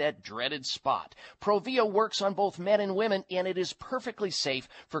hide that dreaded spot. Provia works on both men and women, and it is perfectly safe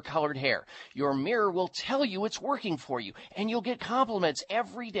for colored hair. Your mirror will tell you it's working for you, and you'll get compliments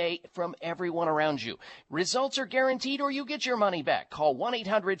every day from everyone around you. Results are guaranteed or you get your money back. Call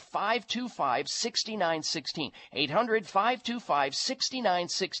 1-800-525-6916.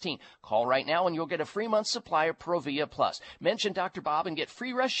 800-525-6916. Call right now and you'll get a free month supply of Provia Plus. Mention Dr. Bob and get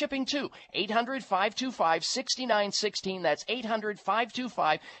free rush shipping too. 800-525-6916. That's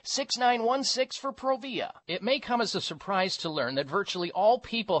 800-525-6916 for Provia. It may come as a surprise to learn that virtually all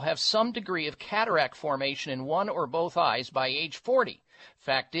people have some degree of cataract formation in one or both eyes by age 40.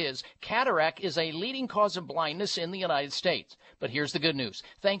 Fact is, cataract is a leading cause of blindness in the United States. But here's the good news.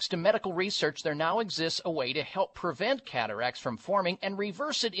 Thanks to medical research, there now exists a way to help prevent cataracts from forming and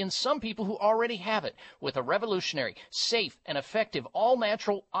reverse it in some people who already have it with a revolutionary, safe, and effective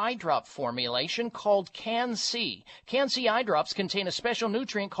all-natural eye drop formulation called Can-C. Can-C eye drops contain a special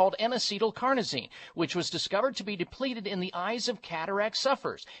nutrient called N-acetylcarnosine, which was discovered to be depleted in the eyes of cataract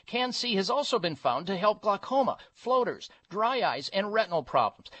sufferers. Can-C has also been found to help glaucoma, floaters, dry eyes, and retinal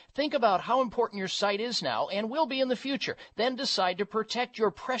problems. Think about how important your sight is now and will be in the future. Then decide to protect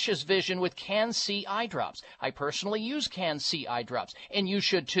your precious vision with Can-C eye drops. I personally use Can-C eye drops, and you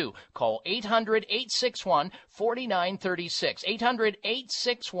should too. Call 800-861-4936.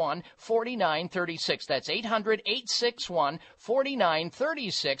 800-861-4936. That's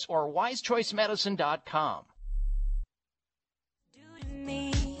 800-861-4936 or wisechoicemedicine.com.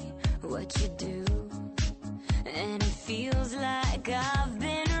 Me what you do, and it feels like I've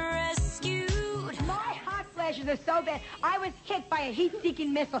been rescued. My hot flashes are so bad. I was hit by a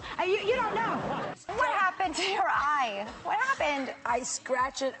heat-seeking missile. You don't know. What happened to your eye? What happened? I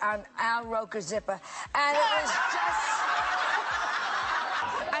scratched it on Al Roker zipper, and it was just...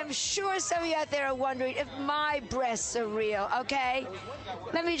 I'm sure some of you out there are wondering if my breasts are real, okay?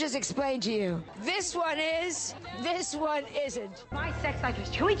 Let me just explain to you. This one is, this one isn't. My sex life has...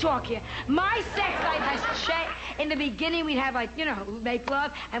 Can we talk here? My sex life has changed. In the beginning, we'd have, like, make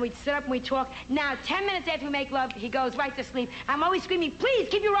love, and we'd sit up and we'd talk. Now, 10 minutes after we make love, he goes right to sleep. I'm always screaming, please,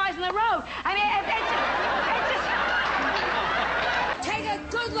 keep your eyes on the road. I mean, it's just... Take a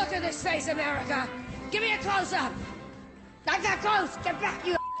good look at this face, America. Give me a close-up. Not that close. Get back,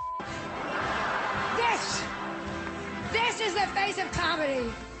 you... This is the face of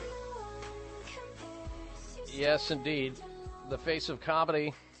comedy. Yes, indeed. The face of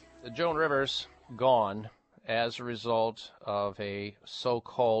comedy, Joan Rivers, gone as a result of a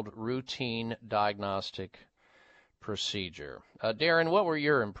so-called routine diagnostic procedure. Darren, what were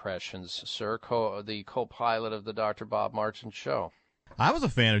your impressions, sir, the co-pilot of the Dr. Bob Martin show? I was a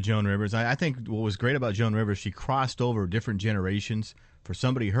fan of Joan Rivers. I think what was great about Joan Rivers, she crossed over different generations. For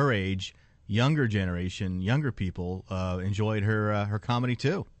somebody her age, younger generation, younger people enjoyed her comedy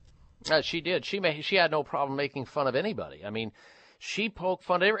too. She did. She had no problem making fun of anybody. I mean, she poked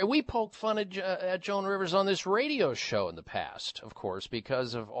fun at we poked fun at Joan Rivers on this radio show in the past, of course,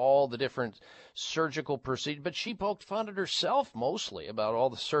 because of all the different surgical procedures. But she poked fun at herself mostly about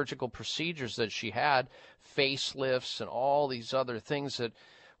all the surgical procedures that she had, facelifts and all these other things that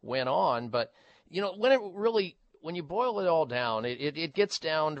went on. But when you boil it all down, it gets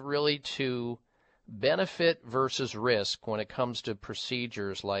down really to benefit versus risk when it comes to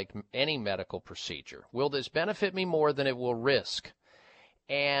procedures like any medical procedure. Will this benefit me more than it will risk?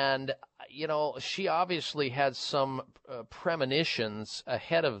 And, she obviously had some premonitions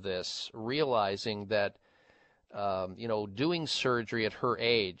ahead of this, realizing that, doing surgery at her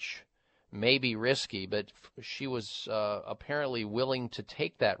age may be risky, but she was apparently willing to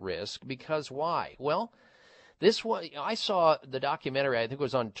take that risk because why? Well, I saw the documentary, I think it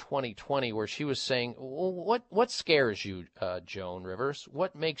was on 2020, where she was saying, well, what scares you, Joan Rivers?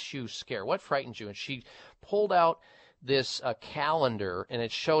 What makes you scared? What frightens you? And she pulled out this calendar, and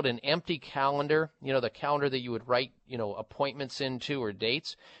it showed an empty calendar, the calendar that you would write, appointments into or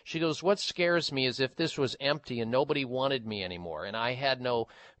dates. She goes, what scares me is if this was empty and nobody wanted me anymore, and I had no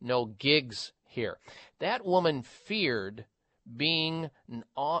gigs here. That woman feared being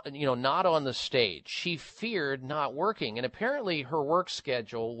not on the stage. She feared not working, and apparently her work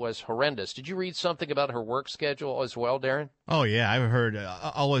schedule was horrendous. Did you read something about her work schedule as well, Darren? Oh, yeah. I've heard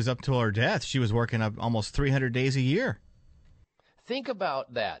always up till her death, she was working up almost 300 days a year. Think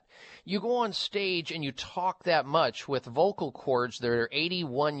about that. You go on stage and you talk that much with vocal cords that are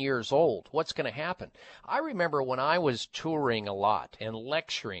 81 years old. What's going to happen? I remember when I was touring a lot and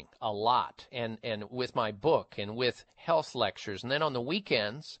lecturing a lot and with my book and with health lectures. And then on the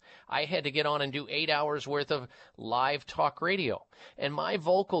weekends, I had to get on and do 8 hours worth of live talk radio. And my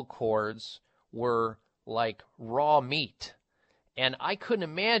vocal cords were like raw meat. And I couldn't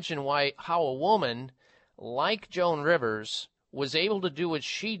imagine how a woman like Joan Rivers was able to do what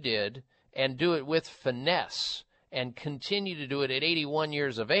she did and do it with finesse and continue to do it at 81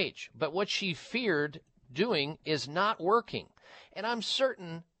 years of age. But what she feared doing is not working. And I'm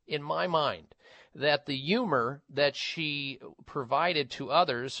certain in my mind that the humor that she provided to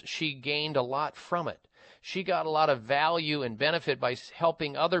others, she gained a lot from it. She got a lot of value and benefit by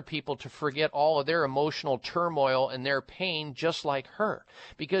helping other people to forget all of their emotional turmoil and their pain just like her,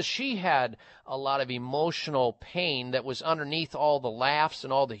 because she had a lot of emotional pain that was underneath all the laughs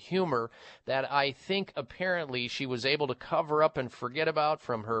and all the humor that I think apparently she was able to cover up and forget about,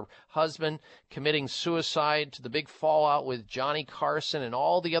 from her husband committing suicide to the big fallout with Johnny Carson and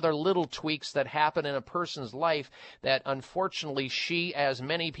all the other little tweaks that happen in a person's life that unfortunately she, as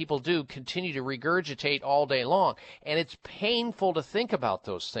many people do, continue to regurgitate all day long. And it's painful to think about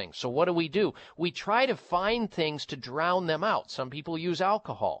those things. So what do? We try to find things to drown them out. Some people use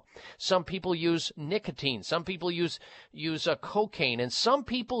alcohol. Some people use nicotine. Some people use cocaine. And some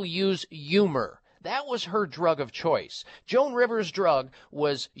people use humor. That was her drug of choice. Joan Rivers' drug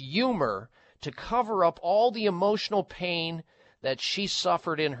was humor to cover up all the emotional pain that she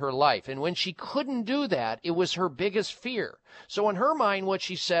suffered in her life. And when she couldn't do that, it was her biggest fear. So in her mind, what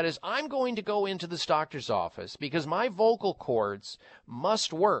she said is, I'm going to go into this doctor's office because my vocal cords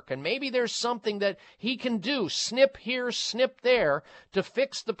must work. And maybe there's something that he can do, snip here, snip there, to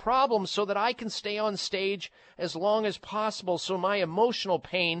fix the problem so that I can stay on stage as long as possible so my emotional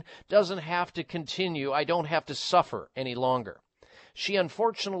pain doesn't have to continue. I don't have to suffer any longer. She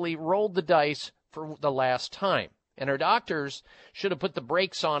unfortunately rolled the dice for the last time. And her doctors should have put the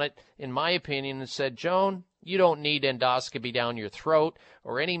brakes on it, in my opinion, and said, Joan, you don't need endoscopy down your throat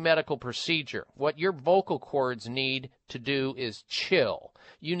or any medical procedure. What your vocal cords need to do is chill.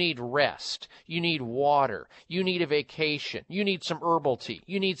 You need rest. You need water. You need a vacation. You need some herbal tea.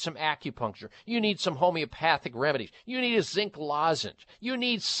 You need some acupuncture. You need some homeopathic remedies. You need a zinc lozenge. You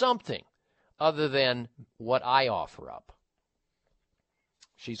need something other than what I offer up.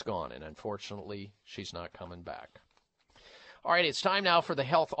 She's gone, and unfortunately, she's not coming back. All right, it's time now for the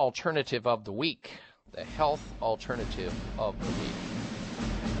health alternative of the week. The health alternative of the week.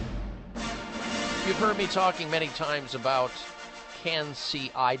 You've heard me talking many times about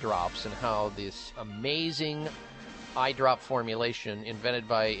Can-C eye drops and how this amazing eye drop formulation invented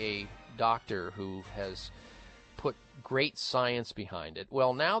by a doctor who has put great science behind it.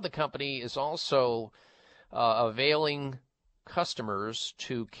 Well, now the company is also availing customers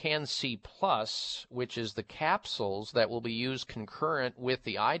to Can-C Plus, which is the capsules that will be used concurrent with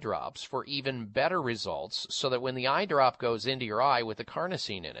the eye drops for even better results, so that when the eye drop goes into your eye with the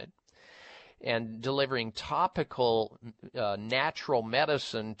carnosine in it and delivering topical natural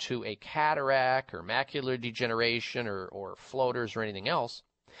medicine to a cataract or macular degeneration or floaters or anything else,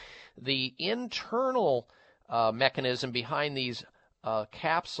 the internal mechanism behind these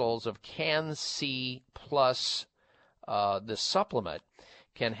capsules of Can-C Plus, the supplement,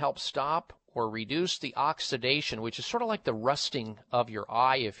 can help stop or reduce the oxidation, which is sort of like the rusting of your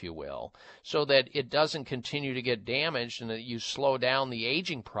eye, if you will, so that it doesn't continue to get damaged and that you slow down the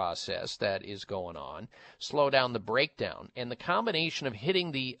aging process that is going on, slow down the breakdown. And the combination of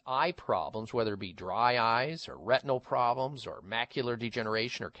hitting the eye problems, whether it be dry eyes or retinal problems or macular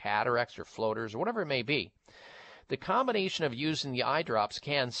degeneration or cataracts or floaters or whatever it may be, the combination of using the eye drops,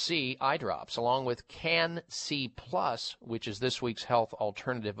 Can-C eye drops, along with Can-C Plus, which is this week's health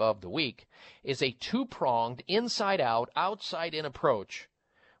alternative of the week, is a two-pronged, inside-out, outside-in approach,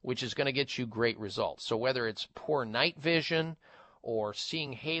 which is going to get you great results. So whether it's poor night vision or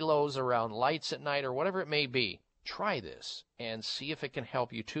seeing halos around lights at night or whatever it may be, try this and see if it can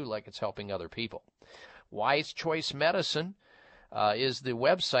help you too, like it's helping other people. Wise Choice Medicine is the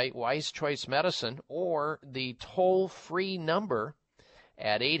website, Wise Choice Medicine, or the toll-free number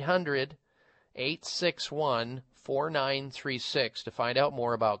at 800-861-4936 to find out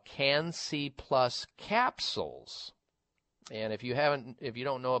more about Can-C Plus capsules. And if you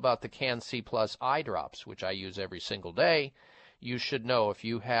don't know about the Can-C Plus eye drops, which I use every single day, you should know if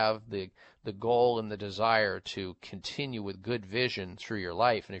you have the goal and the desire to continue with good vision through your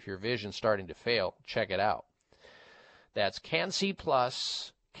life, and if your vision's starting to fail, check it out. That's Can-C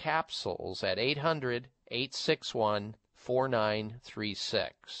Plus capsules at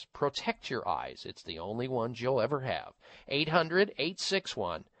 800-861-4936. Protect your eyes. It's the only ones you'll ever have.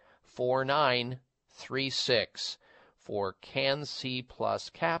 800-861-4936 for Can-C Plus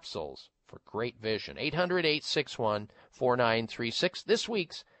capsules for great vision. 800-861-4936. This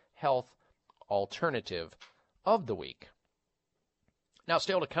week's health alternative of the week. Now,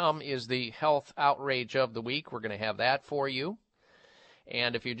 still to come is the health outrage of the week. We're going to have that for you.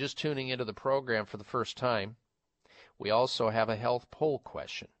 And if you're just tuning into the program for the first time, we also have a health poll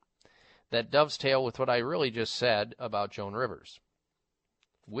question that dovetail with what I really just said about Joan Rivers.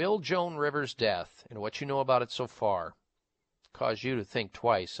 Will Joan Rivers' death, and what you know about it so far, cause you to think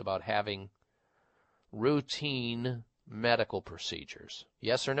twice about having routine medical procedures?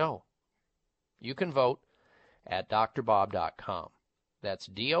 Yes or no? You can vote at drbob.com. That's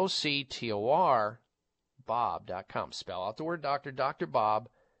DOCTOR Bob.com. Spell out the word doctor,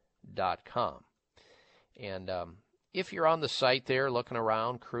 drbob.com. And if you're on the site there looking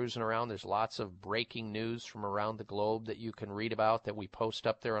around, cruising around, there's lots of breaking news from around the globe that you can read about that we post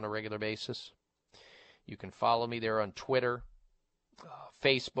up there on a regular basis. You can follow me there on Twitter.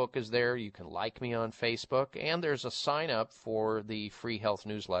 Facebook is there. You can like me on Facebook. And there's a sign up for the free health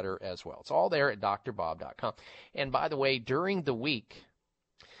newsletter as well. It's all there at drbob.com. And by the way, during the week,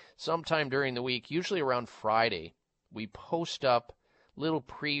 sometime during the week, usually around Friday, we post up little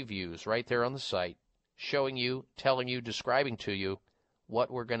previews right there on the site, showing you, telling you, describing to you what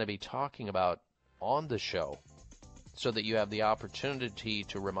we're going to be talking about on the show, so that you have the opportunity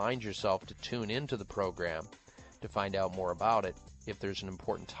to remind yourself to tune into the program to find out more about it if there's an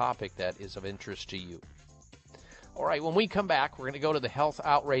important topic that is of interest to you. All right, when we come back, we're going to go to the health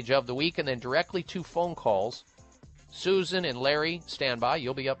outrage of the week and then directly to phone calls. Susan and Larry, stand by.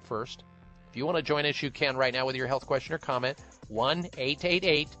 You'll be up first. If you want to join us, you can right now with your health question or comment.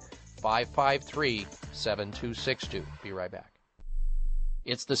 1-888-553-7262. Be right back.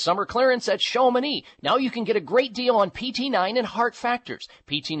 It's the summer clearance at Chamonix. Now you can get a great deal on PT9 and Heart Factors.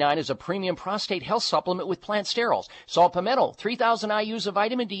 PT9 is a premium prostate health supplement with plant sterols, saw palmetto, 3,000 IUs of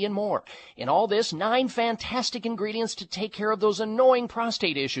vitamin D, and more. In all this, 9 fantastic ingredients to take care of those annoying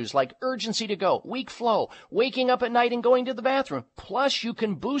prostate issues like urgency to go, weak flow, waking up at night and going to the bathroom. Plus, you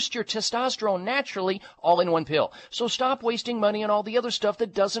can boost your testosterone naturally all in one pill. So stop wasting money on all the other stuff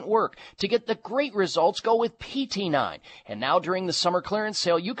that doesn't work. To get the great results, go with PT9. And now during the summer clearance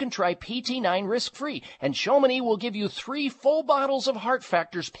sale, you can try PT9 risk-free, and Chamonix will give you 3 full bottles of Heart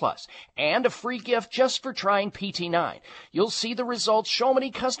Factors Plus and a free gift just for trying PT9. You'll see the results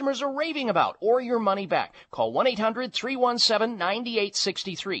Chamonix customers are raving about, or your money back. Call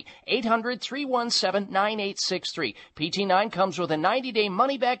 1-800-317-9863, 800-317-9863. PT9 comes with a 90-day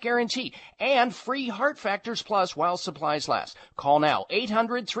money-back guarantee and free Heart Factors Plus while supplies last. Call now,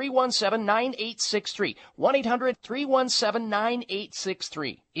 800-317-9863, 1-800-317-9863.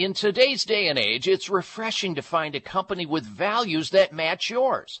 In today's day and age, it's refreshing to find a company with values that match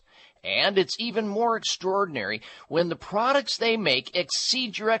yours. And it's even more extraordinary when the products they make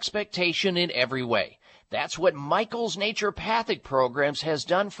exceed your expectation in every way. That's what Michael's Naturopathic Programs has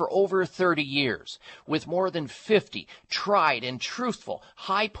done for over 30 years. With more than 50 tried and truthful,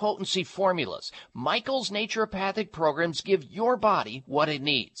 high-potency formulas, Michael's Naturopathic Programs give your body what it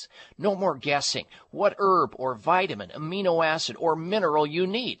needs. No more guessing what herb or vitamin, amino acid, or mineral you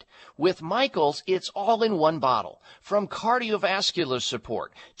need. With Michael's, it's all in one bottle. From cardiovascular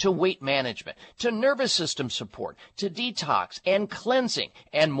support, to weight management, to nervous system support, to detox and cleansing,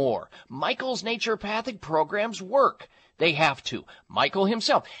 and more. Michael's Naturopathic Programs work. They have to. Michael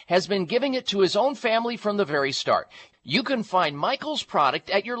himself has been giving it to his own family from the very start. You can find Michael's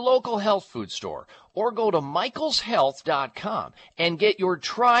product at your local health food store or go to michaelshealth.com and get your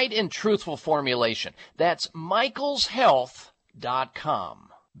tried and truthful formulation. That's michaelshealth.com.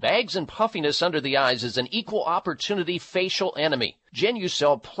 Bags and puffiness under the eyes is an equal opportunity facial enemy.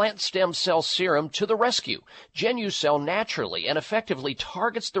 Genucell Plant Stem Cell Serum to the rescue. Genucell naturally and effectively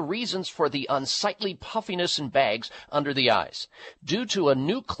targets the reasons for the unsightly puffiness and bags under the eyes. Due to a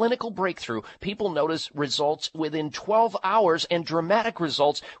new clinical breakthrough, people notice results within 12 hours and dramatic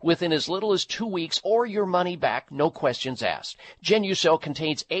results within as little as 2 weeks or your money back, no questions asked. Genucell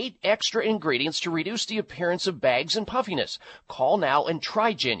contains 8 extra ingredients to reduce the appearance of bags and puffiness. Call now and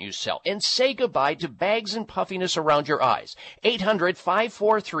try Genucell and say goodbye to bags and puffiness around your eyes. 800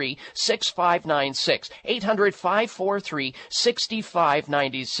 800-543-6596.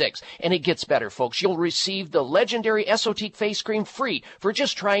 800-543-6596. And it gets better, folks. You'll receive the legendary Esotique face cream free for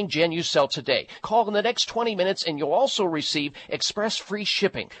just trying Genucel today. Call in the next 20 minutes and you'll also receive express free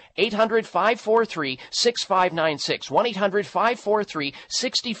shipping. 800-543-6596.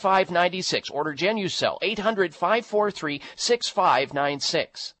 1-800-543-6596. Order Genucel.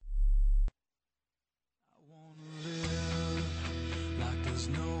 800-543-6596.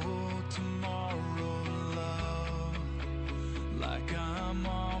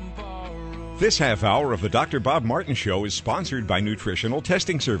 This half hour of the Dr. Bob Martin Show is sponsored by Nutritional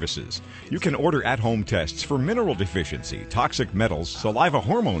Testing Services. You can order at-home tests for mineral deficiency, toxic metals, saliva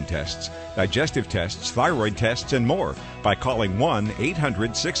hormone tests, digestive tests, thyroid tests, and more by calling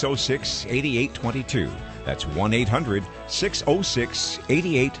 1-800-606-8822. That's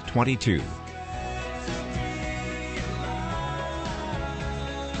 1-800-606-8822.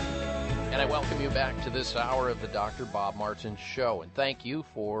 And I welcome you back to this hour of the Dr. Bob Martin Show, and thank you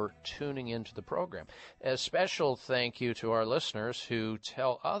for tuning into the program. A special thank you to our listeners who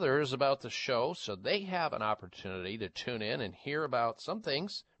tell others about the show so they have an opportunity to tune in and hear about some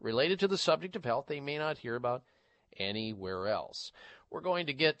things related to the subject of health they may not hear about anywhere else. We're going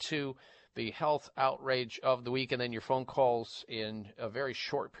to get to the health outrage of the week and then your phone calls in a very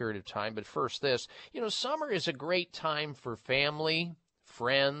short period of time. But first this, summer is a great time for family,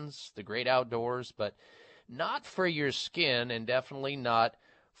 friends, the great outdoors, but not for your skin and definitely not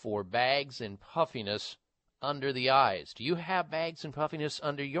for bags and puffiness under the eyes. Do you have bags and puffiness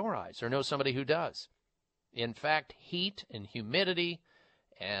under your eyes or know somebody who does? In fact, heat and humidity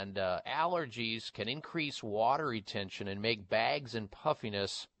and allergies can increase water retention and make bags and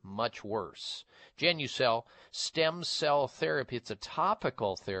puffiness much worse. Genucel stem cell therapy, it's a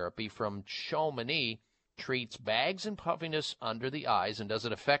topical therapy from Chamonix, treats bags and puffiness under the eyes and does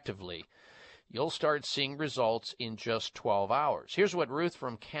it effectively. You'll start seeing results in just 12 hours. Here's what Ruth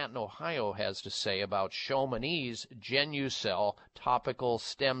from Canton, Ohio has to say about Chamonix's Genucel topical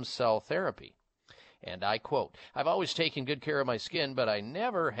stem cell therapy. And I quote, "I've always taken good care of my skin, but I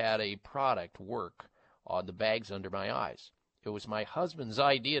never had a product work on the bags under my eyes. It was my husband's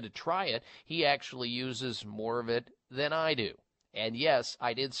idea to try it. He actually uses more of it than I do. And yes,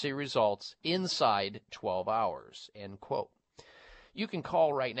 I did see results inside 12 hours, end quote. You can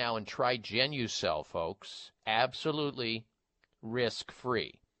call right now and try Genucel, folks. Absolutely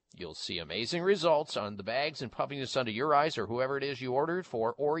risk-free. You'll see amazing results on the bags and puffiness under your eyes or whoever it is you ordered it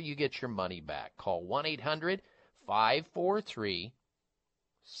for, or you get your money back. Call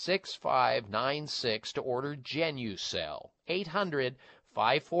 1-800-543-6596 to order Genucel.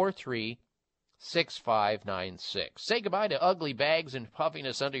 800-543-6596. Say goodbye to ugly bags and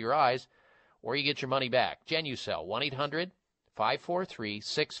puffiness under your eyes, or you get your money back. Genucel,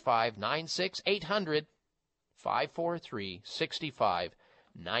 1-800-543-6596,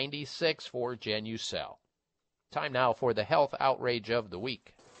 800-543-6596 for Genucel. Time now for the health outrage of the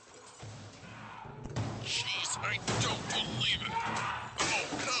week. Jeez, I don't believe it. Oh,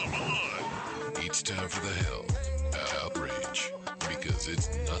 come on. It's time for the health outrage, because it's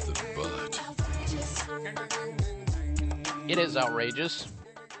nothing but. It is outrageous.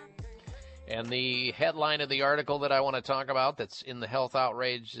 And the headline of the article that I want to talk about that's in the health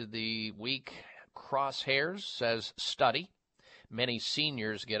outrage of the week, Crosshairs, says, study. Many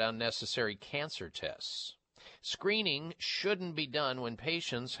seniors get unnecessary cancer tests. Screening shouldn't be done when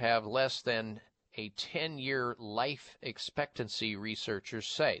patients have less than a 10-year life expectancy, researchers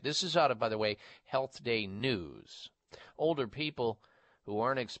say. This is out of, by the way, Health Day News. Older people who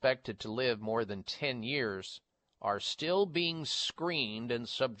aren't expected to live more than 10 years are still being screened and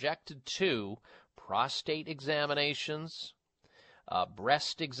subjected to prostate examinations,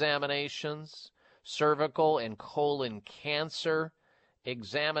 breast examinations, cervical and colon cancer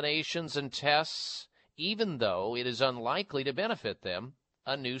examinations and tests, even though it is unlikely to benefit them,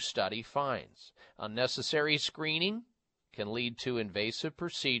 a new study finds. Unnecessary screening can lead to invasive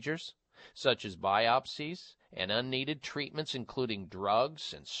procedures such as biopsies and unneeded treatments, including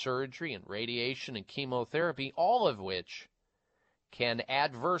drugs and surgery and radiation and chemotherapy, all of which can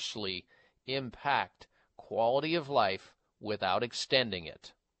adversely impact quality of life without extending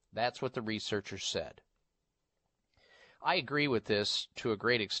it. That's what the researchers said. I agree with this to a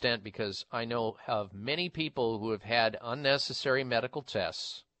great extent because I know of many people who have had unnecessary medical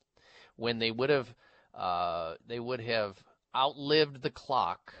tests when they would have outlived the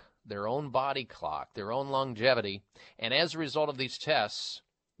clock, their own body clock, their own longevity, and as a result of these tests,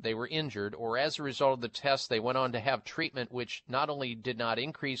 they were injured, or as a result of the test, they went on to have treatment which not only did not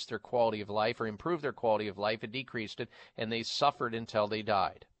increase their quality of life or improve their quality of life, it decreased it, and they suffered until they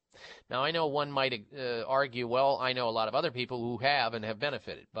died. Now, I know one might argue, well, I know a lot of other people who have and have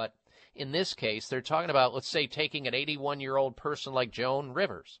benefited, but in this case, they're talking about, let's say, taking an 81-year-old person like Joan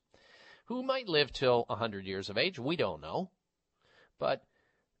Rivers, who might live till 100 years of age. We don't know. But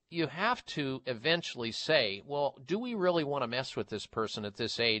you have to eventually say, well, do we really want to mess with this person at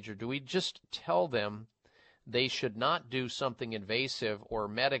this age, or do we just tell them they should not do something invasive or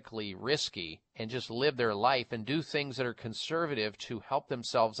medically risky and just live their life and do things that are conservative to help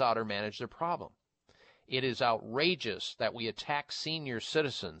themselves out or manage their problem? It is outrageous that we attack senior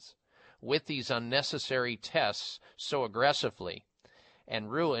citizens with these unnecessary tests so aggressively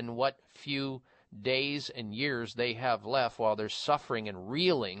and ruin what few days and years they have left while they're suffering and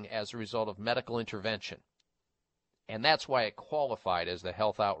reeling as a result of medical intervention. And that's why it qualified as the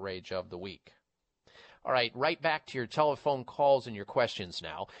health outrage of the week. All right, right back to your telephone calls and your questions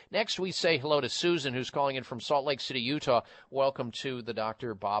now. Next, we say hello to Susan, who's calling in from Salt Lake City, Utah. Welcome to the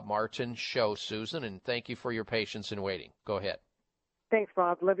Dr. Bob Martin Show, Susan, and thank you for your patience in waiting. Go ahead. Thanks,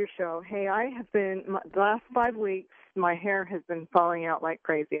 Bob. Love your show. Hey, I have been, the last 5 weeks, my hair has been falling out like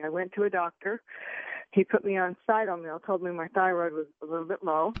crazy. I went to a doctor. He put me on Cytomel, told me my thyroid was a little bit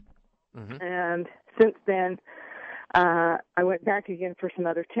low. Mm-hmm. And since then, I went back again for some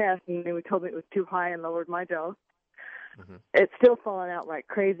other tests, and they told me it was too high and lowered my dose. Mm-hmm. It's still falling out like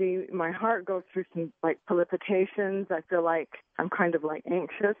crazy. My heart goes through some, like, palpitations. I feel like I'm kind of, like,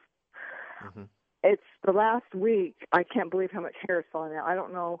 anxious. Mm-hmm. It's the last week, I can't believe how much hair is falling out. I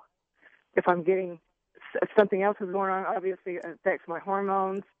don't know if I'm getting, if something else is going on. Obviously, it affects my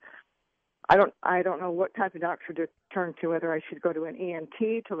hormones. I don't know what type of doctor to turn to, whether I should go to an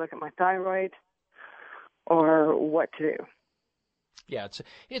ENT to look at my thyroid or what to do. Yeah,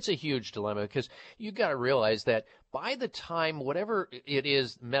 it's a huge dilemma, because you've got to realize that by the time whatever it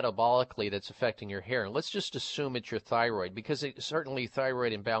is metabolically that's affecting your hair, and let's just assume it's your thyroid, because certainly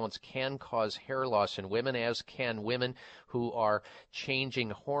thyroid imbalance can cause hair loss in women, as can women who are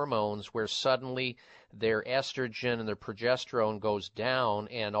changing hormones where suddenly their estrogen and their progesterone goes down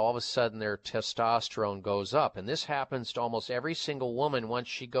and all of a sudden their testosterone goes up. And this happens to almost every single woman once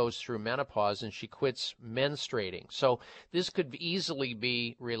she goes through menopause and she quits menstruating. So this could easily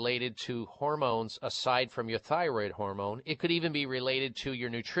be related to hormones aside from your thyroid hormone. It could even be related to your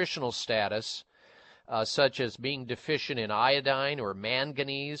nutritional status, such as being deficient in iodine or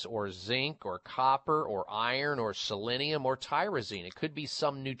manganese or zinc or copper or iron or selenium or tyrosine. It could be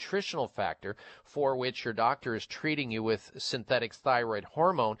some nutritional factor for which your doctor is treating you with synthetic thyroid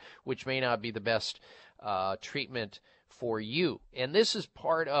hormone, which may not be the best treatment for you. And this is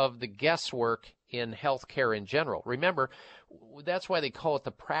part of the guesswork in healthcare in general. Remember, that's why they call it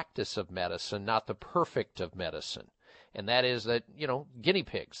the practice of medicine, not the perfect of medicine. And that is that, guinea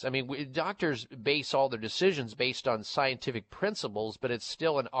pigs. I mean, doctors base all their decisions based on scientific principles, but it's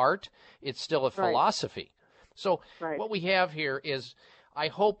still an art. It's still a philosophy. So what we have here is, I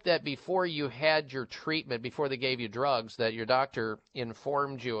hope that before you had your treatment, before they gave you drugs, that your doctor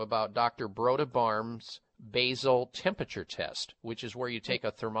informed you about Dr. Broda Barm's basal temperature test, which is where you take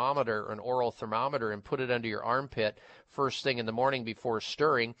a thermometer, an oral thermometer, and put it under your armpit first thing in the morning before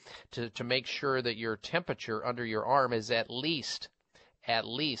stirring to make sure that your temperature under your arm is at least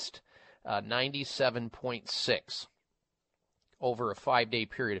 97.6 over a 5-day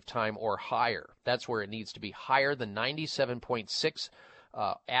period of time or higher. That's where it needs to be, higher than 97.6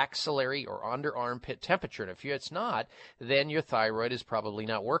 axillary or under armpit temperature. And if it's not, then your thyroid is probably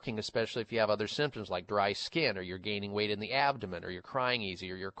not working, especially if you have other symptoms like dry skin, or you're gaining weight in the abdomen, or you're crying easy,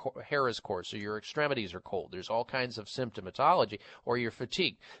 or your hair is coarse, or your extremities are cold. There's all kinds of symptomatology, or you're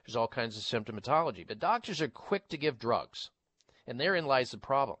fatigued. There's all kinds of symptomatology. But doctors are quick to give drugs, and therein lies the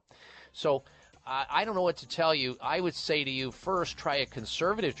problem. So I don't know what to tell you. I would say to you, first, try a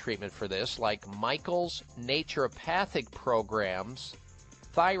conservative treatment for this, like Michael's Naturopathic Program's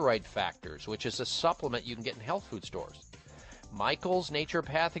Thyroid Factors, which is a supplement you can get in health food stores. Michael's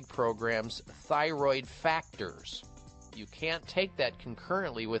Naturopathic Program's Thyroid Factors. You can't take that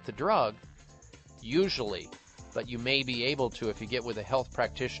concurrently with the drug, usually, but you may be able to if you get with a health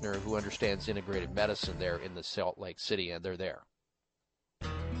practitioner who understands integrated medicine there in the Salt Lake City, and they're there.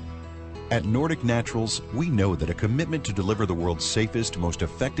 At Nordic Naturals, we know that a commitment to deliver the world's safest, most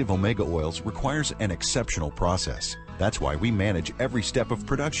effective omega oils requires an exceptional process. That's why we manage every step of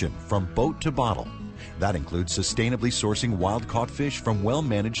production, from boat to bottle. That includes sustainably sourcing wild-caught fish from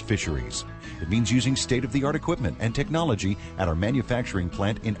well-managed fisheries. It means using state-of-the-art equipment and technology at our manufacturing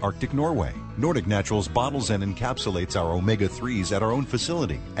plant in Arctic Norway. Nordic Naturals bottles and encapsulates our omega-3s at our own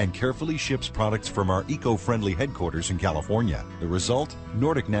facility and carefully ships products from our eco-friendly headquarters in California. The result?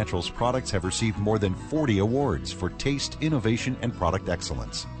 Nordic Naturals products have received more than 40 awards for taste, innovation, and product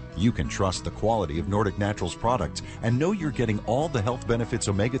excellence. You can trust the quality of Nordic Naturals products and know you're getting all the health benefits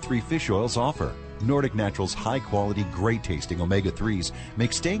omega-3 fish oils offer. Nordic Naturals' high-quality, great-tasting omega-3s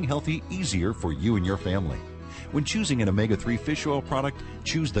make staying healthy easier for you and your family. When choosing an omega-3 fish oil product,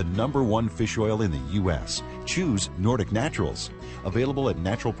 choose the #1 fish oil in the U.S. Choose Nordic Naturals. Available at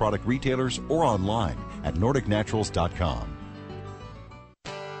natural product retailers or online at NordicNaturals.com.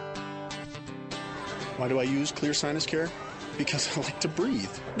 Why do I use Clear Sinus Care? Because I like to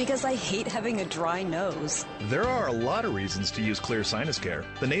breathe. Because I hate having a dry nose. There are a lot of reasons to use Clear Sinus Care,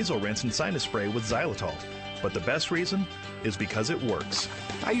 the nasal rinse and sinus spray with xylitol. But the best reason is because it works.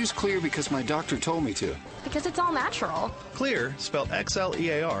 I use Clear because my doctor told me to. Because it's all natural. Clear, spelled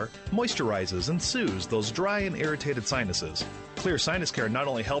Xlear, moisturizes and soothes those dry and irritated sinuses. Clear Sinus Care not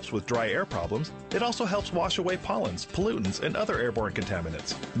only helps with dry air problems, it also helps wash away pollens, pollutants, and other airborne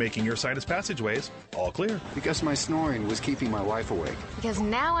contaminants, making your sinus passageways all clear. Because my snoring was keeping my wife awake. Because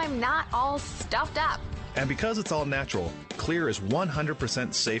now I'm not all stuffed up. And because it's all natural, Clear is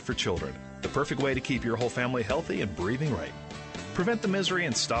 100% safe for children. The perfect way to keep your whole family healthy and breathing right. Prevent the misery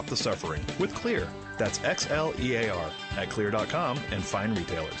and stop the suffering with Clear. That's Xlear at Clear.com and fine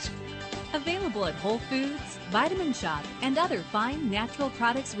retailers. Available at Whole Foods, Vitamin Shop, and other fine natural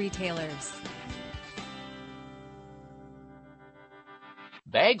products retailers.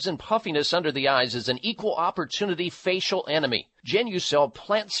 Bags and puffiness under the eyes is an equal opportunity facial enemy. Genucell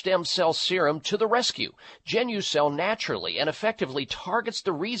Plant Stem Cell Serum to the rescue. Genucell naturally and effectively targets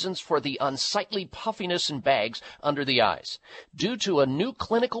the reasons for the unsightly puffiness and bags under the eyes. Due to a new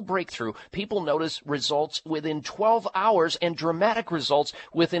clinical breakthrough, people notice results within 12 hours and dramatic results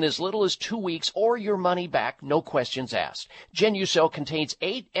within as little as 2 weeks or your money back, no questions asked. Genucell contains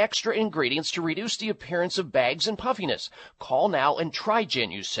 8 extra ingredients to reduce the appearance of bags and puffiness. Call now and try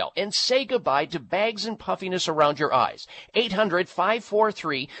Genucell and say goodbye to bags and puffiness around your eyes.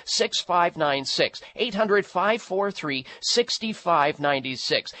 800-543-6596.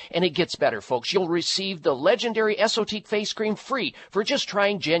 800-543-6596. And it gets better, folks. You'll receive the legendary Esotique face cream free for just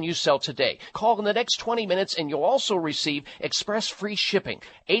trying Genucell today. Call in the next 20 minutes and you'll also receive express free shipping.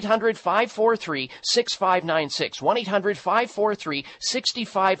 800-543-6596.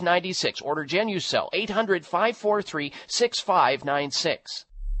 1-800-543-6596. Order Genucell. 800-543-6596.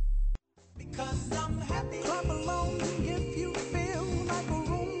 Because I'm happy. Clap along if you feel like a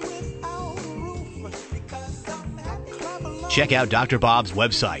room without a roof. Because I'm happy. Clap along. Check out Dr. Bob's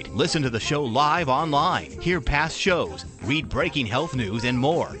website. Listen to the show live online. Hear past shows. Read breaking health news and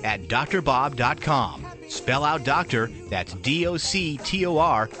more at drbob.com. Spell out doctor, that's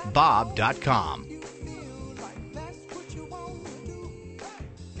DOCTOR, Bob.com.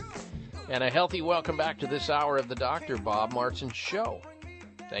 And a healthy welcome back to this hour of the Dr. Bob Martin Show.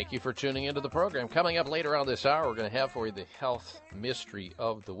 Thank you for tuning into the program. Coming up later on this hour, we're going to have for you the health mystery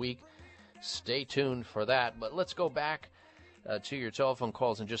of the week. Stay tuned for that. But let's go back to your telephone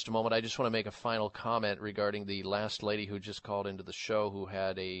calls in just a moment. I just want to make a final comment regarding the last lady who just called into the show who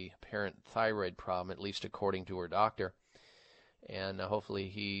had a apparent thyroid problem, at least according to her doctor. And hopefully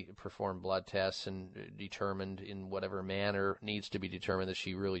he performed blood tests and determined in whatever manner needs to be determined that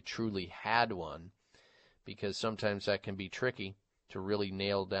she really truly had one, because sometimes that can be tricky to really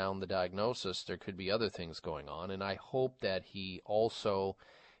nail down the diagnosis. There could be other things going on, and I hope that he also,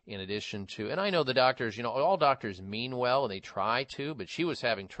 in addition to, and I know the doctors, all doctors mean well and they try to, but she was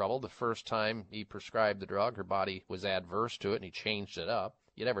having trouble. The first time he prescribed the drug, her body was adverse to it, and he changed it up.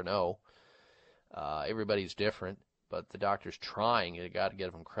 You never know. Everybody's different, but the doctor's trying. You got to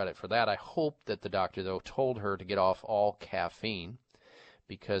give him credit for that. I hope that the doctor, though, told her to get off all caffeine,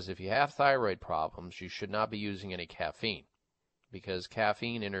 because if you have thyroid problems, you should not be using any caffeine, because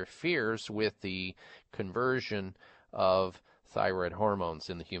caffeine interferes with the conversion of thyroid hormones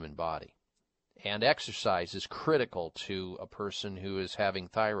in the human body. And exercise is critical to a person who is having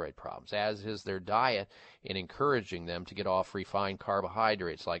thyroid problems, as is their diet, in encouraging them to get off refined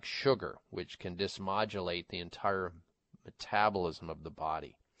carbohydrates like sugar, which can dysmodulate the entire metabolism of the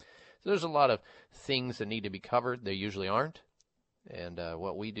body. So there's a lot of things that need to be covered. There usually aren't. And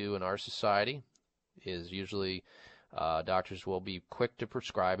what we do in our society is usually doctors will be quick to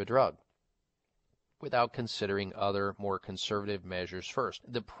prescribe a drug without considering other more conservative measures first.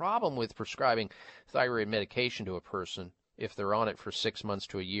 The problem with prescribing thyroid medication to a person if they're on it for 6 months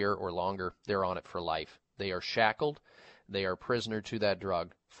to a year or longer, they're on it for life. They are shackled. They are prisoner to that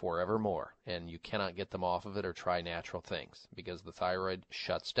drug forevermore, and you cannot get them off of it or try natural things because the thyroid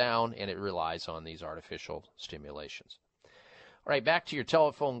shuts down and it relies on these artificial stimulations. All right, back to your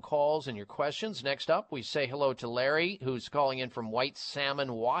telephone calls and your questions. Next up, we say hello to Larry, who's calling in from White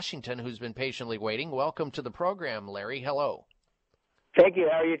Salmon, Washington, who's been patiently waiting. Welcome to the program, Larry. Hello. Thank you.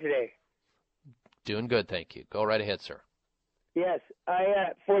 How are you today? Doing good, thank you. Go right ahead, sir. Yes, I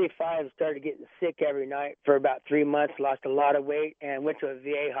at 45 started getting sick every night for about 3 months, lost a lot of weight, and went to a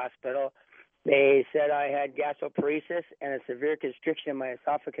VA hospital. They said I had gastroparesis and a severe constriction in my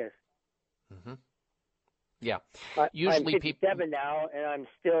esophagus. Mm-hmm. Yeah. Usually I'm 57 now, and I'm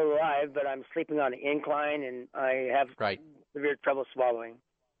still alive, but I'm sleeping on an incline, and I have severe trouble swallowing.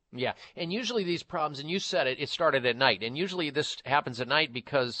 Yeah, and usually these problems, and you said it started at night, and usually this happens at night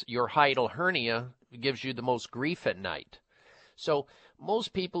because your hiatal hernia gives you the most grief at night. So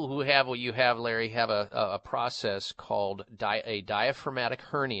most people who have what you have, Larry, have a process called a diaphragmatic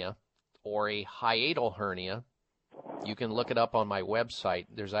hernia or a hiatal hernia. You can look it up on my website.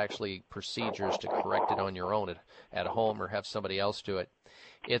 There's actually procedures to correct it on your own at home or have somebody else do it.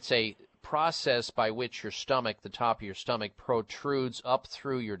 It's a process by which your stomach, the top of your stomach, protrudes up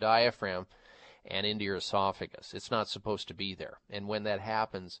through your diaphragm and into your esophagus. It's not supposed to be there. And when that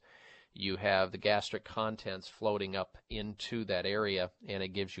happens, you have the gastric contents floating up into that area, and it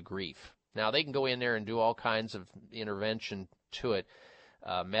gives you grief. Now, they can go in there and do all kinds of intervention to it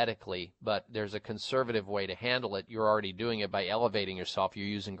medically, but there's a conservative way to handle it. You're already doing it by elevating yourself. You're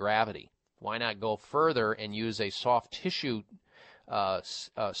using gravity. Why not go further and use a soft tissue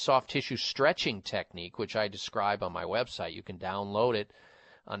stretching technique, which I describe on my website? You can download it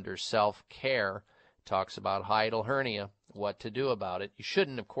under self-care. Talks about hiatal hernia, what to do about it. You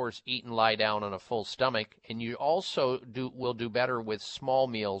shouldn't, of course, eat and lie down on a full stomach, and you also will do better with small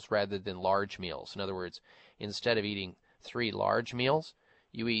meals rather than large meals. In other words, instead of eating 3 large meals,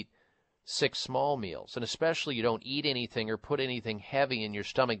 you eat 6 small meals, and especially you don't eat anything or put anything heavy in your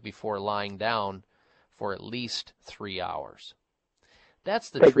stomach before lying down for at least 3 hours.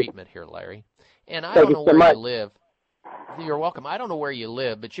 That's the treatment here, Larry. And I don't know where you live. You're welcome. I don't know where you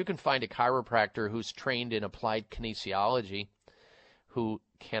live, but you can find a chiropractor who's trained in applied kinesiology who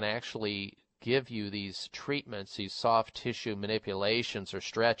can actually give you these treatments, these soft tissue manipulations or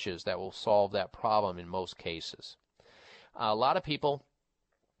stretches that will solve that problem in most cases. A lot of people,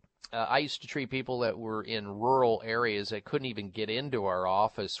 I used to treat people that were in rural areas that couldn't even get into our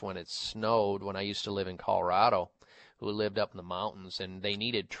office when it snowed when I used to live in Colorado, who lived up in the mountains, and they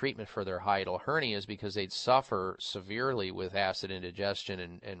needed treatment for their hiatal hernias because they'd suffer severely with acid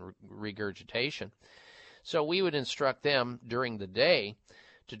indigestion and regurgitation. So we would instruct them during the day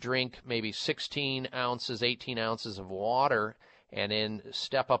to drink maybe 16 ounces, 18 ounces of water, and then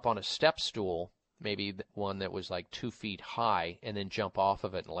step up on a step stool, maybe one that was like 2 feet high, and then jump off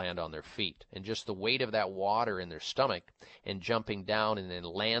of it and land on their feet. And just the weight of that water in their stomach and jumping down and then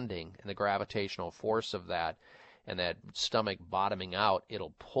landing, and the gravitational force of that, and that stomach bottoming out,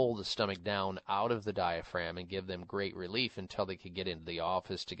 it'll pull the stomach down out of the diaphragm and give them great relief until they could get into the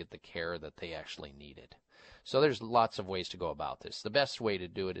office to get the care that they actually needed. So there's lots of ways to go about this. The best way to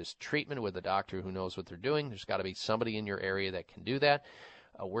do it is treatment with a doctor who knows what they're doing. There's got to be somebody in your area that can do that.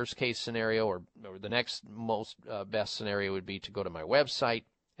 A worst-case scenario, or the next most best scenario, would be to go to my website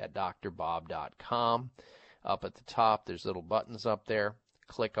at drbob.com. Up at the top, there's little buttons up there.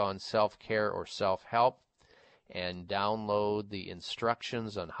 Click on self-care or self-help and download the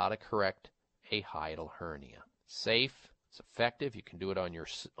instructions on how to correct a hiatal hernia. Safe, it's effective. You can do it on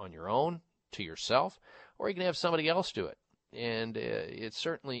your own, to yourself, or you can have somebody else do it. And it's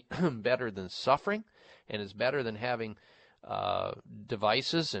certainly better than suffering, and it's better than having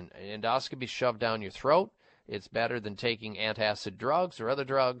devices and endoscopy shoved down your throat. It's better than taking antacid drugs or other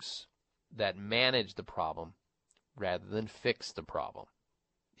drugs that manage the problem rather than fix the problem.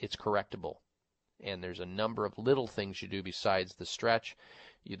 It's correctable. And there's a number of little things you do besides the stretch.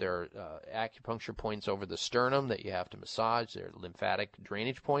 There are acupuncture points over the sternum that you have to massage. There are lymphatic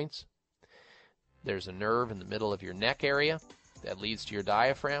drainage points. There's a nerve in the middle of your neck area that leads to your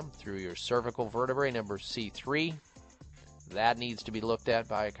diaphragm through your cervical vertebrae, number C3. That needs to be looked at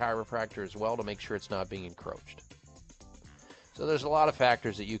by a chiropractor as well to make sure it's not being encroached. So there's a lot of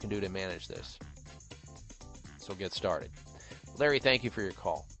factors that you can do to manage this. So get started. Larry, thank you for your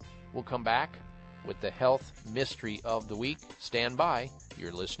call. We'll come back with the health mystery of the week. Stand by.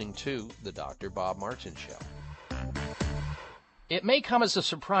 You're listening to the Dr. Bob Martin Show. It may come as a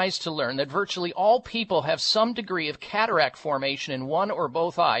surprise to learn that virtually all people have some degree of cataract formation in one or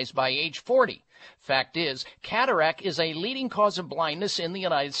both eyes by age 40. Fact is, cataract is a leading cause of blindness in the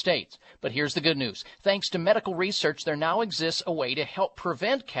United States. But here's the good news. Thanks to medical research, there now exists a way to help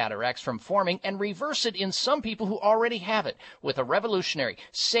prevent cataracts from forming and reverse it in some people who already have it with a revolutionary,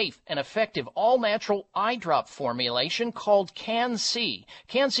 safe, and effective all-natural eye drop formulation called Can-C.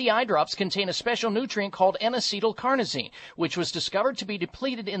 Can-C eye drops contain a special nutrient called N-acetylcarnosine, which was discovered to be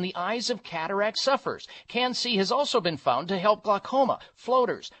depleted in the eyes of cataract sufferers. Can-C has also been found to help glaucoma,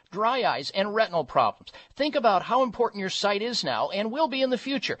 floaters, dry eyes, and retinal problems. Think about how important your sight is now and will be in the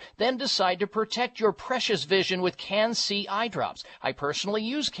future. Then decide to protect your precious vision with Can-C eye drops. I personally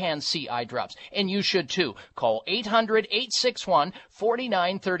use Can-C eye drops, and you should too. Call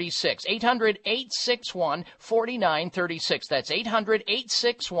 800-861-4936. 800-861-4936. That's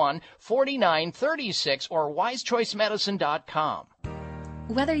 800-861-4936 or wisechoicemedicine.com.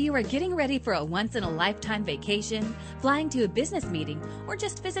 Whether you are getting ready for a once-in-a-lifetime vacation, flying to a business meeting, or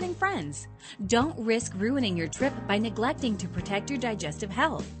just visiting friends, don't risk ruining your trip by neglecting to protect your digestive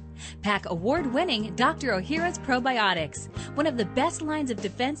health. Pack award-winning Dr. Ohhira's Probiotics, one of the best lines of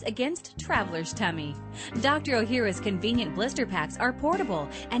defense against traveler's tummy. Dr. Ohhira's convenient blister packs are portable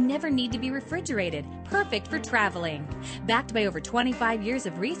and never need to be refrigerated, perfect for traveling. Backed by over 25 years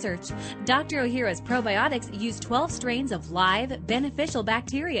of research, Dr. Ohhira's Probiotics use 12 strains of live, beneficial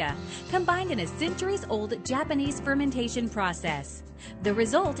bacteria, combined in a centuries-old Japanese fermentation process. The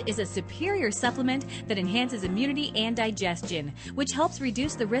result is a superior supplement that enhances immunity and digestion, which helps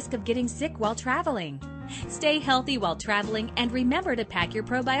reduce the risk of getting sick while traveling. Stay healthy while traveling and remember to pack your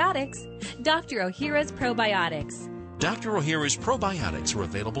probiotics. Dr. Ohhira's Probiotics. Dr. Ohhira's Probiotics are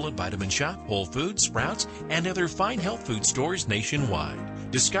available at Vitamin Shop, Whole Foods, Sprouts, and other fine health food stores nationwide.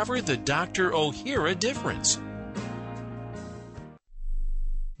 Discover the Dr. Ohhira difference.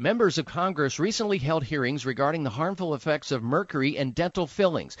 Members of Congress recently held hearings regarding the harmful effects of mercury in dental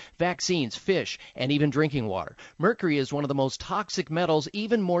fillings, vaccines, fish, and even drinking water. Mercury is one of the most toxic metals,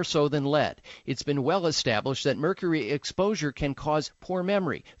 even more so than lead. It's been well established that mercury exposure can cause poor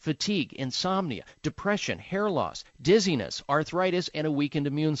memory, fatigue, insomnia, depression, hair loss, dizziness, arthritis, and a weakened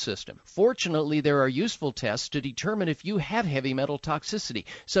immune system. Fortunately, there are useful tests to determine if you have heavy metal toxicity,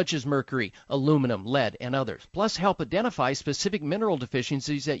 such as mercury, aluminum, lead, and others, plus help identify specific mineral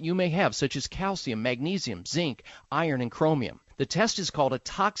deficiencies that you may have, such as calcium, magnesium, zinc, iron, and chromium. The test is called a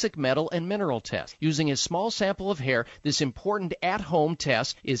toxic metal and mineral test. Using a small sample of hair, this important at-home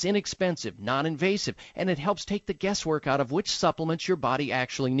test is inexpensive, non-invasive, and it helps take the guesswork out of which supplements your body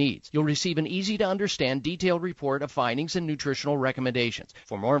actually needs. You'll receive an easy-to-understand, detailed report of findings and nutritional recommendations.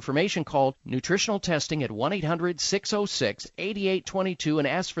 For more information, call Nutritional Testing at 1-800-606-8822 and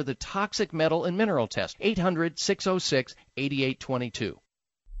ask for the toxic metal and mineral test. 800-606-8822.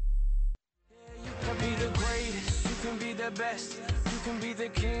 You can be the greatest, you can be the best, you can be the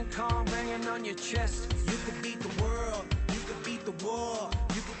King Kong banging on your chest. You can beat the world, you can beat the war,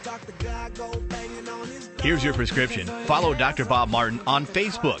 you can talk the guy, go banging on his door. Here's your prescription. Follow Dr. Bob Martin on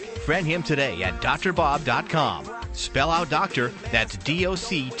Facebook. Friend him today at drbob.com. Spell out doctor, that's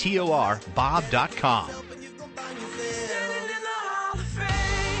D-O-C-T-O-R, bob.com.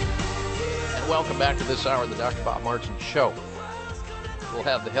 Welcome back to this hour of the Dr. Bob Martin Show. We'll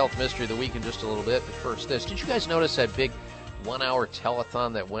have the health mystery of the week in just a little bit, but first this. Did you guys notice that big 1-hour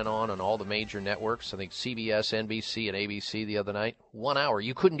telethon that went on all the major networks? I think CBS, NBC, and ABC the other night. 1 hour.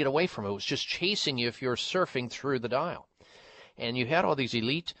 You couldn't get away from it. It was just chasing you if you were surfing through the dial. And you had all these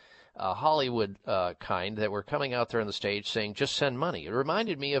elite Hollywood kind that were coming out there on the stage saying, just send money. It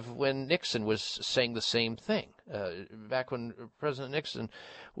reminded me of when Nixon was saying the same thing. Back when President Nixon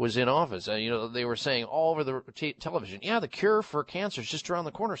was in office, they were saying all over the television, yeah, the cure for cancer is just around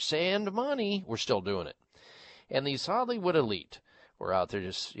the corner. Send money. We're still doing it. And these Hollywood elite were out there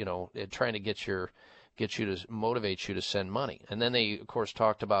just, trying to get you to motivate you to send money. And then they, of course,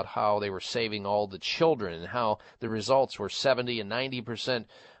 talked about how they were saving all the children and how the results were 70 and 90%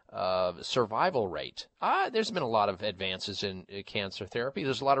 survival rate. There's been a lot of advances in cancer therapy.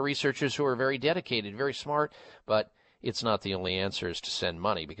 There's a lot of researchers who are very dedicated, very smart, but it's not the only answer is to send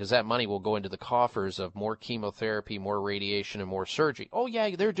money, because that money will go into the coffers of more chemotherapy, more radiation, and more surgery. Oh,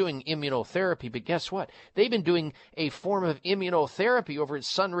 yeah, they're doing immunotherapy, but guess what? They've been doing a form of immunotherapy over at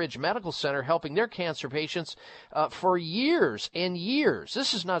Sunridge Medical Center, helping their cancer patients for years and years.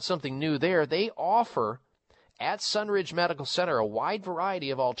 This is not something new there. They offer at Sunridge Medical Center a wide variety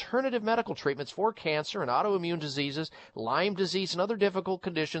of alternative medical treatments for cancer and autoimmune diseases, Lyme disease, and other difficult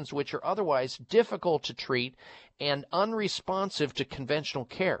conditions which are otherwise difficult to treat and unresponsive to conventional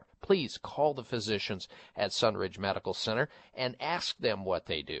care. Please call the physicians at Sunridge Medical Center and ask them what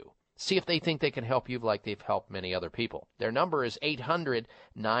they do. See if they think they can help you like they've helped many other people. Their number is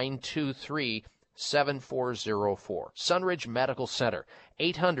 800-923-7404. Sunridge Medical Center,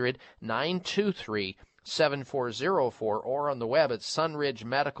 800-923-7404, or on the web at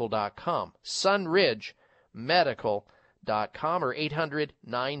sunridgemedical.com. sunridgemedical.com or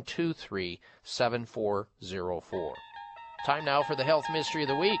 800-923-7404. Time now for the health mystery of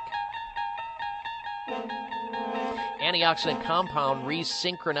the week. Antioxidant compound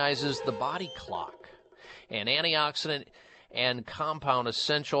resynchronizes the body clock. An antioxidant and compound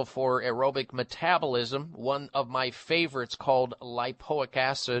essential for aerobic metabolism, one of my favorites called lipoic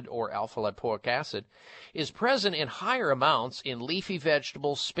acid or alpha-lipoic acid, is present in higher amounts in leafy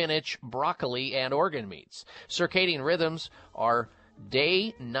vegetables, spinach, broccoli, and organ meats. Circadian rhythms are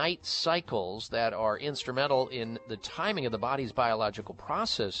day-night cycles that are instrumental in the timing of the body's biological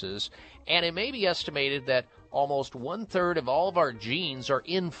processes, and it may be estimated that almost one-third of all of our genes are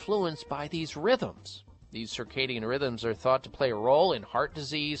influenced by these rhythms. These circadian rhythms are thought to play a role in heart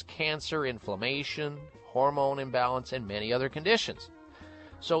disease, cancer, inflammation, hormone imbalance, and many other conditions.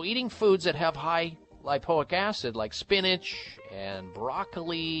 So eating foods that have high lipoic acid, like spinach and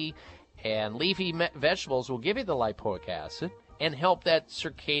broccoli and leafy vegetables, will give you the lipoic acid and help that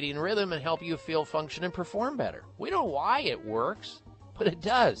circadian rhythm and help you feel, function, and perform better. We don't know why it works, but it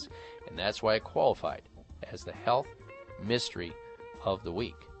does. And that's why it qualified as the health mystery of the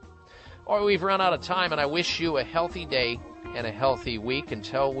week. All right, we've run out of time, and I wish you a healthy day and a healthy week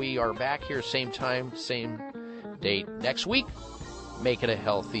until we are back here same time, same date next week. Make it a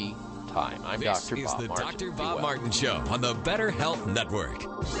healthy time. I'm Dr. Bob Martin. This is the Dr. Bob Martin Show on the Better Health Network.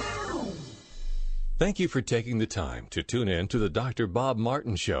 Thank you for taking the time to tune in to the Dr. Bob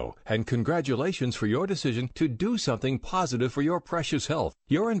Martin Show, and congratulations for your decision to do something positive for your precious health.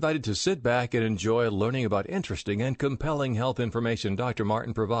 You're invited to sit back and enjoy learning about interesting and compelling health information Dr.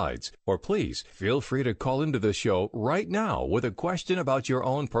 Martin provides. Or please feel free to call into the show right now with a question about your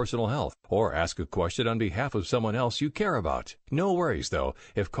own personal health, or ask a question on behalf of someone else you care about. No worries, though.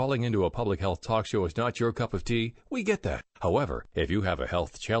 If calling into a public health talk show is not your cup of tea, we get that. However, if you have a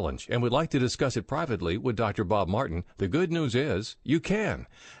health challenge and would like to discuss it privately with Dr. Bob Martin, the good news is you can.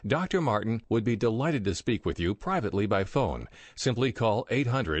 Dr. Martin would be delighted to speak with you privately by phone. Simply call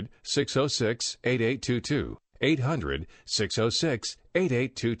 800-606-8822.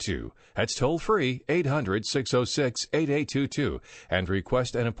 800-606-8822. That's toll free, 800-606-8822, and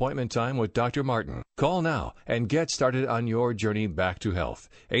request an appointment time with Dr. Martin. Call now and get started on your journey back to health.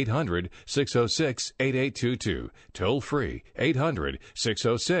 800-606-8822. Toll free,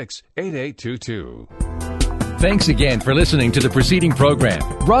 800-606-8822. Thanks again for listening to the preceding program,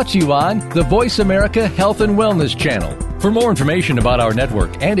 brought to you on the Voice America Health and Wellness Channel. For more information about our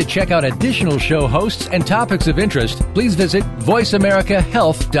network and to check out additional show hosts and topics of interest, please visit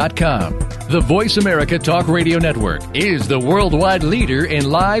voiceamericahealth.com. The Voice America Talk Radio Network is the worldwide leader in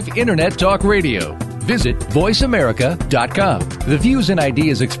live Internet talk radio. Visit voiceamerica.com. The views and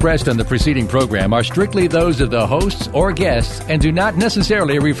ideas expressed on the preceding program are strictly those of the hosts or guests and do not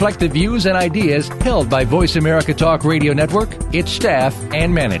necessarily reflect the views and ideas held by Voice America Talk Radio Network, its staff,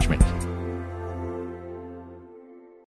 and management.